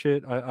documentary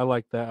shit. I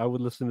like that. I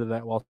would listen to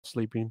that while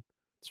sleeping.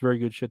 It's very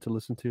good shit to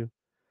listen to.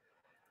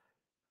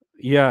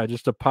 Yeah,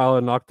 just a pile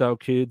of knocked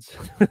out kids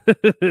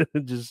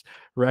just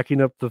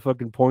racking up the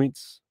fucking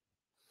points.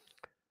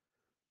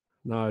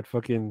 No,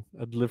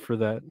 I'd live for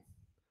that.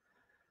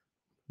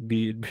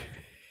 Be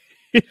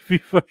it'd be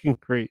fucking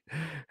great.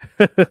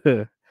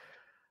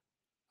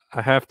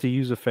 I have to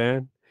use a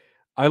fan.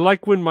 I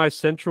like when my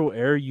central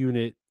air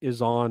unit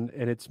is on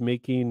and it's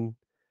making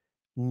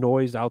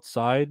noise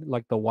outside,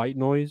 like the white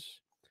noise.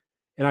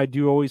 And I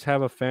do always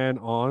have a fan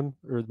on,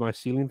 or my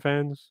ceiling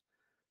fans,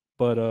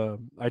 but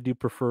I do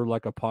prefer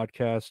like a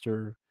podcast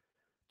or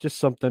just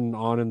something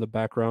on in the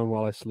background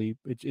while I sleep.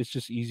 It's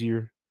just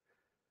easier.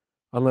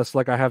 Unless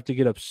like I have to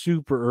get up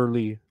super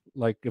early.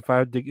 Like if I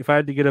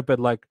had to get up at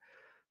like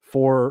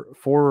 4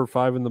 or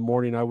 5 in the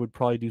morning, I would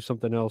probably do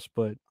something else.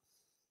 But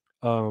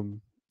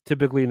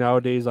typically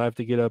nowadays I have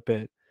to get up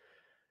at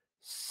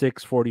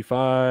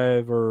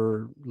 6:45,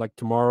 or like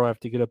tomorrow I have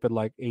to get up at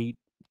like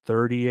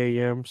 8:30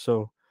 a.m.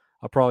 So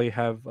I'll probably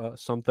have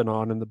something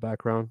on in the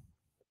background.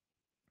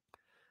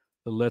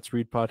 The Let's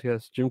Read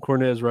podcast. Jim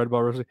Cornette is right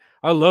about wrestling.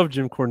 I love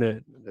Jim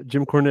Cornette.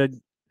 Jim Cornette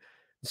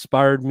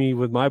inspired me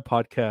with my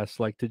podcast,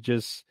 like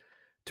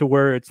to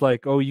where it's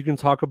like, oh, you can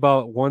talk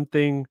about one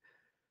thing,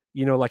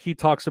 you know, like he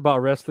talks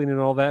about wrestling and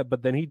all that,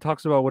 but then he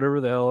talks about whatever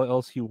the hell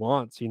else he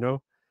wants, you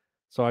know.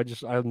 So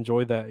I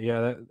enjoy that.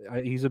 Yeah,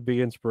 he's a big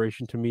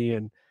inspiration to me,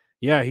 and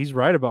yeah, he's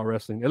right about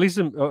wrestling. At least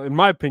in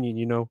my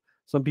opinion,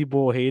 some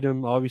people hate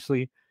him,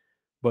 obviously,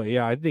 but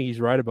yeah, I think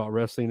he's right about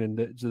wrestling, and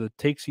the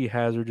takes he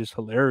has are just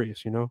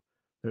hilarious.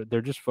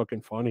 They're just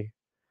fucking funny.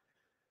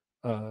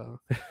 Uh,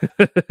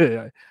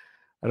 I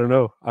don't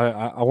know.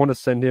 I want to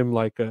send him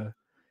like a.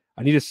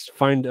 I need to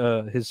find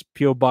his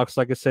PO box.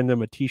 So I could send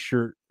him a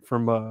T-shirt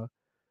from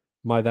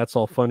my That's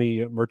All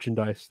Funny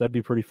merchandise. That'd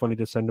be pretty funny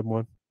to send him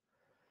one.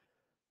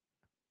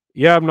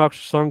 Yeah,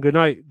 Obnoxious Song. Good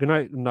night. Good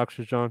night,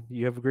 Obnoxious John.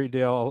 You have a great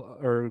day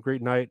or a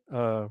great night.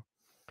 I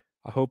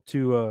hope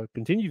to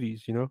continue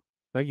these.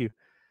 Thank you.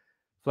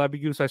 Flabby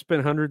Goose. I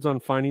spent hundreds on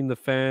finding the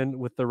fan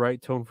with the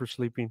right tone for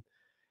sleeping.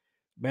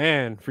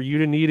 Man, for you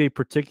to need a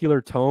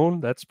particular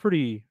tone, that's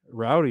pretty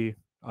rowdy.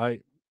 I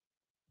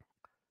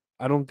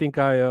don't think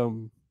I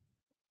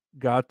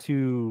got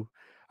to.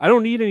 I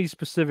don't need any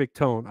specific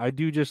tone. I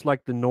do just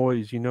like the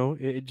noise.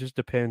 It just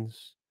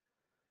depends.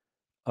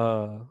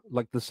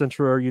 Like the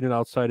central air unit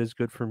outside is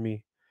good for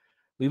me.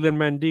 Leland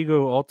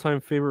Mandigo, all time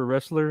favorite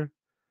wrestler.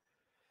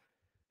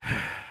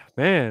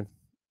 Man,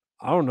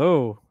 I don't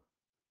know.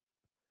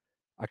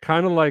 I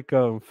kind of like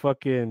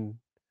fucking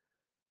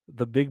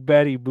the big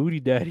baddie booty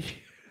daddy.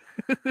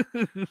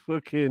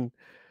 Fucking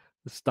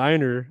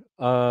Steiner.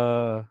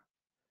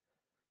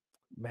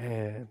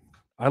 Man,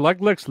 I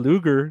like Lex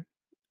Luger,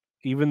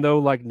 even though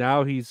like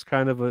now he's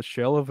kind of a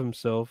shell of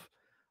himself.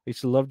 I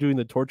used to love doing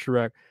the torture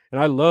rack, and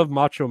I love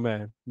Macho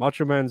Man.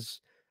 Macho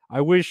Man's.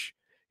 I wish.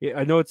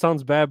 I know it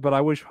sounds bad, but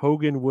I wish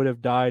Hogan would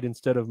have died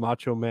instead of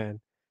Macho Man,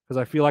 because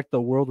I feel like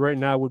the world right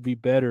now would be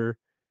better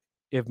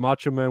if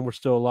Macho Man were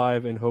still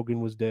alive and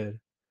Hogan was dead.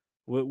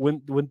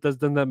 When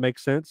doesn't that make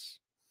sense?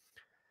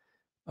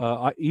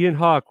 Ian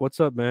Hawk, what's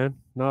up, man?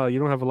 No, you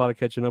don't have a lot of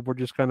catching up. We're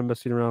just kind of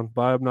messing around.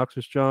 Bye,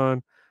 Obnoxious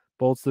John.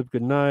 Bold Slip,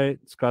 good night.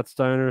 Scott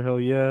Steiner, hell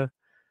yeah.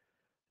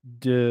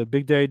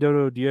 Big Daddy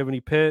Dodo, do you have any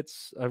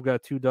pets? I've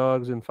got 2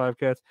 dogs and 5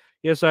 cats.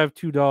 Yes, I have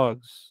 2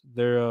 dogs.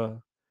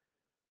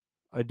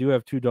 I do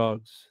have 2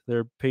 dogs.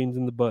 They're pains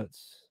in the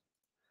butts.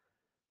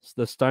 It's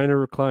the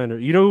Steiner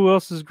recliner. You know who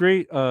else is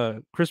great?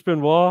 Chris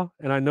Benoit.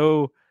 And I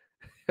know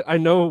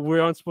we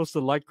aren't supposed to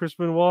like Chris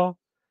Benoit,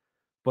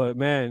 but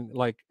man,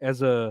 like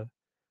as a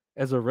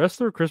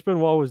wrestler, Chris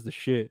Benoit was the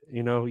shit.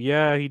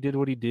 Yeah, he did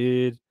what he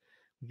did.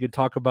 We could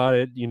talk about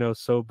it,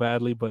 so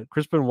badly, but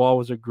Chris Benoit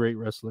was a great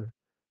wrestler.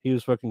 He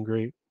was fucking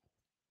great.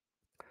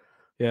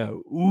 Yeah.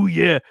 Ooh,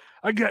 yeah.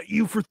 I got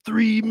you for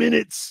 3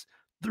 minutes.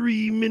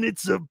 3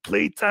 minutes of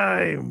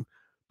playtime.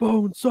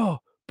 Bone saw,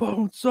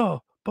 bone saw,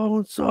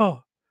 bone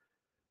saw.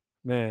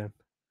 Man.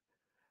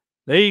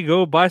 There you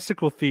go,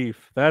 Bicycle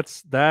Thief.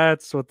 That's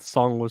what the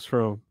song was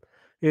from.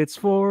 It's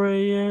 4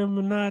 a.m.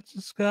 and I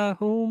just got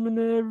home and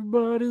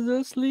everybody's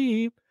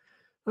asleep.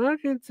 I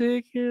can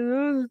take it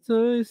another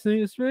time, sing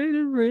it's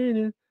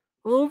raining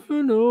over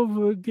and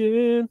over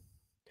again.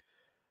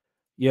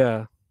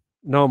 Yeah.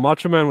 No,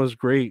 Macho Man was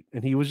great,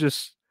 and he was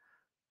just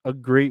a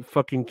great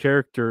fucking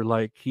character.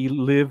 Like he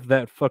lived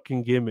that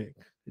fucking gimmick.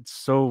 It's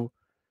so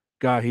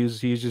God, he's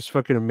just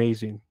fucking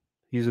amazing.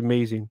 He's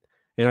amazing.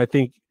 And I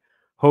think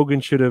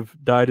Hogan should have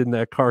died in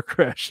that car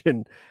crash,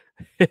 and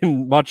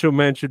Macho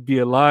Man should be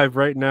alive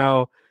right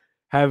now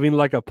having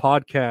like a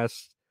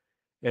podcast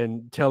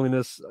and telling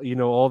us,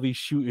 all these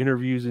shoot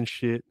interviews and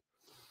shit.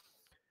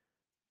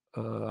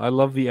 I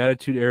love the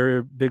Attitude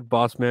Era Big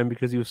Boss Man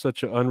because he was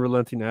such an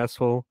unrelenting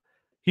asshole.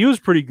 He was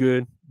pretty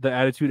good. The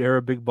Attitude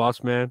Era Big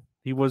Boss Man.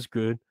 He was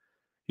good.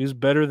 He was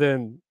better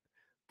than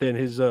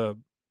his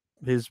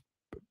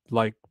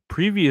like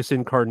previous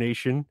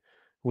incarnation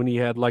when he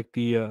had like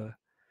the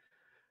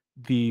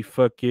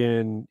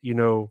fucking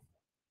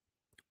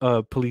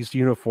police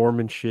uniform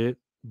and shit.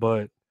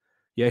 But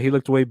yeah, he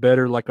looked way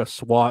better like a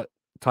SWAT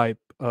type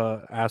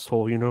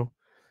asshole.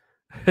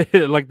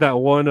 Like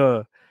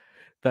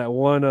that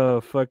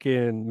one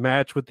fucking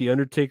match with the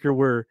Undertaker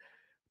where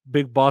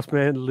Big Boss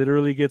Man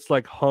literally gets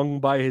like hung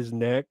by his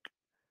neck.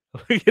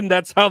 And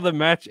that's how the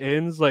match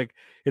ends. Like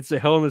it's a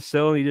Hell in a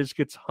Cell, and he just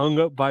gets hung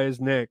up by his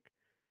neck.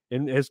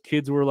 And as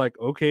kids, were like,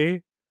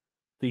 okay,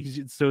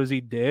 so is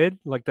he dead?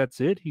 Like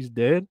that's it? He's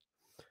dead.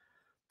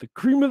 The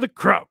cream of the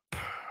crop.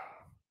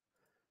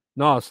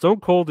 Nah,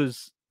 Stone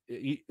Cold's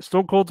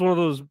one of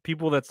those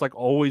people that's like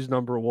always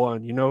number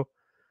one.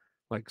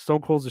 Like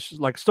Stone Cold's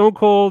like Stone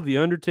Cold, The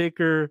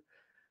Undertaker.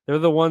 They're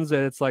the ones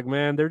that it's like,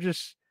 man, they're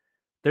just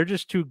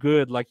too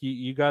good. Like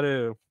you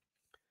gotta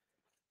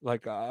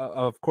like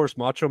of course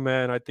Macho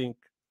Man I think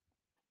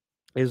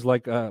is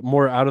like a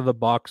more out of the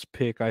box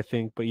pick, I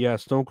think. But yeah,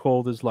 Stone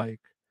Cold is like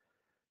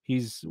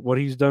he's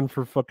done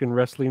for fucking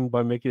wrestling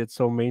by making it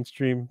so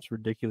mainstream. It's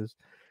ridiculous.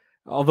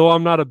 Although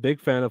I'm not a big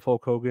fan of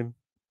Hulk Hogan,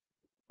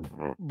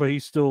 but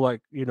he's still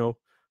like,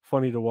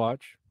 funny to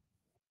watch.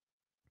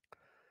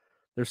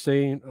 They're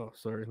saying, oh,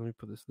 sorry, let me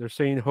put this. They're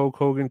saying Hulk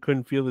Hogan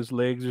couldn't feel his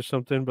legs or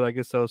something, but I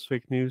guess that was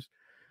fake news.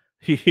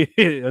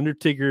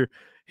 Undertaker,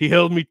 he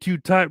held me too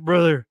tight,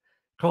 brother.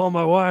 Call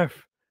my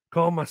wife,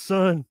 call my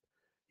son.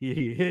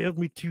 He held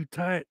me too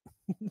tight.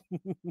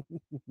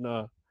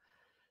 Nah,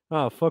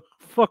 Ah,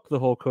 fuck the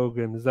Hulk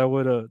Hogan. Is that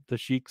what the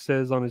Sheik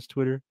says on his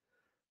Twitter?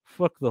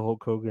 Fuck the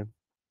Hulk Hogan.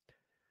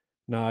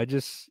 No, I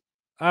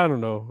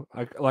don't know.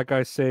 Like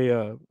I say,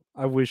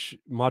 I wish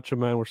Macho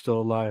Man were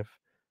still alive.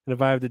 And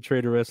if I had to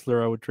trade a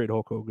wrestler, I would trade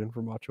Hulk Hogan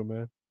for Macho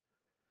Man.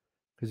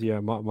 Because yeah,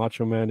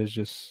 Macho Man is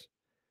just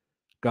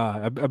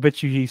God. I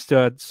bet you he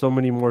still had so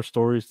many more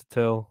stories to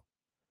tell.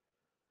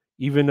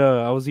 Even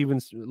I was even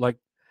like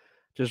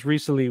just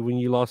recently when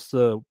you lost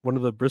one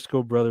of the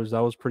Briscoe brothers, that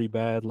was pretty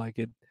bad. Like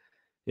it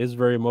is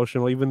very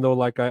emotional. Even though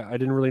like I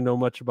didn't really know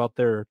much about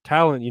their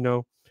talent,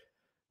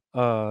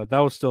 that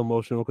was still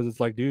emotional because it's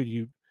like, dude,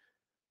 you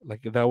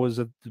like that was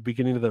at the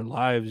beginning of their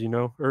lives,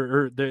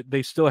 or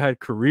they still had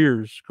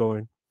careers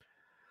going.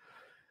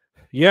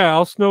 Yeah,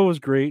 Al Snow was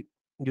great.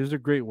 He was a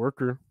great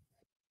worker.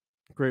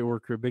 Great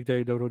worker, Big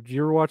Daddy Dodo. Did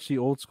you ever watch the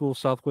old school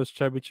Southwest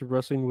Championship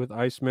Wrestling with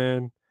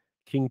Iceman,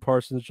 King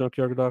Parsons,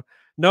 Junkyard Dog?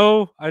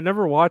 No, I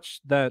never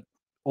watched that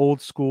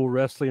old school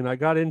wrestling. I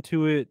got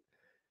into it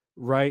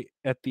right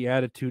at the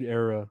Attitude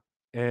Era,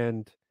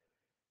 and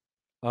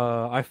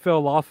I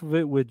fell off of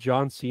it with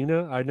John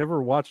Cena. I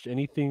never watched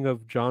anything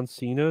of John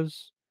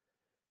Cena's,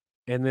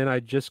 and then I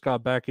just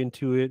got back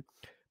into it.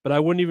 But I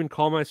wouldn't even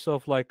call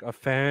myself like a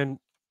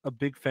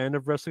big fan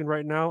of wrestling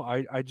right now.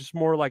 I just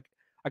more like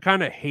I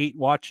kind of hate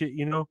watch it,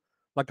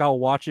 Like I'll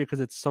watch it because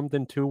it's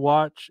something to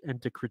watch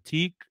and to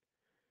critique.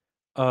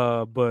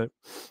 But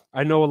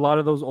I know a lot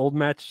of those old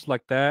matches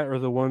like that are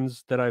the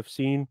ones that I've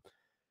seen,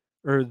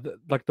 or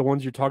like the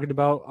ones you're talking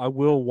about. I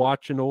will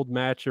watch an old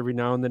match every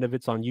now and then if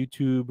it's on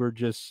YouTube, or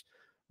just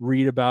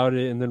read about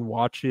it and then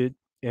watch it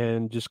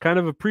and just kind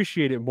of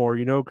appreciate it more,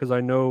 because I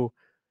know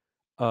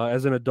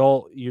as an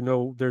adult,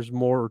 there's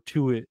more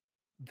to it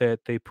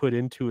that they put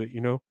into it,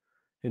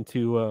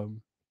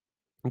 into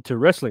into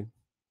wrestling,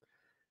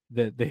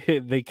 that they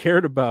they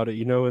cared about it,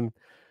 and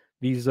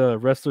these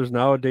wrestlers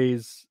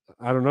nowadays,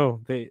 I don't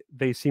know,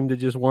 they seem to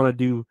just want to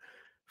do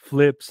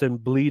flips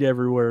and bleed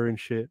everywhere and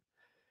shit.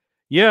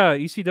 Yeah,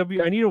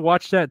 ECW, I need to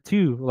watch that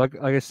too. Like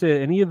I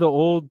said, any of the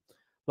old,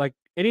 like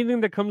anything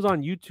that comes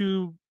on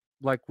YouTube,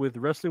 like with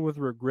Wrestling with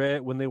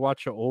Regret, when they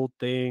watch an old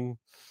thing,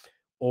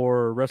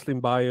 or Wrestling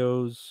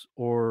Bios,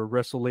 or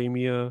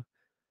WrestleMania,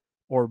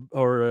 or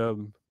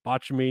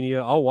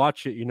Botchamania, I'll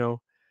watch it,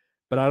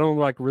 but I don't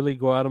like really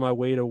go out of my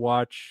way to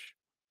watch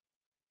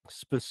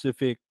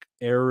specific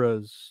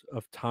eras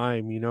of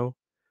time,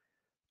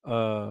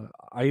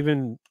 I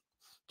even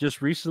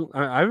just recently,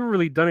 I haven't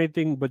really done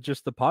anything but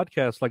just the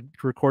podcast, like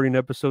recording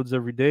episodes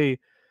every day.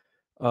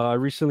 I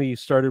recently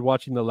started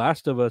watching The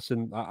Last of Us,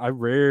 and I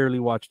rarely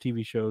watch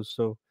TV shows,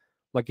 so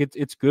like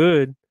it's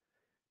good.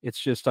 It's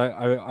just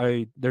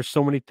I there's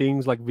so many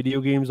things like video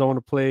games I want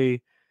to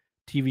play,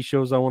 TV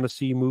shows I want to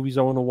see, movies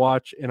I want to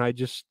watch, and I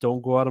just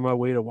don't go out of my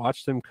way to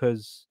watch them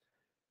because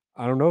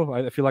I don't know.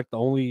 I feel like the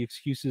only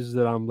excuse is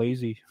that I'm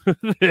lazy.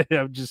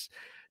 I just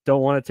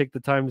don't want to take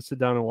the time to sit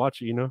down and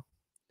watch it.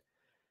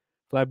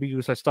 Flabby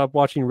Goose. I stopped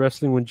watching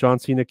wrestling when John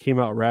Cena came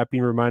out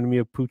rapping, reminded me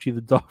of Poochie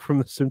the dog from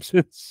The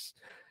Simpsons.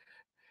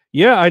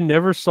 Yeah, I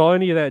never saw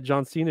any of that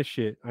John Cena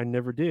shit. I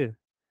never did.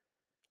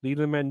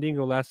 Leland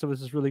Mandingo, Last of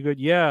Us is really good.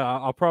 Yeah,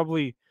 I'll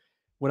probably,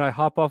 when I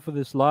hop off of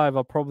this live,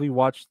 I'll probably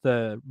watch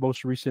the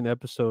most recent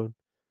episode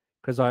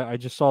because I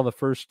just saw the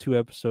first two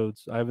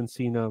episodes. I haven't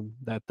seen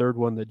that third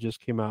one that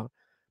just came out.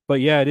 But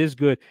yeah, it is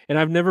good. And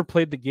I've never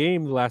played the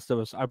game The Last of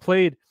Us. I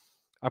played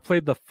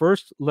the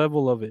first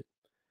level of it,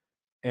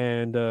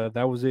 and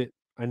that was it.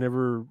 I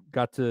never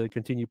got to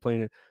continue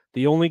playing it.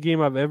 The only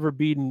game I've ever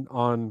beaten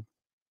on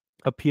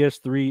a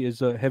PS3 is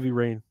Heavy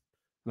Rain,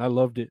 and I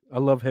loved it. I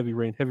love Heavy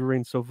Rain. Heavy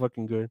Rain's so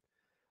fucking good.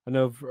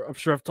 I'm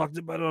sure I've talked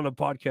about it on a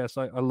podcast.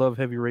 I love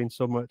Heavy Rain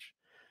so much.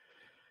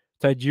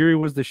 Tajiri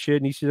was the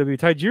shit in ECW.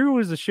 Tajiri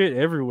was the shit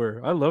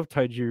everywhere. I love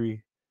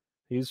Tajiri.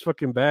 He's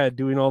fucking bad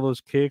doing all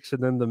those kicks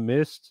and then the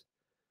mist.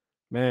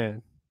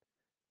 Man,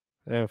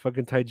 yeah,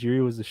 fucking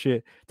Tajiri was the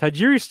shit.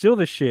 Tajiri's still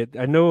the shit.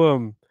 I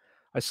know.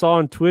 I saw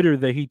on Twitter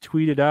that he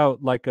tweeted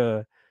out like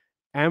a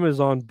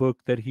Amazon book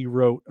that he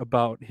wrote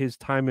about his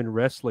time in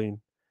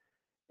wrestling,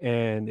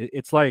 and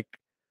it's like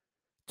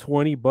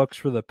 $20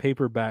 for the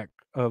paperback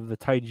of the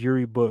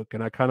Tajiri book,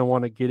 and I kind of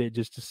want to get it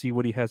just to see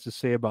what he has to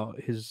say about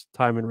his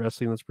time in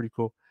wrestling. That's pretty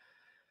cool.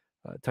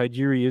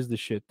 Tajiri is the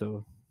shit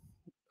though.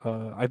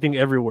 I think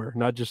everywhere,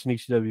 not just in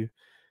ECW.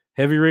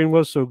 Heavy Rain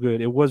was so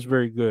good. It was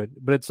very good,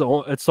 but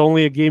it's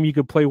only a game you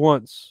could play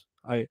once.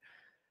 I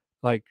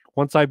like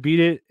once I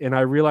beat it and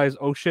I realized,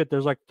 oh shit,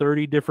 there's like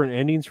 30 different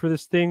endings for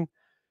this thing,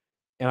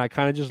 and I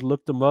kind of just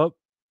looked them up.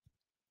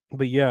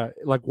 But yeah,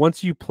 like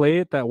once you play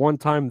it that one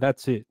time,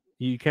 that's it.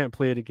 You can't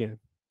play it again.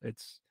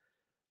 It's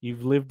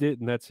You've lived it,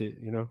 and that's it.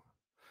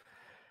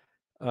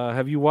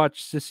 Have you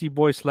watched Sissy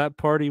Boy Slap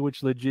Party,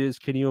 which legit is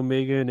Kenny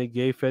Omega in a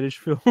gay fetish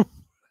film?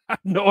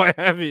 No, I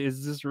haven't.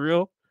 Is this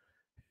real?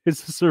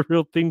 Is this a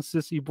real thing,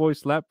 Sissy Boy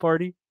Slap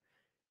Party?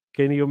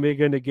 Kenny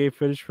Omega in a gay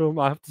fetish film?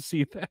 I'll have to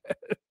see that.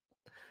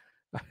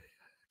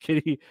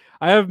 Kenny,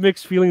 I have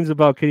mixed feelings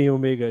about Kenny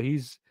Omega.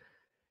 He's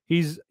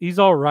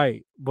all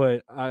right,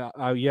 but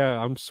I yeah,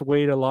 I'm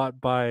swayed a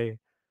lot by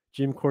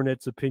Jim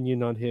Cornette's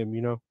opinion on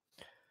him.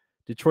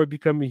 Detroit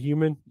Become a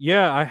Human.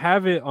 Yeah, I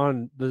have it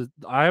on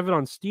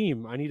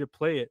Steam. I need to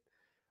play it.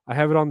 I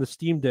have it on the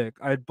Steam Deck.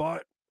 I had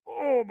bought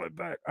oh my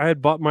back. I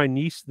had bought my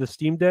niece the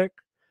Steam Deck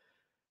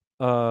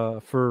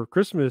for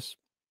Christmas,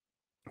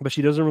 but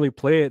she doesn't really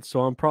play it,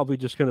 so I'm probably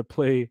just gonna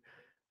play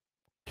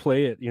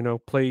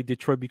it, play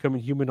Detroit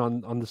Becoming Human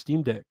on the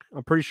Steam Deck.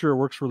 I'm pretty sure it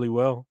works really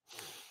well.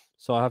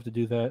 So I'll have to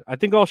do that. I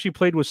think all she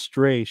played was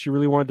Stray. She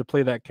really wanted to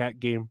play that cat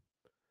game,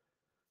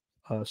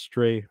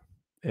 Stray,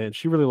 and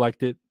she really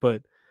liked it,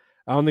 but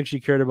I don't think she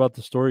cared about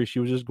the story. She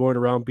was just going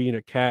around being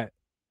a cat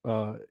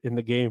in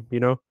the game,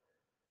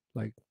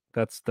 Like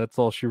that's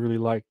all she really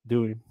liked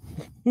doing.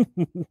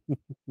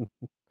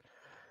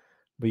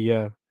 But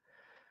yeah,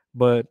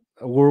 but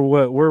where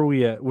are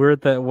we at? We're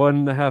at that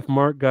 1.5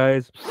 mark,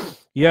 guys.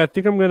 Yeah, I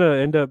think I'm gonna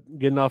end up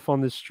getting off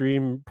on this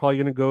stream. Probably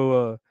gonna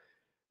go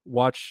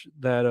watch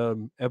that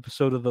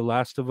episode of The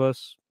Last of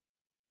Us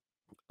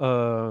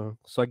so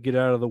I get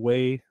out of the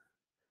way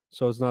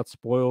so it's not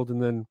spoiled.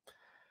 And then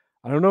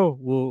I don't know,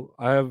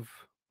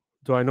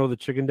 do I know the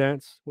chicken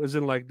dance?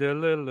 Wasn't like something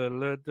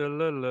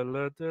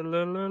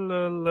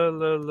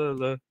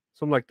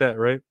like that,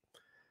 right?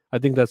 I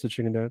think that's the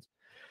chicken dance.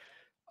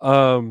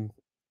 Um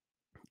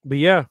but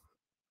yeah,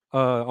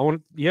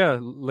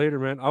 later,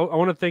 man. I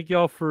want to thank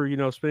y'all for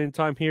spending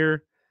time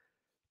here.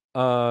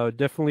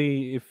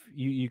 Definitely, if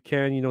you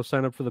can,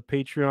 sign up for the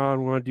Patreon.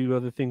 We want to do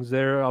other things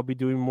there. I'll be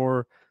doing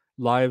more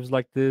lives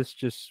like this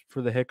just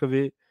for the heck of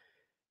it.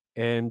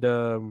 And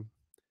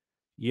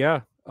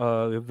yeah,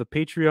 if the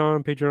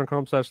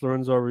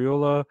patreon.com/Lorenzo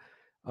Ariola,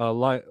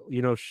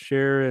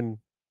 share and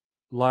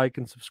like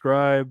and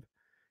subscribe.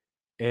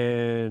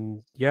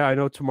 And yeah, I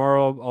know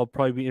tomorrow I'll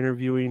probably be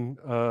interviewing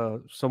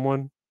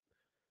someone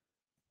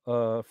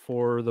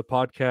for the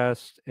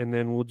podcast, and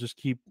then we'll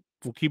keep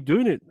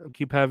doing it. I'll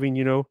keep having,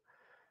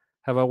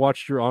 have I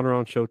watched Your Honor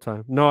on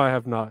Showtime? No, I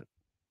have not.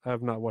 I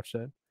have not watched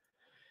that.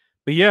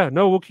 But yeah,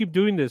 no, we'll keep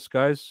doing this,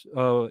 guys.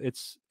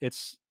 It's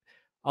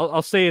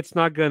I'll say it's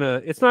not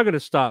gonna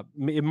stop.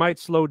 It might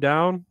slow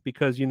down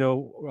because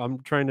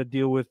I'm trying to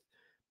deal with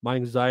my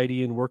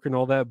anxiety and work and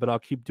all that, but I'll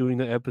keep doing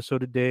the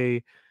episode a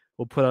day.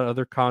 We'll put out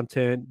other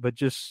content, but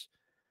just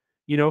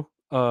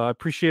I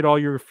appreciate all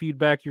your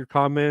feedback, your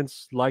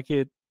comments, like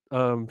it,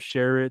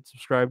 share it,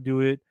 subscribe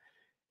to it,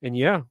 and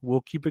yeah,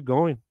 we'll keep it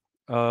going.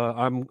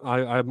 I'm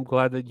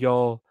glad that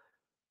y'all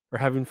are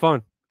having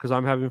fun because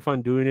I'm having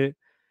fun doing it.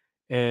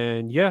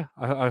 And yeah,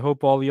 I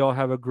hope all y'all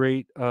have a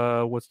great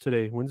what's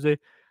today? Wednesday.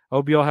 I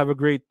hope y'all have a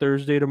great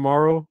Thursday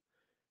tomorrow,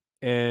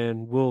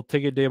 and we'll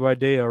take it day by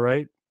day, all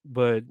right?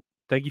 But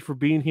thank you for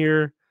being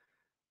here.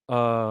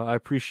 I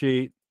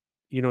appreciate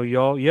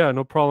y'all. Yeah,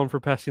 no problem for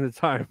passing the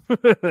time.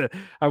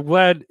 I'm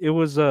glad it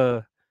was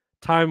a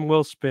time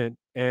well spent.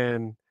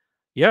 And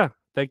yeah,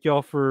 thank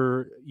y'all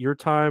for your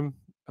time.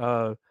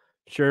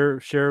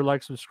 Share,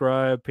 like,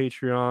 subscribe,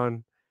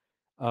 Patreon,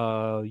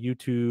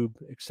 YouTube,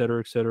 etc.,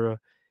 etc.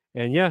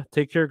 And yeah,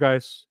 take care,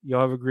 guys.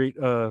 Y'all have a great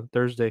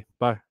Thursday.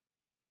 Bye.